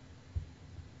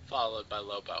 Followed by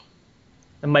Lobo.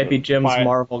 It might be Jim's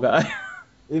Marvel guy.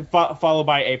 Followed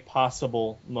by a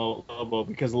possible Lobo,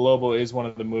 because Lobo is one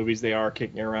of the movies they are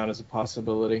kicking around as a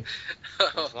possibility.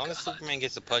 As long as Superman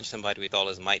gets to punch somebody with all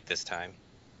his might this time.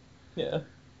 Yeah.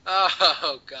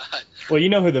 Oh, God. Well, you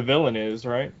know who the villain is,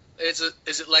 right? Is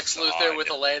it Lex Luthor with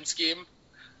a land scheme?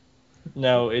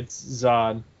 No, it's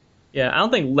Zod. Yeah, I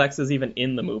don't think Lex is even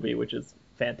in the movie, which is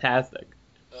fantastic.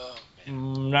 Oh,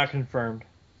 man. Not confirmed.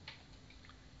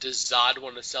 Does Zod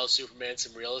want to sell Superman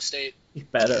some real estate? He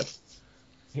better.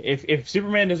 If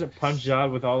Superman doesn't punch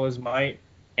Zod with all his might,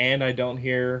 and I don't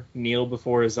hear kneel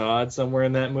before Zod somewhere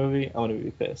in that movie, I'm going to be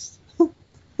pissed.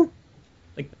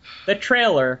 Like, the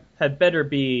trailer had better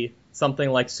be something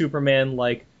like Superman,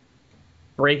 like,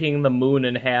 breaking the moon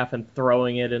in half and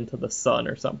throwing it into the sun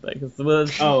or something.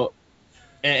 Oh,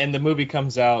 and the movie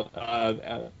comes out,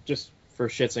 just for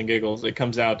shits and giggles, it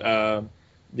comes out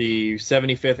the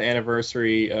 75th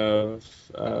anniversary of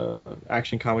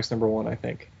Action Comics #1, I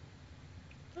think.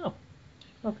 Oh,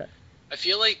 okay. I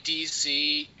feel like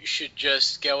DC should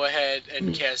just go ahead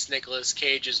and cast Nicolas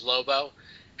Cage as Lobo.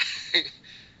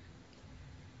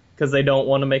 Because they don't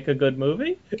want to make a good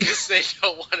movie? Because they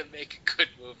don't want to make a good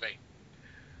movie.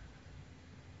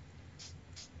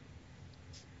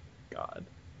 God.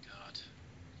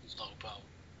 Lobo.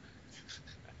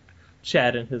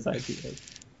 Chad and his ideas.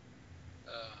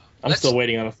 I'm still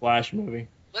waiting on a Flash movie.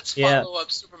 Let's follow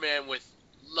up Superman with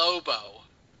Lobo.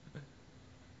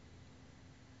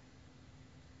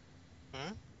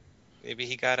 Maybe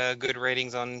he got good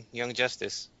ratings on Young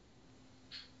Justice.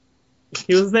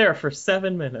 He was there for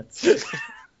 7 minutes.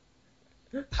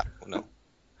 I don't know.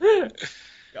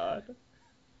 God.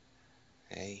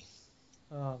 Hey.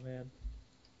 Oh, man.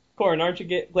 Corin, aren't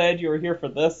you glad you were here for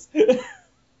this?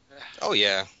 Oh,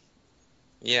 yeah.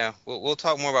 Yeah, we'll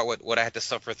talk more about what I had to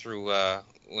suffer through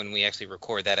when we actually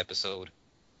record that episode.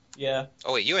 Yeah.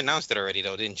 Oh, wait, you announced it already,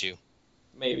 though, didn't you?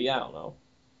 Maybe, I don't know.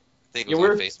 I think it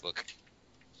was on Facebook.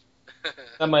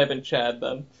 That might have been Chad,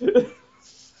 then.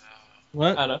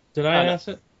 What? I don't know. Did I announce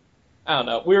it? I don't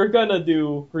know. We were gonna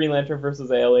do Green Lantern versus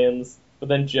Aliens, but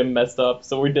then Jim messed up,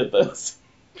 so we did this.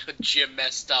 Jim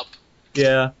messed up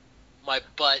Yeah. my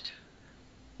butt.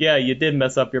 Yeah, you did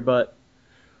mess up your butt.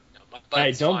 No, my Hey,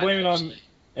 butt's don't fine, blame it on. actually.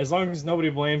 As long as nobody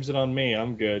blames it on me,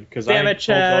 I'm good. Because Damn it,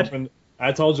 Chad.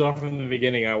 I told you all from the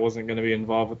beginning I wasn't going to be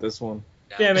involved with this one.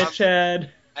 No, Damn it, Chad.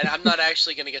 And I'm not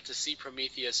actually going to get to see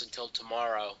Prometheus until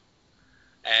tomorrow.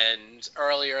 And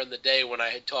earlier in the day when I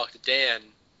had talked to Dan,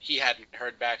 he hadn't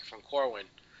heard back from Corwin.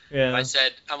 Yeah. And I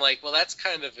said, I'm like, well, that's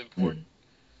kind of important.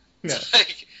 Yeah.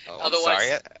 Like, Oh, otherwise, I'm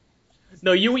sorry.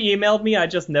 No, you emailed me. I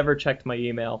just never checked my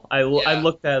email. I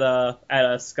looked at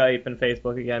Skype and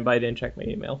Facebook again, but I didn't check my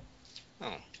email.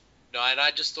 Oh. No, and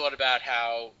I just thought about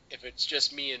how if it's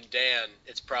just me and Dan,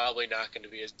 it's probably not going to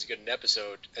be as good an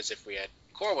episode as if we had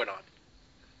Corwin on.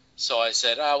 So I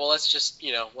said, well, let's just,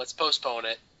 let's postpone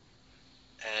it,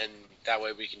 and that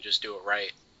way we can just do it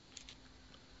right.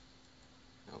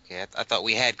 Okay, I thought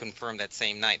we had confirmed that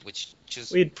same night, which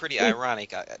is pretty we-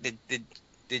 ironic.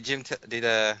 Did Jim did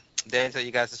Dan tell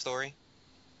you guys the story?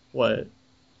 What?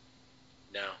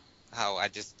 No. How I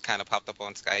just kind of popped up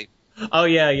on Skype. Oh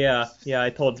yeah. I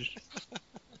told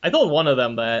one of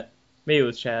them that. Maybe it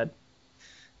was Chad.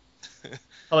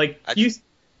 You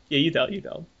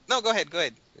tell. No, go ahead.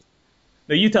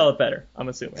 No, you tell it better. I'm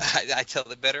assuming. I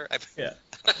tell it better. Yeah.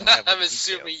 I'm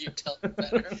assuming you tell it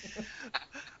better.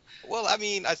 Well, I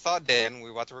mean, I saw Dan. We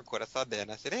were about to record. I saw Dan.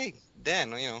 I said, "Hey,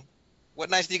 Dan, what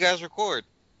nights do you guys record?"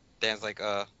 Dan's like,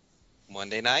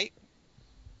 Monday night.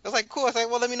 I was like, "Cool." I was like,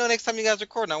 "Well, let me know next time you guys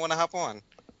record, and I want to hop on."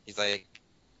 He's like,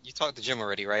 "You talked to Jim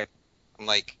already, right?" I'm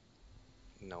like,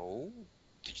 "No."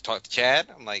 Did you talk to Chad?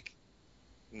 I'm like,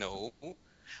 "No."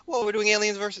 Well, we're doing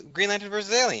Green Lantern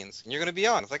versus Aliens, and you're gonna be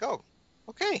on. It's like, oh,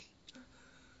 okay,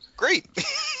 great.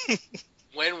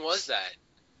 When was that?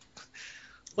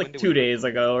 Like 2 days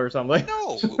ago or something.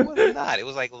 No, it was not. It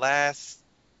was like last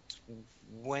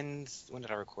Wednesday. When did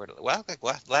I record it? Well, like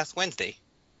last Wednesday.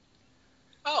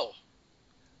 Oh.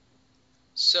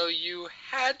 So you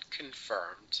had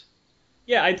confirmed.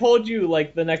 Yeah, I told you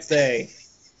like the next day.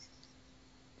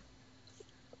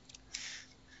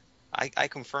 I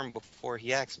confirmed before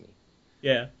he asked me.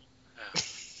 Yeah. Oh.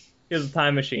 He has a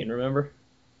time machine, remember?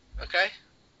 Okay.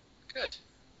 Good.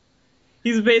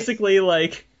 He's basically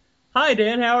like, "Hi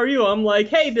Dan, how are you?" I'm like,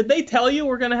 "Hey, did they tell you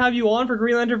we're gonna have you on for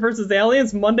Green Lantern vs.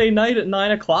 Aliens Monday night at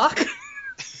 9 o'clock?"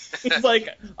 He's like,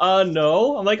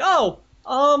 no. I'm like, "Oh,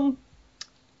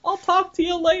 I'll talk to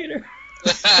you later."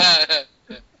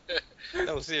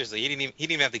 No, seriously, he didn't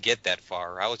even have to get that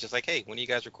far. I was just like, "Hey, when are you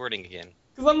guys recording again?"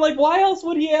 Because I'm like, why else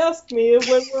would he ask me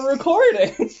when we're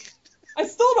recording? I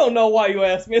still don't know why you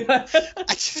asked me that.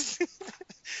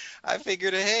 I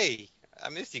figured, hey, I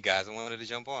missed you guys. I wanted to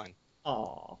jump on.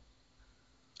 Aw.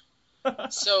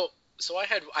 So I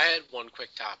had one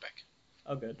quick topic.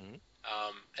 Oh, good.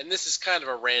 And this is kind of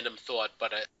a random thought,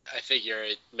 but I figure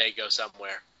it may go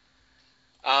somewhere.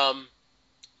 I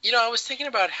was thinking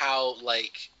about how,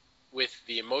 like, with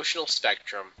the emotional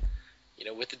spectrum,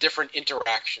 with the different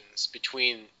interactions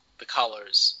between the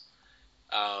colors.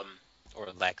 Or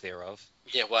lack thereof.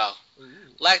 Yeah, well,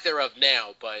 lack thereof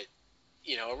now, but,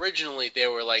 originally they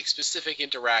were, like, specific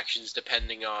interactions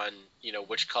depending on,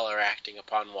 which color acting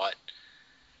upon what.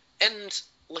 And,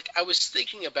 like, I was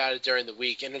thinking about it during the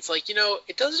week, and it's like,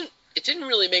 it didn't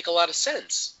really make a lot of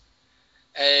sense.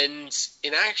 And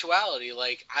in actuality,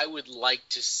 like, I would like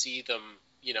to see them,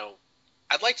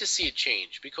 I'd like to see it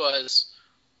change, because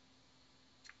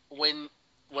when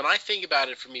I think about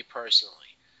it for me personally,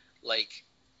 like,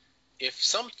 if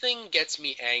something gets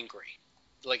me angry,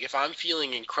 like, if I'm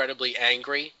feeling incredibly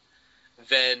angry,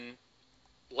 then,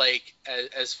 like,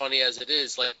 as funny as it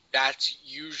is, like, that's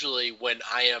usually when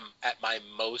I am at my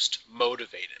most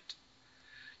motivated.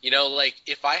 Like,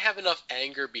 if I have enough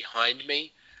anger behind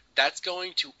me, that's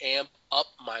going to amp up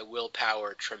my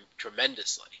willpower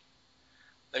tremendously.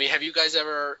 I mean, have you guys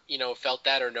ever, felt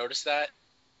that or noticed that?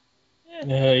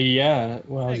 Yeah.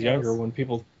 When I was I younger, guess. when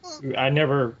people, I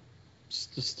never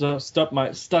stepped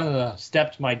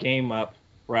my game up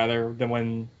rather than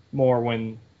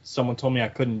when someone told me I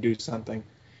couldn't do something.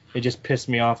 It just pissed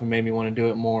me off and made me want to do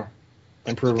it more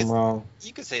and prove them wrong.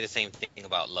 You could say the same thing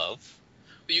about love.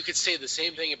 But you could say the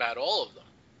same thing about all of them.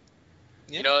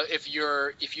 Yeah. If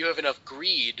you have enough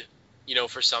greed,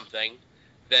 for something,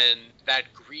 then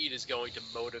that greed is going to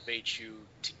motivate you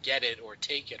to get it or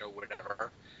take it or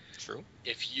whatever. True.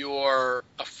 If you're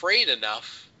afraid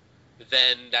enough,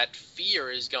 then that fear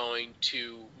is going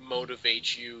to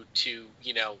motivate you to,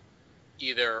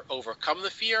 either overcome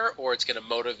the fear, or it's going to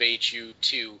motivate you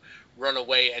to run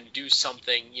away and do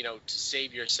something, to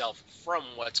save yourself from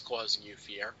what's causing you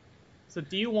fear. So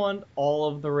do you want all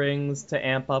of the rings to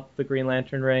amp up the Green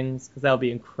Lantern rings? Because that would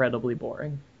be incredibly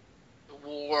boring.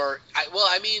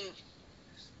 I mean,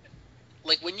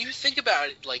 like, when you think about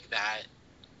it like that,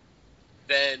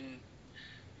 then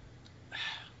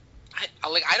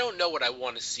I don't know what I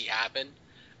want to see happen,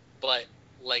 but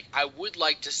like I would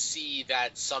like to see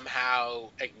that somehow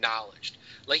acknowledged.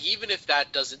 Like, even if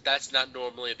that's not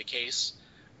normally the case,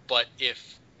 but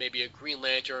if maybe a Green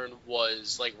Lantern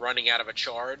was like running out of a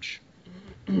charge,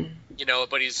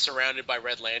 but he's surrounded by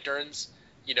Red Lanterns,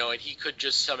 and he could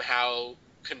just somehow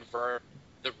convert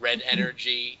the red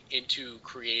energy into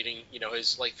creating,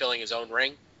 his, like, filling his own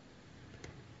ring.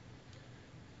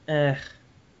 No.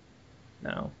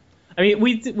 I mean,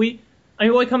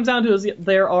 what it comes down to is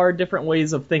there are different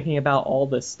ways of thinking about all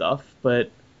this stuff,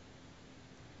 but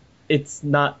it's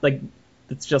not, like,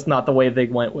 it's just not the way they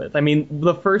went with. I mean,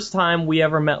 the first time we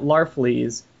ever met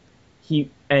Larfleeze,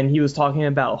 he was talking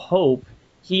about hope,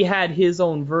 he had his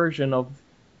own version of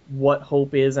what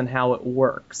hope is and how it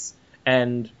works.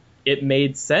 And it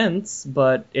made sense,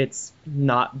 but it's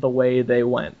not the way they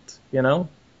went, Mm-hmm.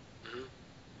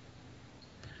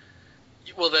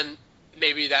 Well, then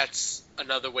maybe that's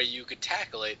another way you could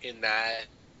tackle it, in that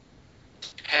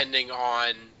depending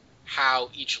on how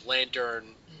each lantern,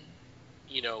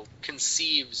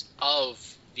 conceives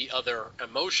of the other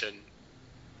emotion,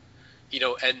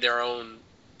 and their own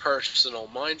personal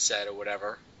mindset or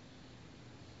whatever,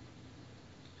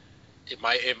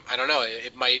 I don't know,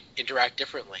 it might interact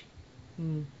differently.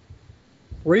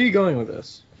 Where are you going with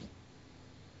this?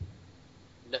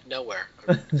 Nowhere.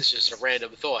 It's just a random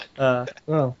thought.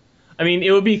 Oh. I mean,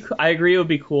 I agree it would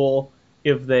be cool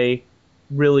if they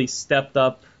really stepped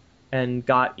up and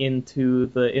got into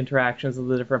the interactions of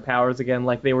the different powers again,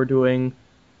 like they were doing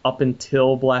up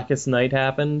until Blackest Night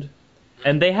happened.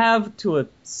 And they have to a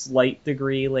slight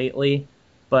degree lately,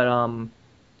 but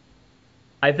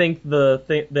I think the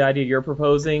idea you're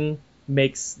proposing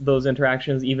makes those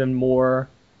interactions even more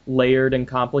layered and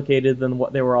complicated than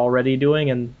what they were already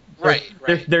doing, and right.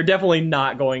 They're definitely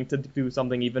not going to do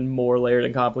something even more layered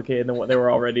and complicated than what they were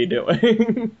already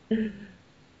doing.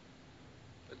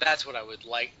 That's what I would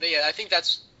like. Yeah, I think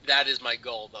that is my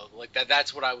goal, though. Like,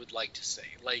 that's what I would like to see.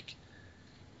 Like,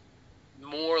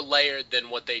 more layered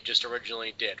than what they just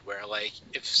originally did, where, like,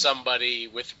 if somebody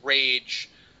with rage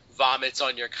vomits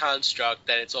on your construct,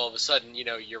 then it's all of a sudden,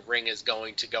 your ring is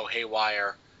going to go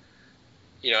haywire,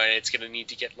 and it's going to need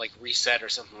to get, like, reset or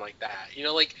something like that.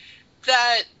 Like,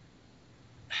 that...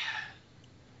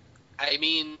 I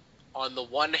mean, on the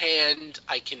one hand,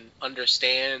 I can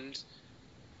understand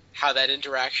how that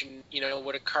interaction,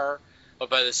 would occur, but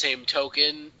by the same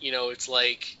token, it's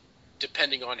like,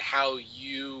 depending on how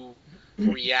you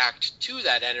react to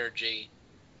that energy,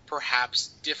 perhaps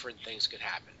different things could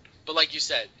happen. But like you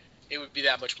said, it would be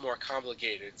that much more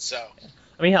complicated, so...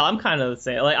 I mean, hell, I'm kind of the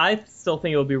same. Like, I still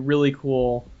think it would be really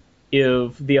cool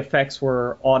if the effects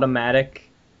were automatic.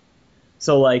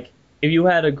 So, like, if you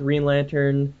had a Green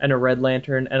Lantern and a Red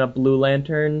Lantern and a Blue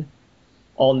Lantern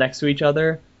all next to each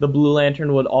other, the Blue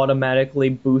Lantern would automatically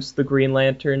boost the Green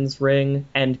Lantern's ring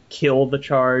and kill the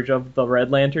charge of the Red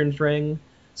Lantern's ring.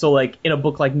 So, like, in a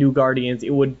book like New Guardians,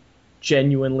 it would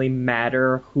genuinely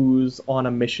matter who's on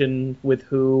a mission with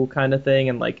who, kind of thing.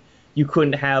 And, like, you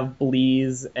couldn't have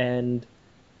Bleez and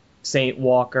Saint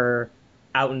Walker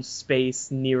out in space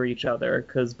near each other,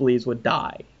 because Bleez would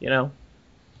die,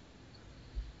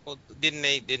 Well, didn't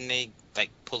they like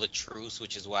pull a truce,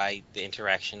 which is why the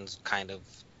interactions kind of,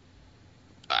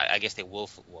 I guess they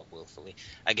willfully,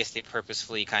 I guess they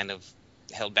purposefully kind of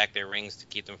held back their rings to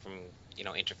keep them from,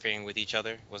 interfering with each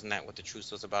other. Wasn't that what the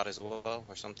truce was about as well,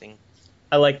 or something?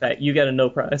 I like that. You get a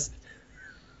no prize.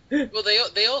 Well,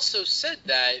 they also said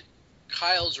that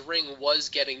Kyle's ring was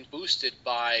getting boosted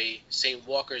by St.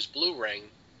 Walker's blue ring,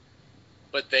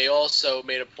 but they also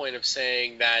made a point of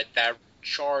saying that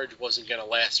charge wasn't going to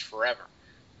last forever.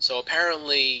 So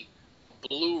apparently,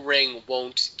 blue ring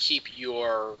won't keep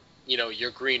your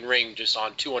green ring just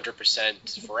on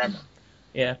 200% forever.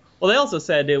 Yeah. Well, they also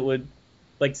said it would,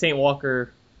 like, St.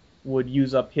 Walker would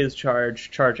use up his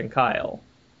charge charging Kyle.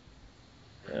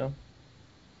 So,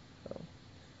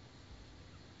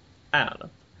 I don't know.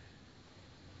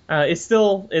 It's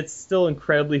still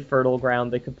incredibly fertile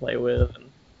ground they could play with. And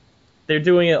they're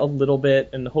doing it a little bit,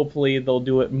 and hopefully they'll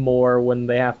do it more when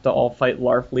they have to all fight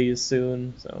Larfleeze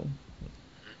soon. So.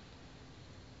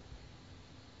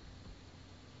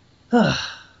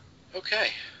 Okay.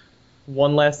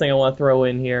 One last thing I want to throw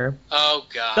in here. Oh,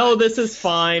 God. No, this is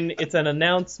fine. It's an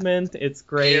announcement. It's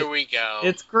great. Here we go.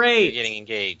 It's great. You're getting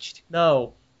engaged.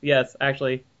 No. Yes,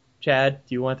 actually. Chad,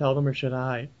 do you want to tell them or should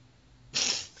I?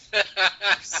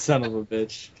 Son of a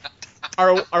bitch.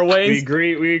 Our We ways.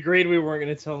 agreed we weren't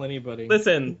going to tell anybody.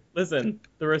 Listen. The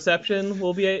reception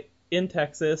will be in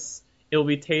Texas. It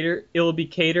will be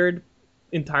catered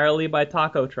entirely by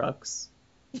taco trucks.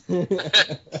 There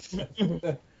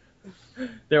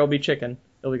will be chicken.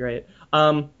 It'll be great.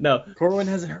 No. Corwin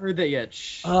hasn't heard that yet.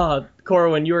 Shh.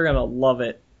 Corwin, you are gonna love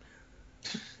it.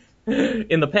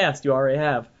 In the past, you already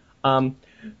have.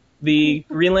 The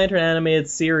Green Lantern animated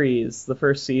series, the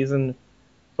first season,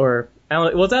 or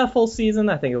was that a full season?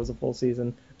 I think it was a full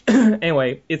season.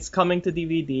 Anyway, it's coming to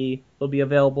DVD. It'll be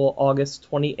available August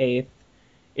 28th.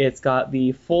 It's got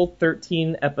the full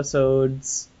 13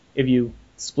 episodes. If you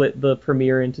split the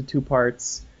premiere into 2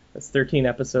 parts, that's 13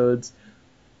 episodes.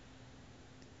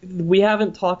 We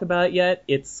haven't talked about it yet.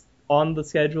 It's on the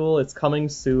schedule. It's coming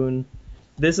soon.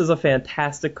 This is a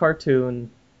fantastic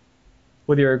cartoon.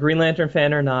 Whether you're a Green Lantern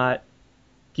fan or not,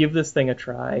 give this thing a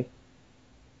try.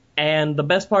 And the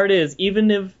best part is, even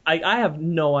if I have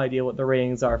no idea what the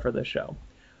ratings are for this show,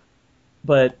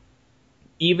 but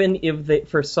even if they,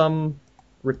 for some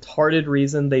retarded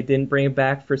reason, they didn't bring it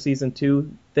back for season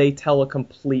 2, they tell a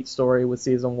complete story with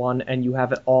season 1, and you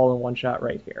have it all in one shot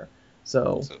right here.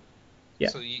 So yeah.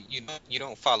 So you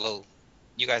don't follow.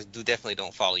 You guys definitely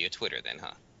don't follow your Twitter then,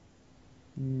 huh?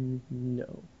 No.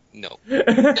 No.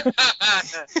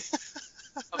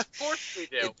 Of course we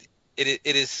do. It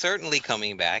is certainly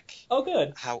coming back. Oh,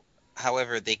 good.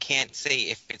 However, they can't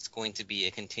say if it's going to be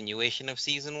a continuation of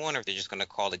season 1 or if they're just going to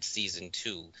call it season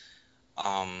 2.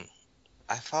 I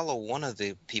follow one of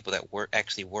the people that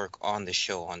actually work on the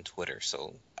show on Twitter,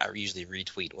 so I usually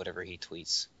retweet whatever he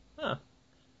tweets. Huh.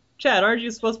 Chad, aren't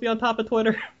you supposed to be on top of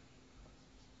Twitter?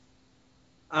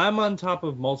 I'm on top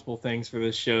of multiple things for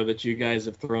this show that you guys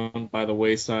have thrown by the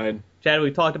wayside. Chad,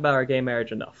 we talked about our gay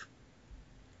marriage enough.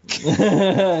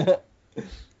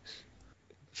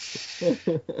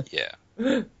 Yeah.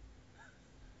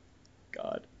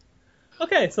 God.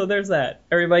 Okay, so there's that.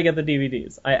 Everybody get the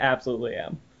DVDs. I absolutely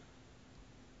am.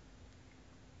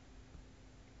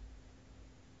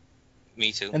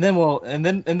 Me too. And then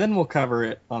we'll cover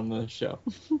it on the show.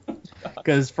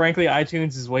 Because frankly,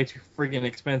 iTunes is way too freaking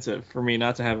expensive for me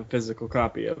not to have a physical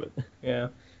copy of it. Yeah.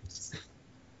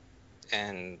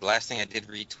 And the last thing I did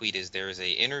retweet is there is a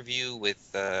interview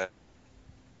with the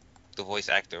voice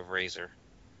actor of Razor.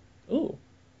 Ooh.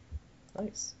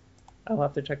 Nice. I'll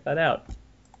have to check that out.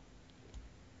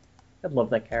 I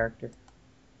love that character.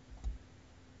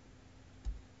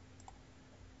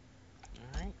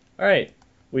 All right.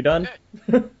 We done?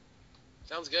 Okay.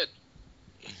 Sounds good.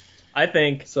 I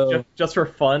think, so. Just for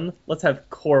fun, let's have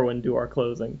Corwin do our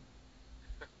closing.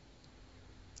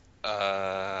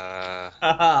 Wow.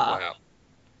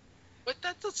 But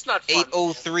that's not fun.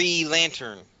 803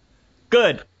 Lantern.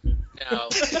 Good. No.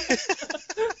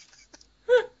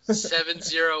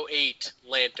 708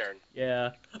 Lantern.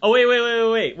 Yeah. Oh, wait,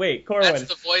 Corwin. That's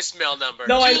the voicemail number.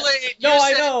 No, Too I late. no, You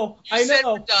I said- know. You I said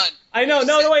know. we're done. I know. You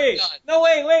No, said wait. we're done. No,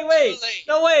 wait. Too late.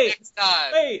 No, wait. Next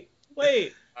time. Wait.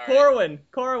 All right.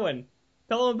 Corwin.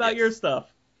 Tell them about Yes. your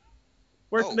stuff.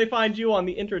 Where Oh. can they find you on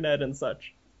the internet and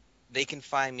such? They can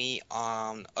find me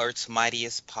on Earth's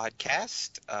Mightiest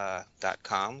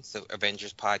Podcast.com, the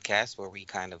Avengers podcast, where we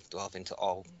kind of delve into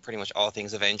pretty much all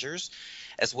things Avengers,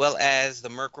 as well as the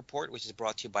Merc Report, which is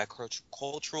brought to you by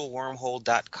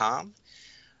culturalwormhole.com.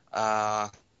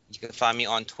 You can find me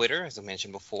on Twitter, as I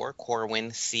mentioned before,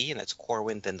 Corwin C, and that's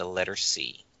Corwin then the letter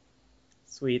C.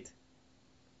 Sweet.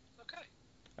 Okay.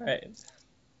 All right.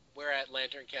 We're at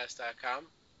LanternCast.com.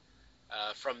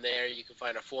 From there, you can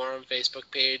find a forum, Facebook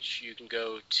page. You can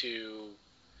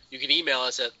email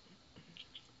us at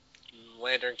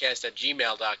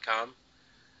LanternCast@gmail.com.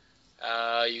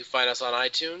 You can find us on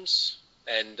iTunes.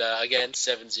 And again,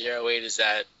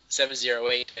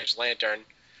 708-Lantern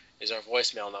is our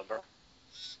voicemail number.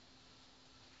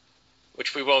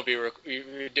 Which we won't be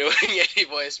doing any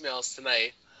voicemails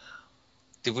tonight.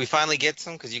 Did we finally get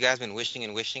some? Because you guys been wishing,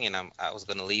 and I was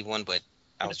going to leave one, but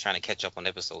I was trying to catch up on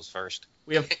episodes first.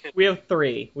 We have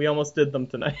 3. We almost did them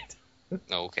tonight.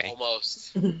 Oh, okay.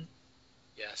 Almost.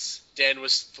 Yes. Dan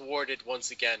was thwarted once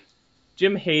again.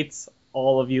 Jim hates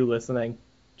all of you listening,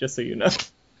 just so you know.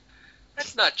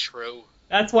 That's not true.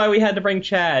 That's why we had to bring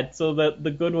Chad, so that the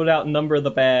good would outnumber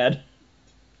the bad.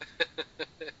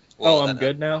 Well, I'm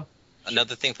good now?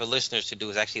 Another thing for listeners to do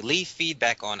is actually leave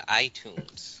feedback on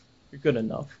iTunes. You're good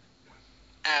enough.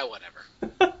 Whatever.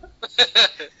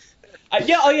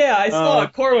 I saw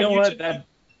it. Corwin, you know what? I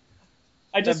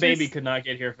That just baby could not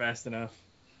get here fast enough.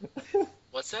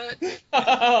 What's that?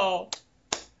 Oh,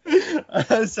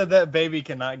 I said that baby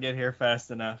cannot get here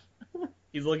fast enough.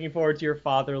 he's looking forward to your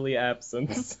fatherly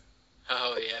absence.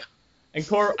 Oh yeah. And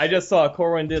I just saw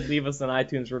Corwin did leave us an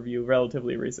iTunes review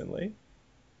relatively recently.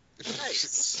 Nice.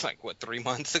 It's like, what, 3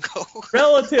 months ago?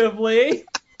 Relatively.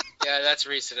 Yeah, that's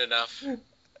recent enough.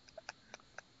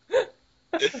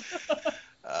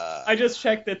 I just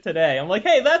checked it today. I'm like,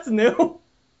 hey, that's new. Oh.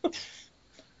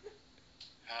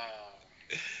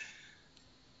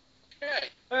 Okay.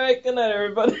 All right, good night,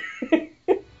 everybody.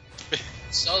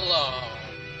 So long.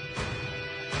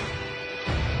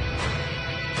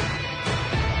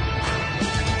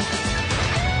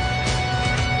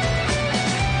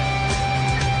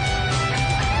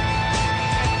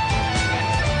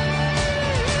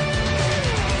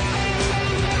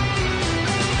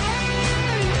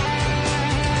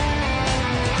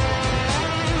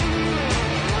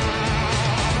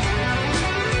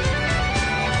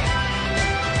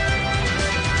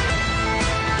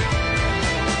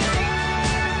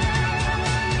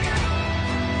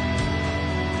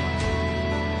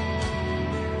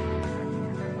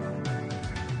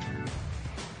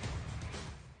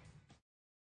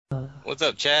 What's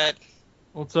up, Chad?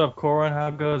 What's up, Corwin?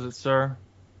 How goes it, sir?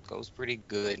 Goes pretty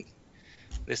good.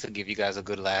 This will give you guys a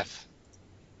good laugh.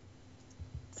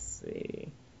 Let's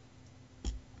see.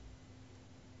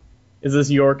 Is this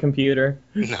your computer?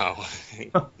 No.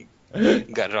 Got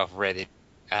it off Reddit.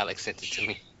 Alex sent it to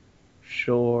me.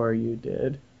 Sure you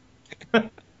did.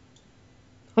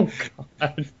 Oh,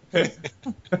 God.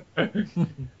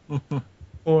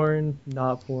 Porn,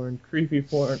 not porn, creepy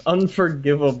porn,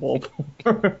 unforgivable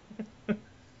porn.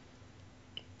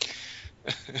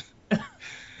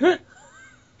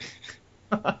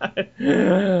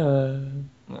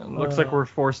 Looks like we're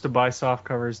forced to buy soft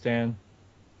covers, Dan.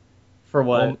 For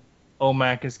what?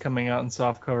 OMAC is coming out in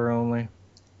soft cover only.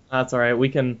 That's all right. We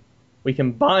can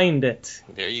bind it.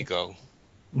 There you go.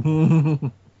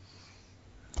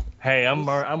 Hey,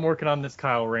 I'm working on this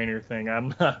Kyle Rayner thing.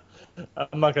 I'm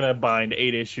not gonna bind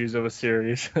 8 issues of a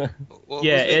series. What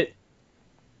Yeah, was it.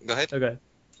 Go ahead. Okay.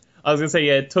 I was gonna say,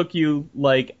 yeah, it took you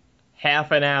like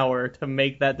half an hour to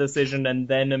make that decision and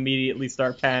then immediately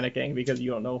start panicking because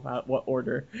you don't know what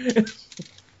order.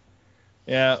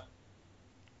 Yeah.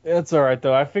 It's alright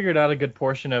though. I figured out a good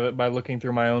portion of it by looking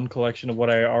through my own collection of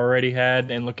what I already had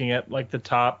and looking at like the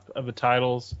top of the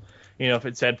titles. You know, if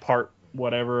it said part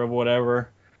whatever of whatever,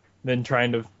 then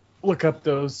trying to look up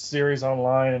those series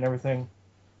online and everything.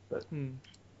 But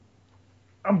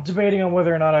I'm debating on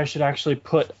whether or not I should actually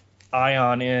put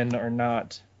Ion in or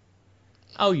not.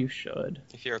 Oh, you should.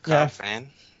 If you're a Kyle fan.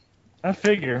 I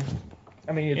figure.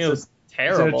 I mean, It was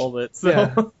terrible, but still.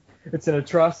 yeah, it's an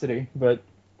atrocity, but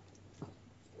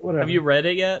whatever. Have you read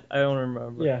it yet? I don't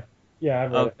remember. Yeah,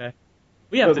 I've read it. Okay.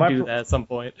 We have But to do that at some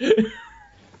point.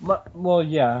 Well,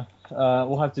 yeah,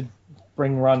 we'll have to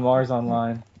bring Ron Mars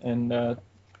online and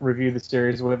review the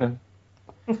series with him.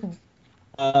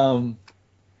 No,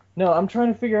 I'm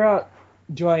trying to figure out,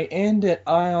 do I end at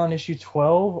Ion issue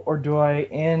 12 or do I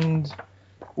end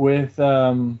with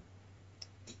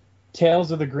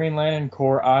Tales of the Green Lantern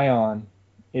Corps Ion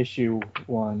issue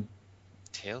 1?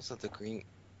 Tales of the Green...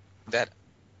 That...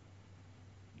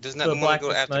 Doesn't that The normally go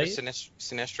Blackest after Night? the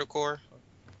Sinestro Corps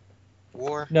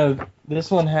War? No,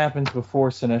 this one happens before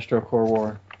Sinestro Corps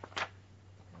War.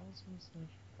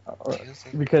 Tales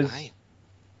of Because Night.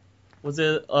 Was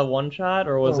it a one shot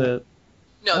or was it?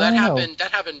 No, that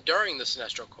happened during the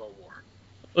Sinestro Corps War.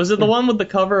 Was it the one with the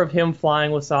cover of him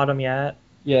flying with Sodom Yat?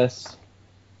 yes.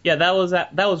 Yeah, that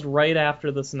was right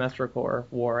after the Sinestro Corps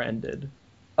War ended.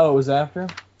 Oh, it was after?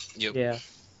 Yep. Yeah.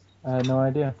 I had no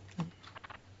idea.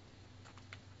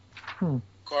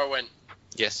 Corwin,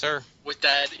 Yes, sir. with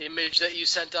that image that you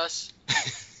sent us,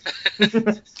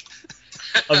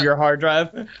 Of your hard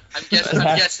drive. I'm guessing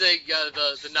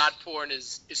the not porn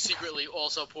is secretly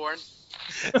also porn.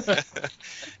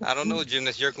 I don't know, Jim.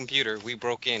 That's your computer. We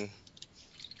broke in.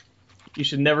 You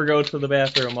should never go to the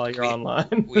bathroom while you're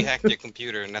online. We hacked your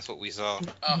computer, and that's what we saw.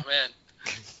 Oh man,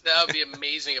 that would be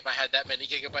amazing if I had that many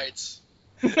gigabytes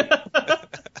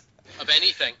of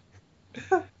anything.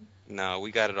 No,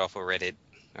 we got it off of Reddit.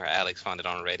 Or Alex found it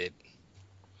on Reddit.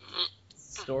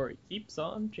 Story keeps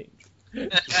on changing.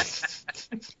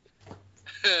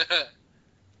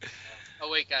 Oh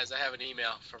wait, guys, I have an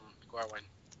email from Corwin.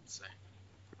 Let's see.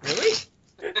 Really?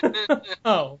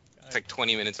 Oh. It's like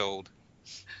 20 minutes old.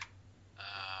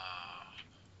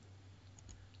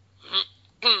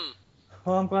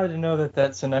 Well, I'm glad to know that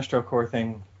Sinestro Corps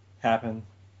thing happened.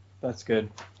 That's good.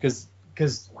 Because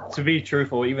to be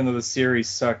truthful, even though the series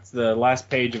sucked, the last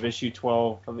page of issue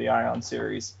 12 of the Ion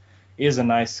series is a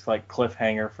nice like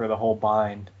cliffhanger for the whole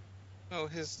bind. Oh,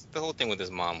 the whole thing with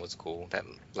his mom was cool. That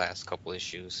last couple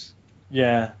issues.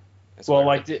 Yeah. That's Well, what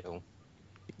I like, liked, too.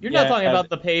 You're not Yeah, talking about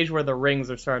the page where the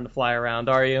rings are starting to fly around,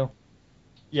 are you?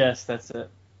 Yes, that's it.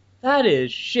 That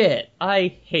is shit.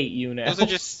 I hate you now. Those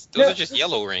are just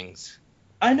yellow rings.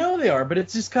 I know they are, but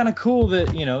it's just kind of cool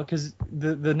that, because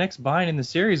the next bind in the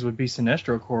series would be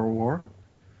Sinestro Corps War.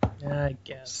 Yeah, I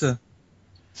guess.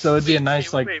 So it'd be a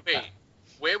nice, wait.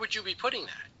 Where would you be putting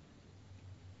that?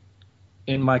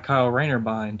 in my Kyle Rayner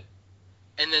bind.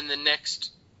 And then the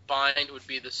next bind would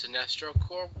be the Sinestro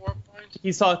Corps War bind?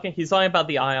 He's talking about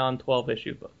the Ion 12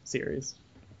 issue book series.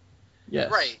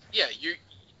 Yes. Right, yeah.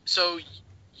 So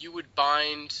you would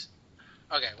bind...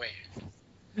 Okay, wait.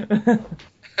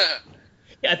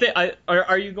 Yeah,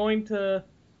 are you going to...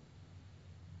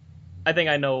 I think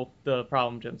I know the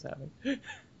problem Jim's having.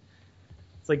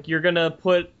 It's like you're going to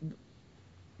put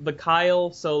the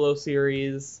Kyle solo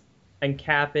series and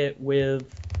cap it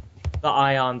with the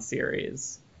Ion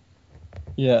series.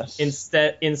 Yes.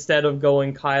 Instead of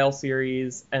going Kyle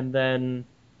series and then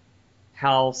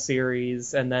Hal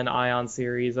series and then Ion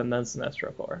series and then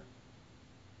Sinestro Corps.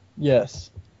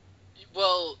 Yes.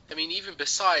 Well, I mean, even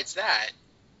besides that,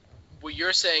 what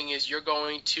you're saying is you're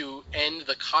going to end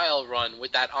the Kyle run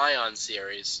with that Ion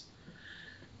series,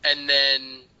 and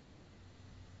then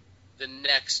the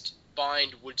next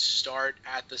bind would start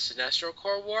at the Sinestro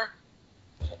Corps War?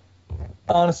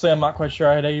 Honestly, I'm not quite sure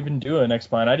I'd even do a next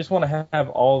bind. I just want to have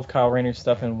all of Kyle Rayner's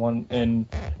stuff in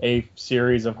a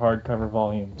series of hardcover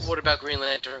volumes. What about Green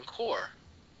Lantern Corps?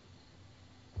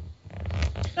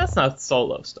 That's not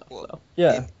solo stuff, Well, though.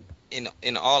 Yeah.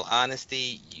 In all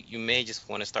honesty, you may just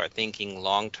want to start thinking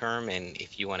long term, and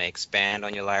if you want to expand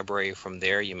on your library from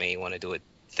there, you may want to do it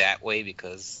that way,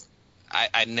 because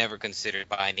I never considered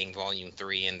binding Volume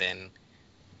 3, and then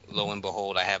lo and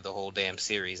behold, I have the whole damn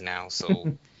series now.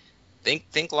 So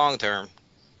think long term.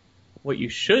 What you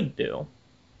should do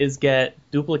is get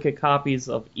duplicate copies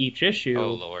of each issue.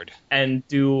 Oh Lord. And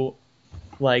do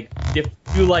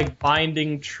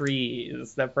binding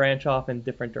trees that branch off in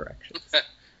different directions.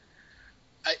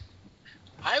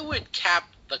 I would cap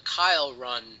the Kyle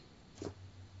run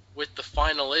with the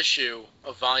final issue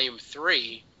of Volume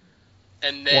 3,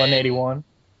 and then... 181.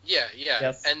 Yeah.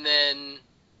 Yes. And then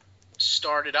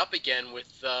start it up again with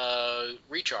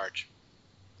Recharge.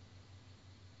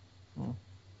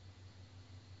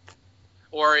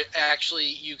 Or actually,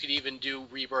 you could even do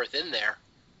Rebirth in there.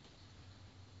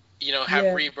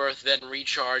 Have Rebirth, then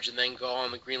Recharge, and then go on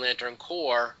the Green Lantern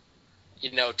Corps,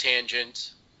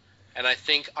 tangent. And I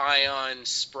think Ion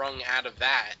sprung out of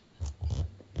that.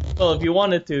 Well, if you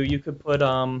wanted to, you could put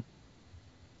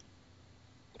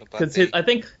because I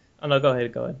think. Oh no, go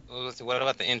ahead. What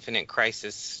about the Infinite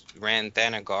Crisis Rand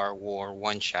Thanagar War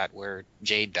one shot where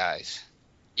Jade dies?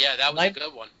 Yeah, that was a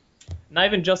good one. Not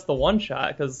even just the one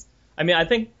shot, because I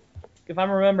think if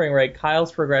I'm remembering right,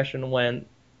 Kyle's progression went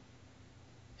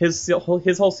his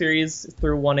whole series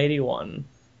through 181,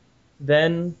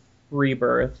 then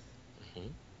Rebirth.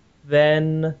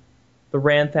 Then the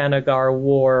Rand Thanagar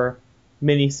War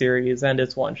miniseries and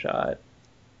its one-shot.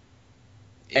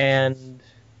 And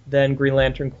then Green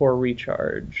Lantern Corps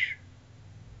Recharge.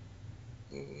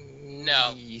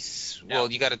 No.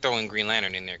 Well, you got to throw in Green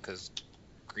Lantern in there, because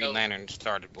Green Lantern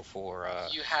started before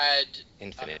you had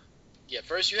Infinite.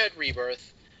 First you had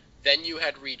Rebirth, then you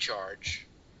had Recharge,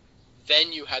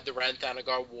 then you had the Rand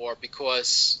Thanagar War,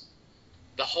 because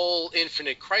the whole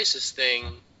Infinite Crisis thing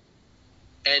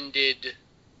ended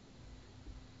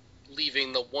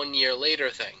leaving the 1 year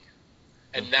later thing.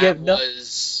 And that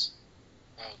was...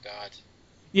 Oh, God.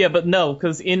 Yeah, but no,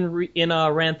 because in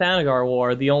Rand Thanagar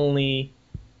War, the only...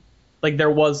 there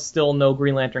was still no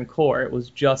Green Lantern Corps. It was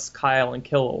just Kyle and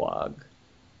Kilowog.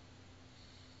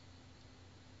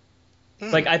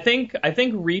 I think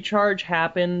Recharge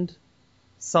happened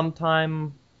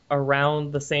sometime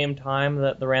around the same time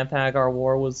that the Rand Thanagar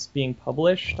War was being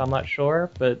published. I'm not sure,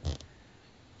 but...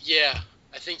 Yeah,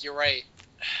 I think you're right.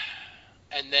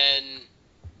 And then,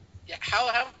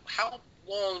 how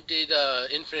long did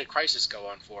Infinite Crisis go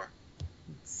on for?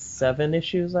 7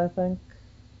 issues, I think.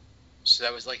 So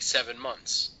that was 7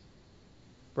 months.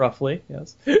 Roughly,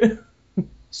 yes.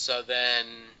 So then,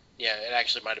 it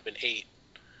actually might have been 8.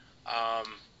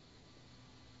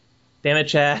 Damn it,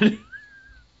 Chad.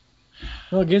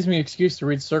 Well, it gives me an excuse to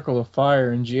read Circle of Fire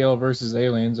and GL versus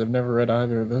Aliens. I've never read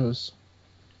either of those.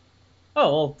 Oh,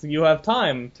 well, you have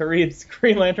time to read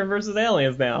Green Lantern versus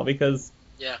Aliens now, because...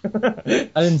 Yeah.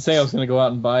 I didn't say I was going to go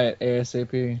out and buy it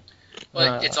ASAP.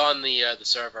 Well, it's on the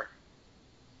server.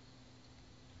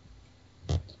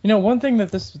 One thing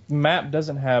that this map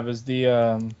doesn't have is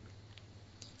the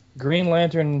Green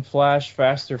Lantern Flash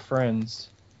Faster Friends.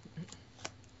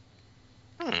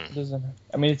 It doesn't.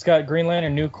 It's got Green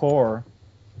Lantern New Corps,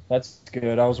 That's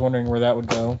good. I was wondering where that would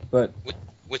go, but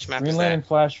Which map Green is Lantern that?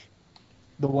 Flash,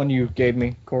 the one you gave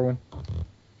me, Corwin.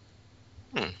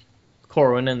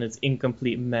 Corwin and its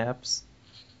incomplete maps.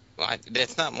 Well,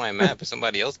 that's not my map.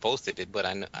 Somebody else posted it, but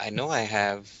I know I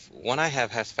have one. I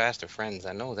have has faster friends.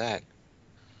 I know that.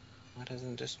 Why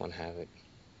doesn't this one have it?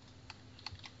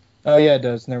 Oh yeah, it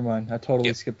does. Never mind. I totally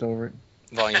Yep. skipped over it.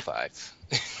 Volume 5.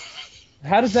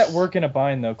 How does that work in a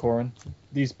bind though, Corwin?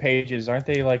 These pages, aren't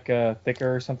they like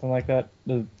thicker or something like that?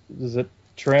 Does it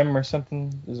trim or something?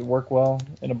 Does it work well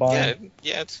in a bind?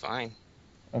 Yeah, it's fine.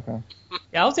 Okay.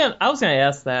 Yeah, I was gonna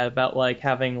ask that about like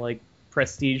having like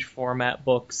prestige format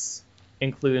books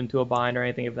included into a bind or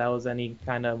anything, if that was any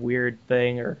kind of weird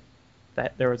thing or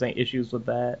that there was any issues with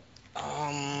that.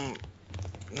 Now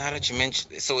that you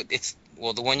mentioned, so it's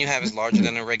the one you have is larger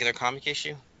than a regular comic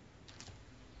issue.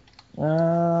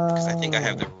 Because I think I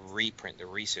have the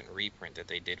recent reprint that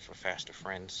they did for Faster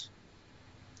Friends.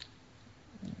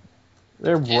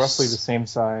 They're roughly the same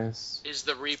size. Is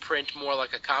the reprint more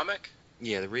like a comic?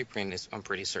 Yeah, the reprint is, I'm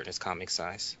pretty certain, is comic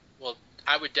size. Well,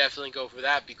 I would definitely go for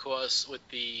that because with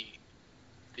the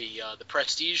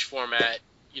prestige format,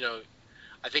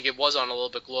 I think it was on a little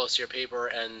bit glossier paper,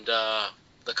 and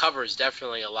the cover is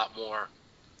definitely a lot more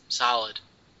solid,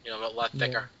 a lot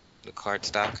thicker. The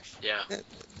cardstock. Yeah.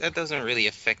 That doesn't really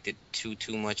affect it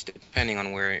too much, depending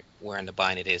on where in the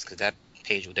bind it is, because that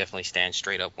page will definitely stand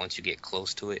straight up once you get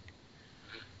close to it.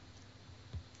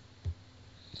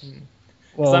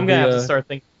 Well, so I'm gonna have to start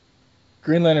thinking.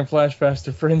 Green Lantern Flash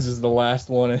Faster Friends is the last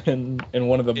one in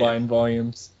one of the bind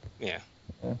volumes. Yeah.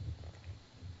 I'm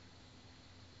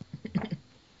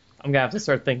gonna have to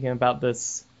start thinking about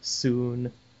this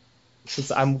soon.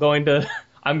 Because I'm going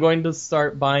to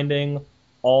start binding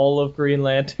all of Green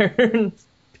Lantern,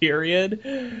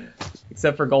 period,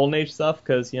 except for Golden Age stuff,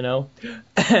 because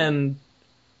and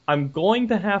I'm going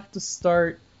to have to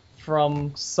start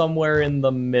from somewhere in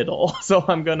the middle, so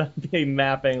I'm gonna be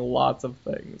mapping lots of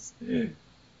things. You're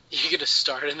gonna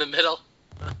start in the middle?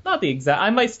 Not the exact. I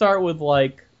might start with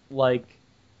like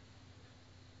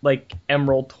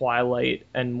Emerald Twilight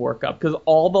and work up, because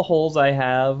all the holes I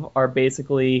have are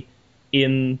basically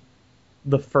in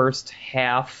the first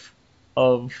half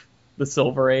of the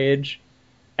Silver Age,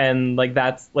 and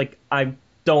that's I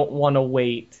don't want to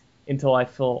wait until I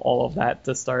fill all of that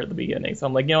to start at the beginning. So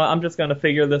I'm like, I'm just gonna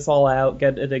figure this all out,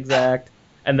 get it exact,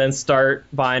 and then start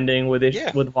binding with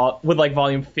like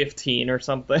volume 15 or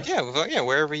something. Yeah,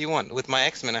 wherever you want. With my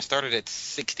X-Men, I started at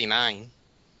 69.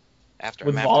 After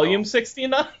with volume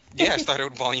 69? Yeah, I started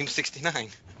with volume 69.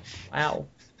 Wow.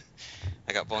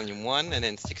 I got volume 1 and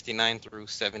then 69 through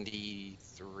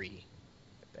 73.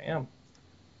 Damn.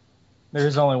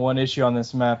 There's only one issue on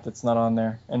this map that's not on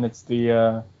there, and it's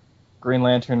the Green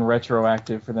Lantern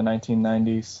retroactive for the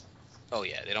 1990s. Oh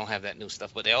yeah, they don't have that new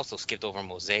stuff, but they also skipped over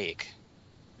Mosaic.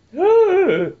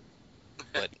 But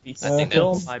I think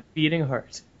still my beating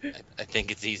heart. I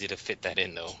think it's easy to fit that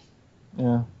in though.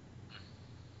 Yeah.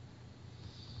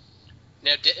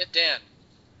 Now,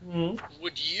 Dan,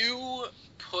 would you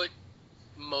put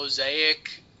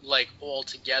Mosaic all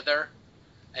together,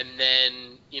 and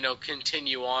then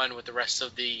continue on with the rest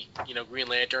of the Green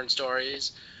Lantern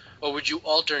stories, or would you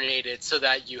alternate it so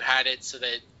that you had it so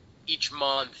that each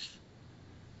month,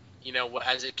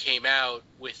 as it came out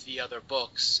with the other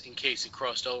books, in case it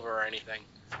crossed over or anything,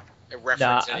 it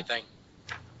referenced anything?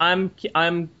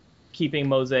 I'm keeping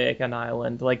Mosaic an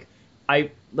island. I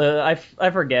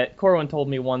forget. Corwin told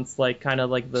me once, kind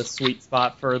of the sweet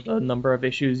spot for the number of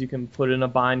issues you can put in a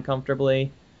bind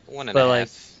comfortably.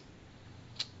 1.5.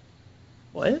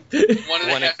 What?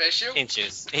 1.5 issue?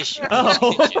 Inches.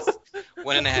 Oh. Inches.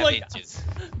 1.5 inches.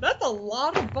 That's a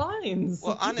lot of binds.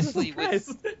 Well, honestly,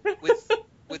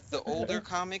 with the older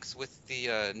comics, with the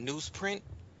newsprint,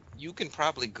 you can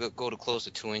probably go to close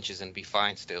to 2 inches and be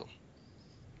fine still.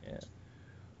 Yeah.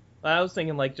 I was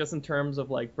thinking, just in terms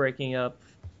of, breaking up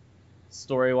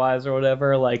story-wise or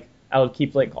whatever, I would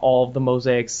keep, all of the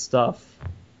Mosaic stuff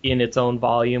in its own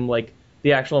volume,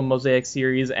 the actual Mosaic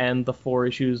series and the 4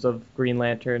 issues of Green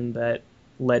Lantern that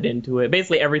led into it.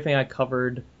 Basically, everything I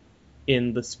covered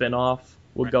in the spin-off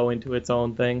would go into its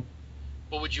own thing.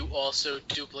 But would you also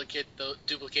duplicate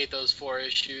those 4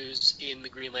 issues in the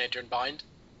Green Lantern bind?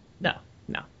 No.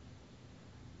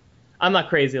 I'm not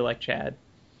crazy like Chad.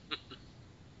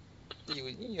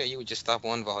 You would just stop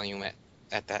one volume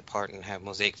at that part and have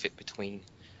Mosaic fit between.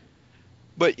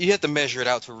 But you have to measure it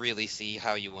out to really see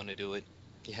how you want to do it.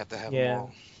 You have to have them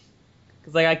all.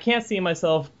 Because I can't see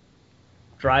myself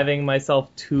driving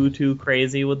myself too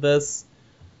crazy with this,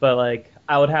 but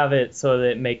I would have it so that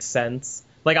it makes sense.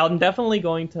 I'm definitely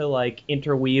going to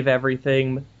interweave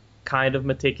everything kind of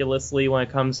meticulously when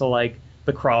it comes to like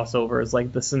the crossovers,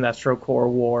 like the Sinestro Corps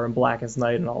War and Blackest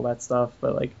Night and all that stuff.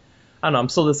 But like, I don't know. I'm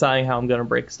still deciding how I'm gonna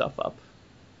break stuff up.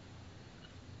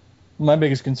 My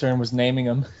biggest concern was naming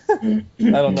them. I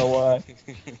don't know why.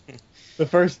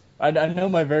 I know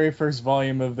my very first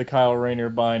volume of the Kyle Rayner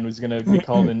bind was going to be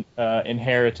called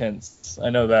Inheritance.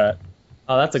 I know that.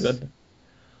 Oh, that's a good.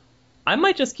 I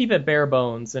might just keep it bare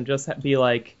bones and just be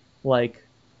like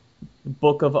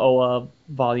Book of Oa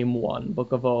Volume 1,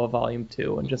 Book of Oa Volume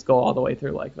 2, and just go all the way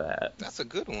through like that. That's a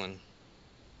good one.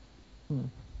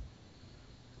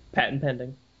 Patent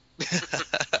pending.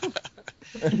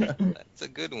 That's a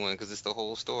good one because it's the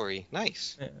whole story.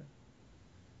 Nice.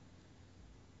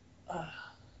 Yeah.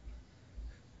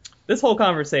 This whole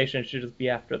conversation should just be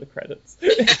after the credits.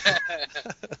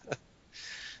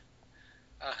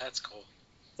 That's cool.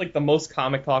 It's like the most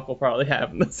comic talk we'll probably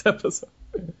have in this episode.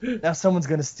 Now someone's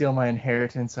going to steal my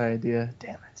inheritance idea.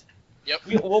 Damn it. Yep.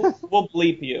 We'll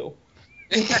bleep you.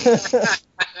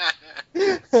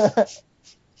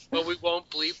 But we won't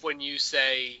bleep when you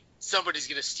say somebody's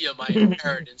gonna steal my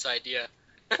inheritance idea.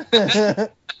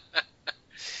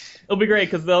 It'll be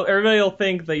great because everybody will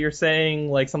think that you're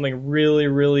saying like something really,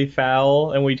 really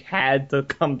foul, and we had to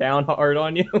come down hard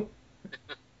on you.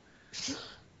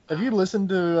 Have you listened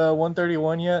to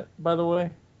 131 yet? By the way,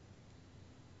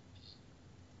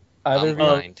 I'm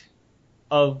blind.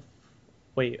 Of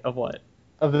what?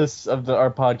 Of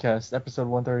our podcast, episode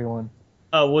 131.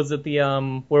 Was it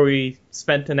the where we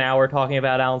spent an hour talking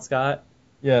about Alan Scott?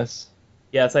 Yes.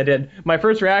 Yes, I did. My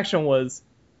first reaction was,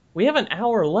 we have an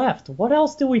hour left. What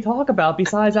else do we talk about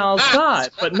besides Alan Scott?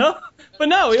 But no,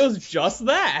 it was just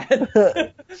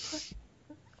that.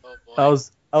 Oh boy. I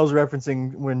was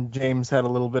referencing when James had a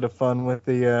little bit of fun with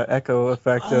the echo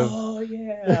effect of. Oh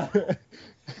yeah.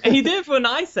 And he did when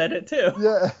I said it too.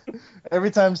 Yeah. Every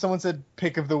time someone said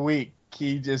pick of the week,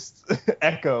 he just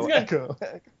echo.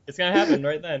 It's gonna happen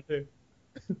right then too.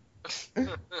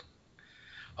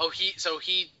 Oh, he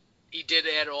did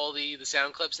add all the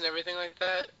sound clips and everything like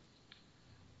that?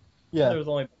 Yeah. There was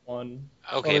only one.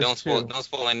 Okay, there's don't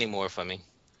spoil any more for me.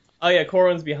 Oh yeah,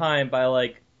 Corwin's behind by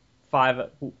like 5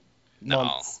 No,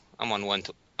 months. I'm on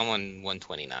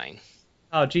 129.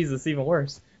 Oh Jesus, even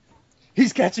worse.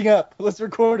 He's catching up. Let's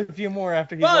record a few more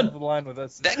after he's Run! on the line with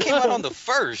us. That came out on the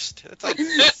 1st. That's like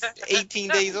 18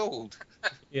 days old.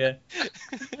 Yeah.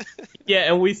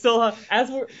 Yeah, and we still have, as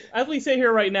we sit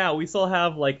here right now, we still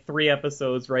have like 3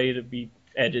 episodes ready to be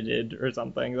edited or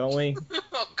something, don't we?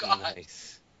 Oh god.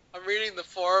 Nice. I'm reading the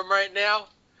forum right now.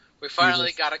 We finally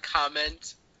Jesus. got a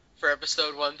comment for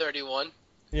episode 131.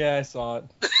 Yeah, I saw it.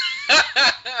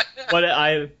 But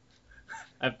I've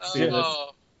seen this.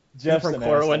 Oh, Jeff's From an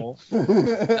Corwin. asshole.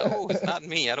 No, it's not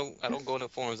me. I don't go into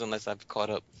forums unless I've caught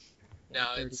up. no,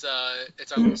 it's our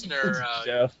listener,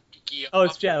 Jeff. Geoff. Oh,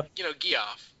 it's Jeff. You know,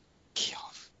 Geoff. Get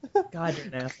off. God, you're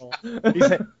an asshole.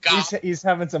 He's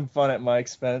having some fun at my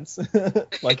expense,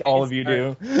 like all of you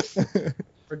do.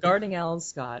 Regarding Alan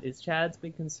Scott, is Chad's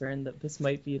big concern that this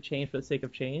might be a change for the sake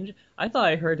of change? I thought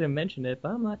I heard him mention it,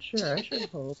 but I'm not sure. I should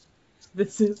hope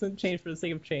this isn't change for the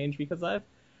sake of change, because I've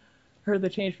heard the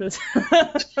change for the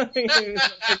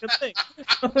good thing.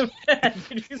 Oh, Chad,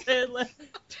 did you say it?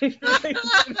 Change for the sake of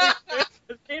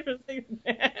change for the sake of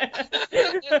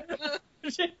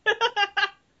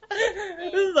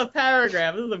This is a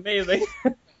paragraph. This is amazing.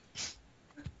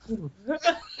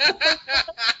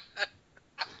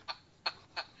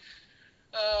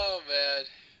 Oh man,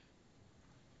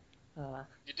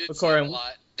 you did say Corin, a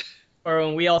lot.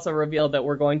 Or we also revealed that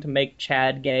we're going to make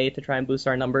Chad gay to try and boost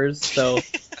our numbers. So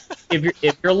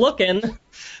if you're looking,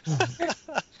 Oh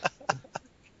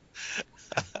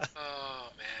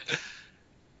man.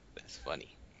 That's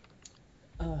funny.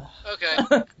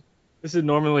 Okay. This would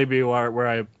normally be where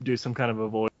I do some kind of a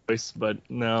voice, but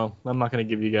no, I'm not going to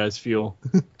give you guys fuel.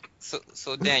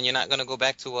 So Dan, you're not gonna go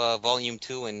back to Volume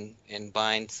 2 and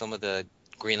bind some of the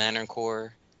Green Lantern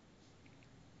Corps?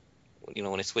 You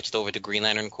know, when it switched over to Green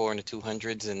Lantern Corps in the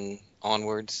 200s and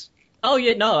onwards? oh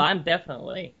yeah, no, I'm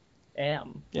definitely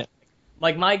am. Yeah.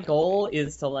 Like my goal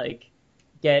is to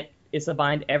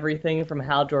bind everything from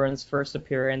Hal Jordan's first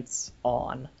appearance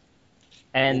on,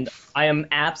 and I am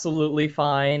absolutely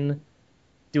fine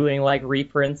doing like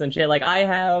reprints and shit. Like I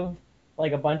have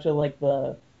like a bunch of like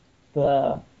the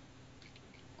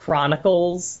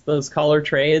Chronicles, those color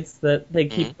trades that they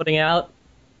keep putting out.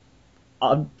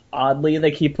 Oddly,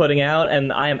 they keep putting out,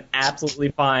 and I am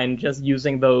absolutely fine just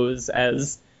using those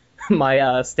as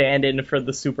my stand-in for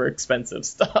the super expensive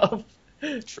stuff.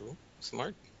 True.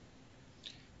 Smart.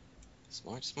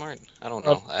 I don't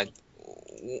know.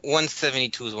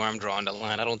 172 is where I'm drawing the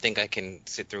line. I don't think I can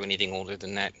sit through anything older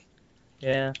than that.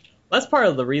 Yeah. That's part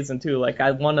of the reason, too. Like,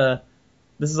 I want to...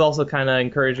 This is also kind of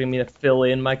encouraging me to fill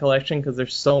in my collection, because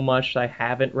there's so much I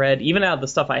haven't read. Even out of the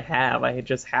stuff I have, I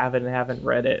just haven't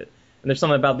read it. And there's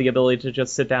something about the ability to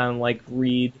just sit down and, like,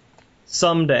 read...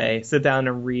 Someday, sit down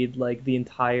and read, like, the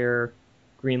entire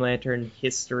Green Lantern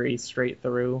history straight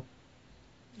through.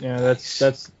 Yeah,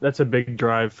 that's a big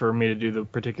drive for me to do the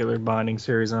particular binding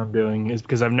series I'm doing, is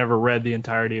because I've never read the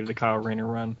entirety of the Kyle Rayner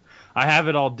run. I have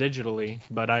it all digitally,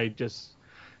 but I just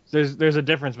there's a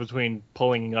difference between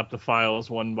pulling up the files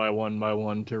one by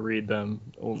one to read them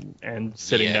and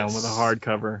sitting down with a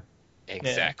hardcover.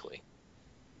 Exactly.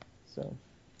 So,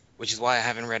 which is why I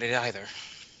haven't read it either.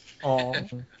 Oh.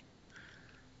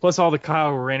 Plus, all the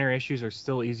Kyle Rayner issues are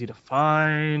still easy to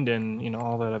find, and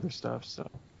all that other stuff. So.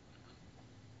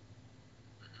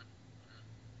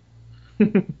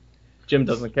 Jim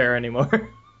doesn't care anymore.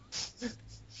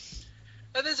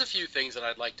 There's a few things that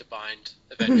I'd like to bind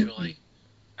eventually.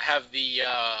 I have the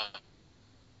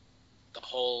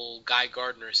whole Guy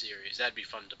Gardner series. That'd be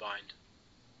fun to bind.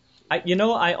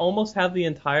 I almost have the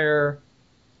entire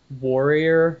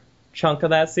Warrior chunk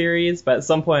of that series, but at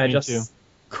some point I just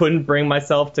couldn't bring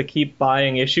myself to keep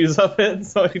buying issues of it,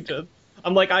 so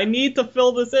I'm like, I need to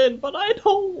fill this in, but I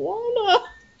don't wanna.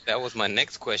 That was my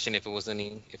next question, if it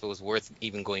was worth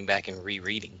even going back and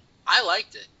rereading. I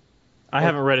liked it. I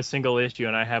haven't read a single issue,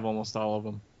 and I have almost all of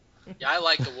them. Yeah, I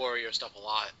like the Warrior stuff a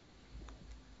lot.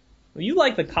 Well, you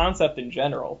like the concept in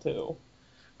general, too.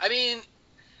 I mean,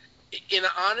 in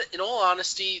all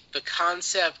honesty, the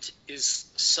concept is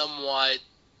somewhat...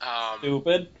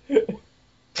 stupid?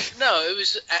 No, it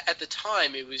was, at the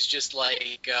time, it was just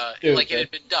like it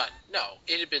had been done. No,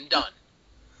 it had been done.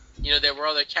 There were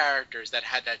other characters that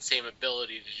had that same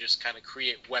ability to just kind of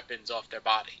create weapons off their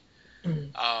body.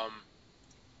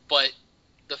 But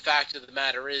the fact of the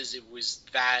matter is, it was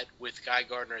that with Guy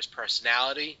Gardner's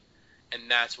personality,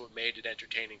 and that's what made it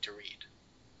entertaining to read.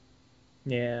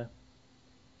 Yeah.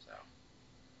 So,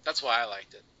 that's why I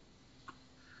liked it.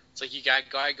 It's like you got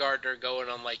Guy Gardner going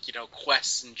on, like,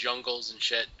 quests and jungles and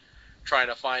shit, trying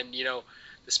to find,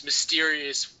 this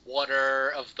mysterious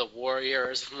water of the warrior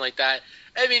or something like that.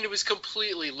 I mean, it was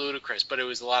completely ludicrous, but it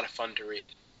was a lot of fun to read.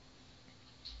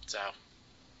 So.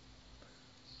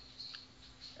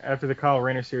 After the Kyle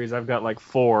Rayner series, I've got like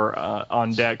 4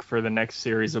 on deck for the next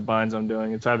series of binds I'm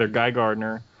doing. It's either Guy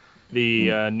Gardner,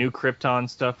 the new Krypton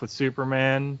stuff with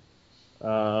Superman,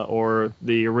 or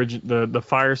the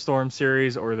Firestorm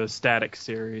series, or the Static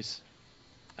series.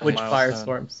 Which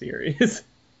Firestorm series?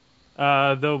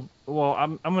 I'm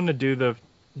gonna do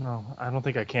no, I don't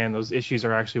think I can. Those issues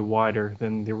are actually wider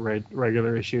than the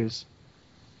regular issues.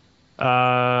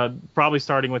 Probably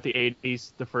starting with the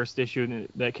 80s, the first issue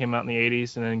that came out in the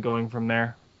 80s, and then going from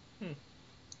there.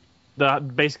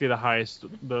 Basically the highest,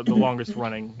 the longest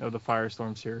running of the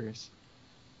Firestorm series.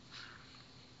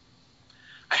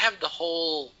 I have the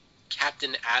whole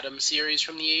Captain Atom series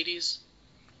from the 80s.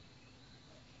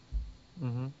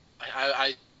 Mm-hmm.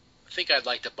 I think I'd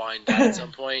like to bind that at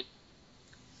some point.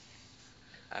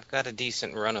 I've got a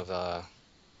decent run of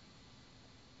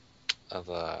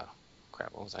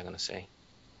crap, what was I gonna say?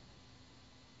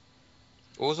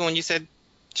 What was the one you said,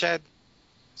 Chad?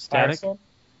 Static? Firestorm?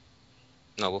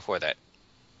 No, before that.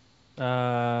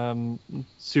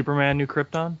 Superman New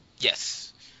Krypton?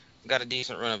 Yes. Got a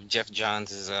decent run of Jeff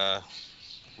Johns'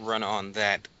 run on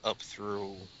that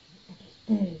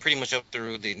pretty much up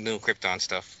through the New Krypton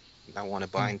stuff. I want to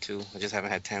bind too. I just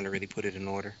haven't had time to really put it in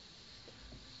order.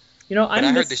 I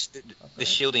heard the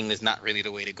shielding is not really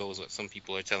the way to go, is what some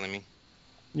people are telling me.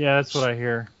 Yeah, that's what I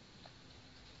hear.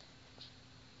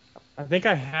 I think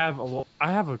I have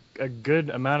a good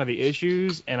amount of the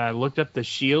issues, and I looked up the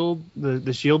shield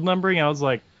numbering, and I was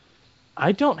like,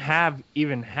 I don't have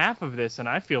even half of this, and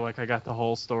I feel like I got the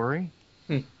whole story.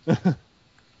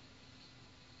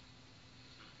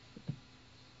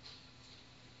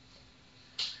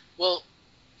 Well,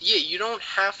 yeah, you don't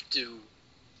have to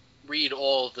read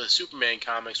all the Superman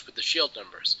comics with the shield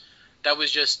numbers. That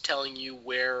was just telling you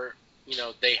where,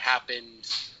 they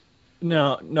happened.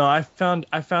 No, I found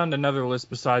another list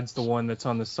besides the one that's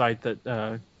on the site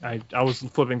that I was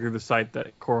flipping through the site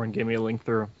that Corwin gave me a link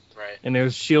through. Right. And there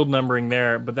was shield numbering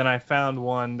there, but then I found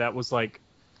one that was like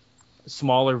a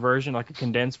smaller version, like a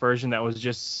condensed version that was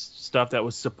just stuff that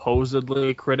was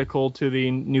supposedly critical to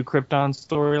the New Krypton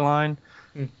storyline.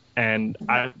 And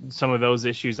some of those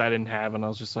issues I didn't have, and I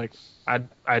was just like, I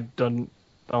don't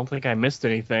think I missed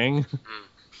anything.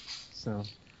 So.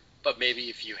 But maybe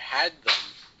if you had them,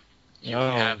 you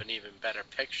would have an even better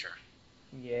picture.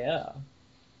 Yeah.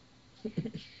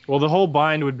 Well, the whole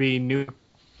bind would be New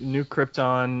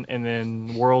Krypton, and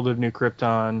then World of New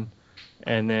Krypton,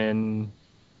 and then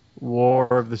War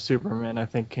of the Supermen, I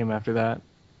think, came after that.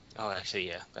 Oh, actually,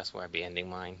 yeah, that's where I'd be ending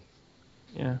mine.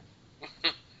 Yeah.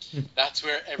 That's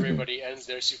where everybody ends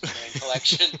their Superman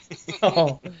collection.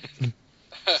 Oh.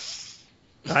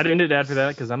 I'd end it after that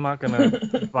because I'm not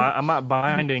gonna. I'm not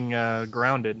binding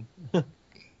Grounded.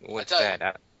 What's I tell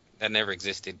that? That never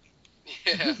existed.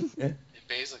 Yeah,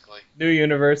 basically. New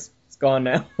universe. It's gone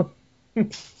now.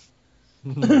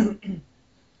 That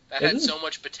had so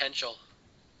much potential.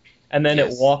 And then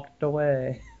Yes. it walked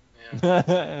away.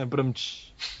 Yeah. But I'm.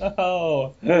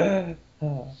 Oh.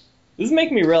 This is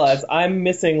making me realize I'm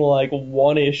missing like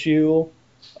one issue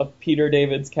of Peter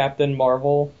David's Captain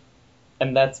Marvel,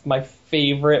 and that's my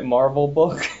favorite Marvel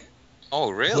book. Oh,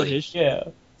 really? Yeah.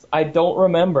 I don't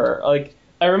remember. Like,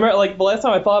 I remember, like, the last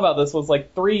time I thought about this was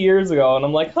like 3 years ago, and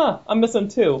I'm like, I'm missing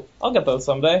 2. I'll get those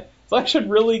someday. So I should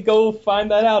really go find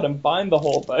that out and bind the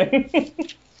whole thing.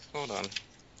 Hold on.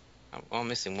 I'm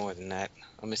missing more than that.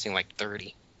 I'm missing like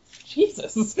 30.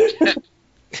 Jesus.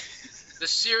 The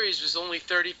series was only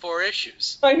 34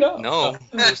 issues. I know. No,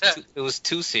 it was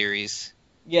two series.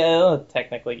 Yeah,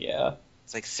 technically, yeah.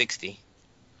 It's like 60.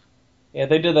 Yeah,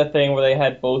 they did that thing where they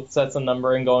had both sets of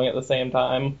numbering going at the same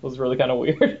time. It was really kind of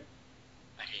weird.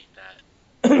 I hate that.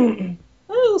 It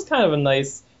was kind of a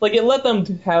nice... Like, it let them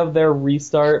have their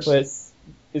restart, but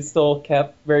it still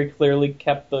very clearly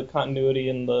kept the continuity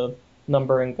and the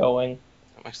numbering going.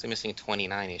 I'm actually missing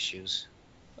 29 issues.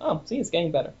 Oh, see, it's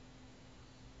getting better.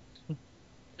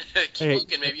 Keep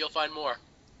looking, maybe you'll find more.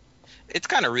 It's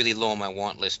kind of really low on my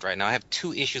want list right now. I have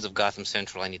 2 issues of Gotham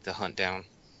Central I need to hunt down.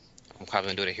 I'm probably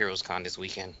going to do it at Heroes Con this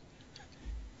weekend.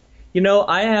 You know,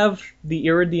 I have the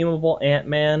irredeemable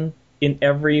Ant-Man in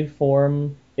every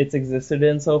form it's existed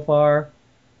in so far.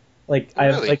 Like,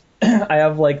 Really? I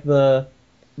have like the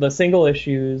single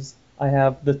issues. I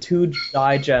have the 2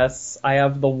 digests. I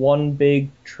have the 1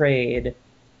 big trade.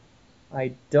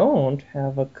 I don't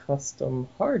have a custom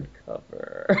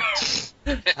hardcover.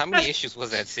 How many issues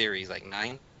was that series? Like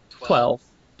 9? 12.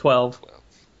 12. 12.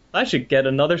 I should get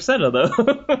another set of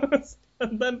those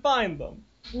and then bind them.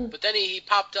 But then he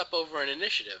popped up over an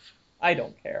initiative. I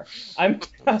don't care. I'm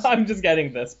just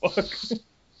getting this book.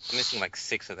 I'm missing like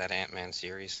 6 of that Ant-Man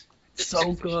series.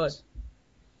 So good.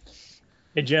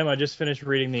 Hey Jim, I just finished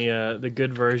reading the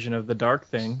good version of The Dark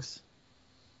Things.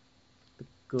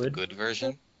 Good. Good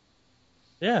version?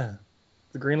 Yeah,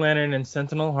 the Green Lantern and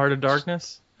Sentinel, Heart of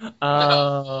Darkness.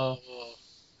 Oh.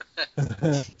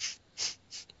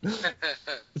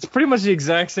 It's pretty much the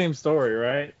exact same story,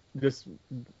 right? Just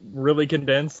really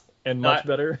condensed and much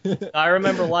better. I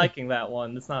remember liking that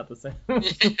one. It's not the same.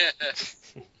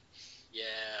 Yeah.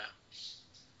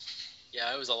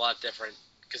 Yeah, it was a lot different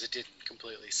because it didn't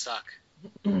completely suck.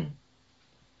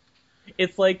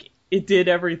 It's like it did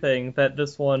everything that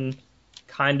this one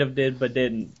kind of did but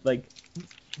didn't. Like,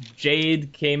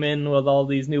 Jade came in with all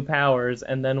these new powers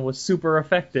and then was super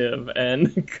effective,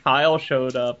 and Kyle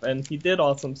showed up and he did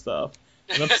awesome stuff.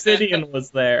 And Obsidian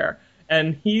was there,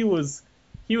 and he was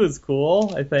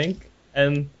cool, I think.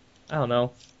 And I don't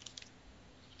know.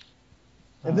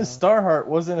 And this Starheart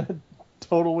wasn't a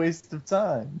total waste of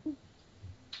time.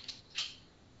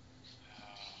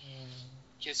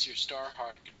 Kiss your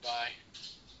Starheart goodbye.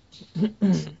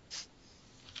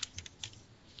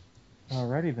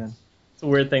 Alrighty then. It's a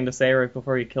weird thing to say right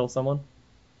before you kill someone.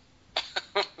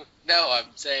 No, I'm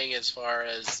saying as far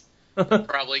as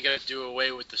probably going to do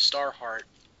away with the Starheart.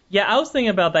 Yeah, I was thinking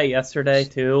about that yesterday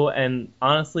too, and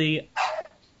honestly,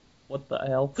 what the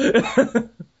hell?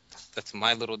 That's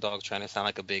my little dog trying to sound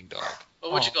like a big dog.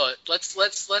 Well, what you call it? Let's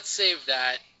save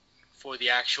that for the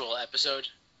actual episode.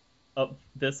 Of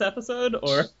this episode,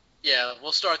 or? Yeah,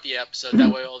 we'll start the episode.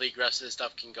 That way all the aggressive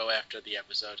stuff can go after the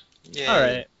episode. Yeah.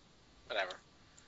 Alright. Whatever.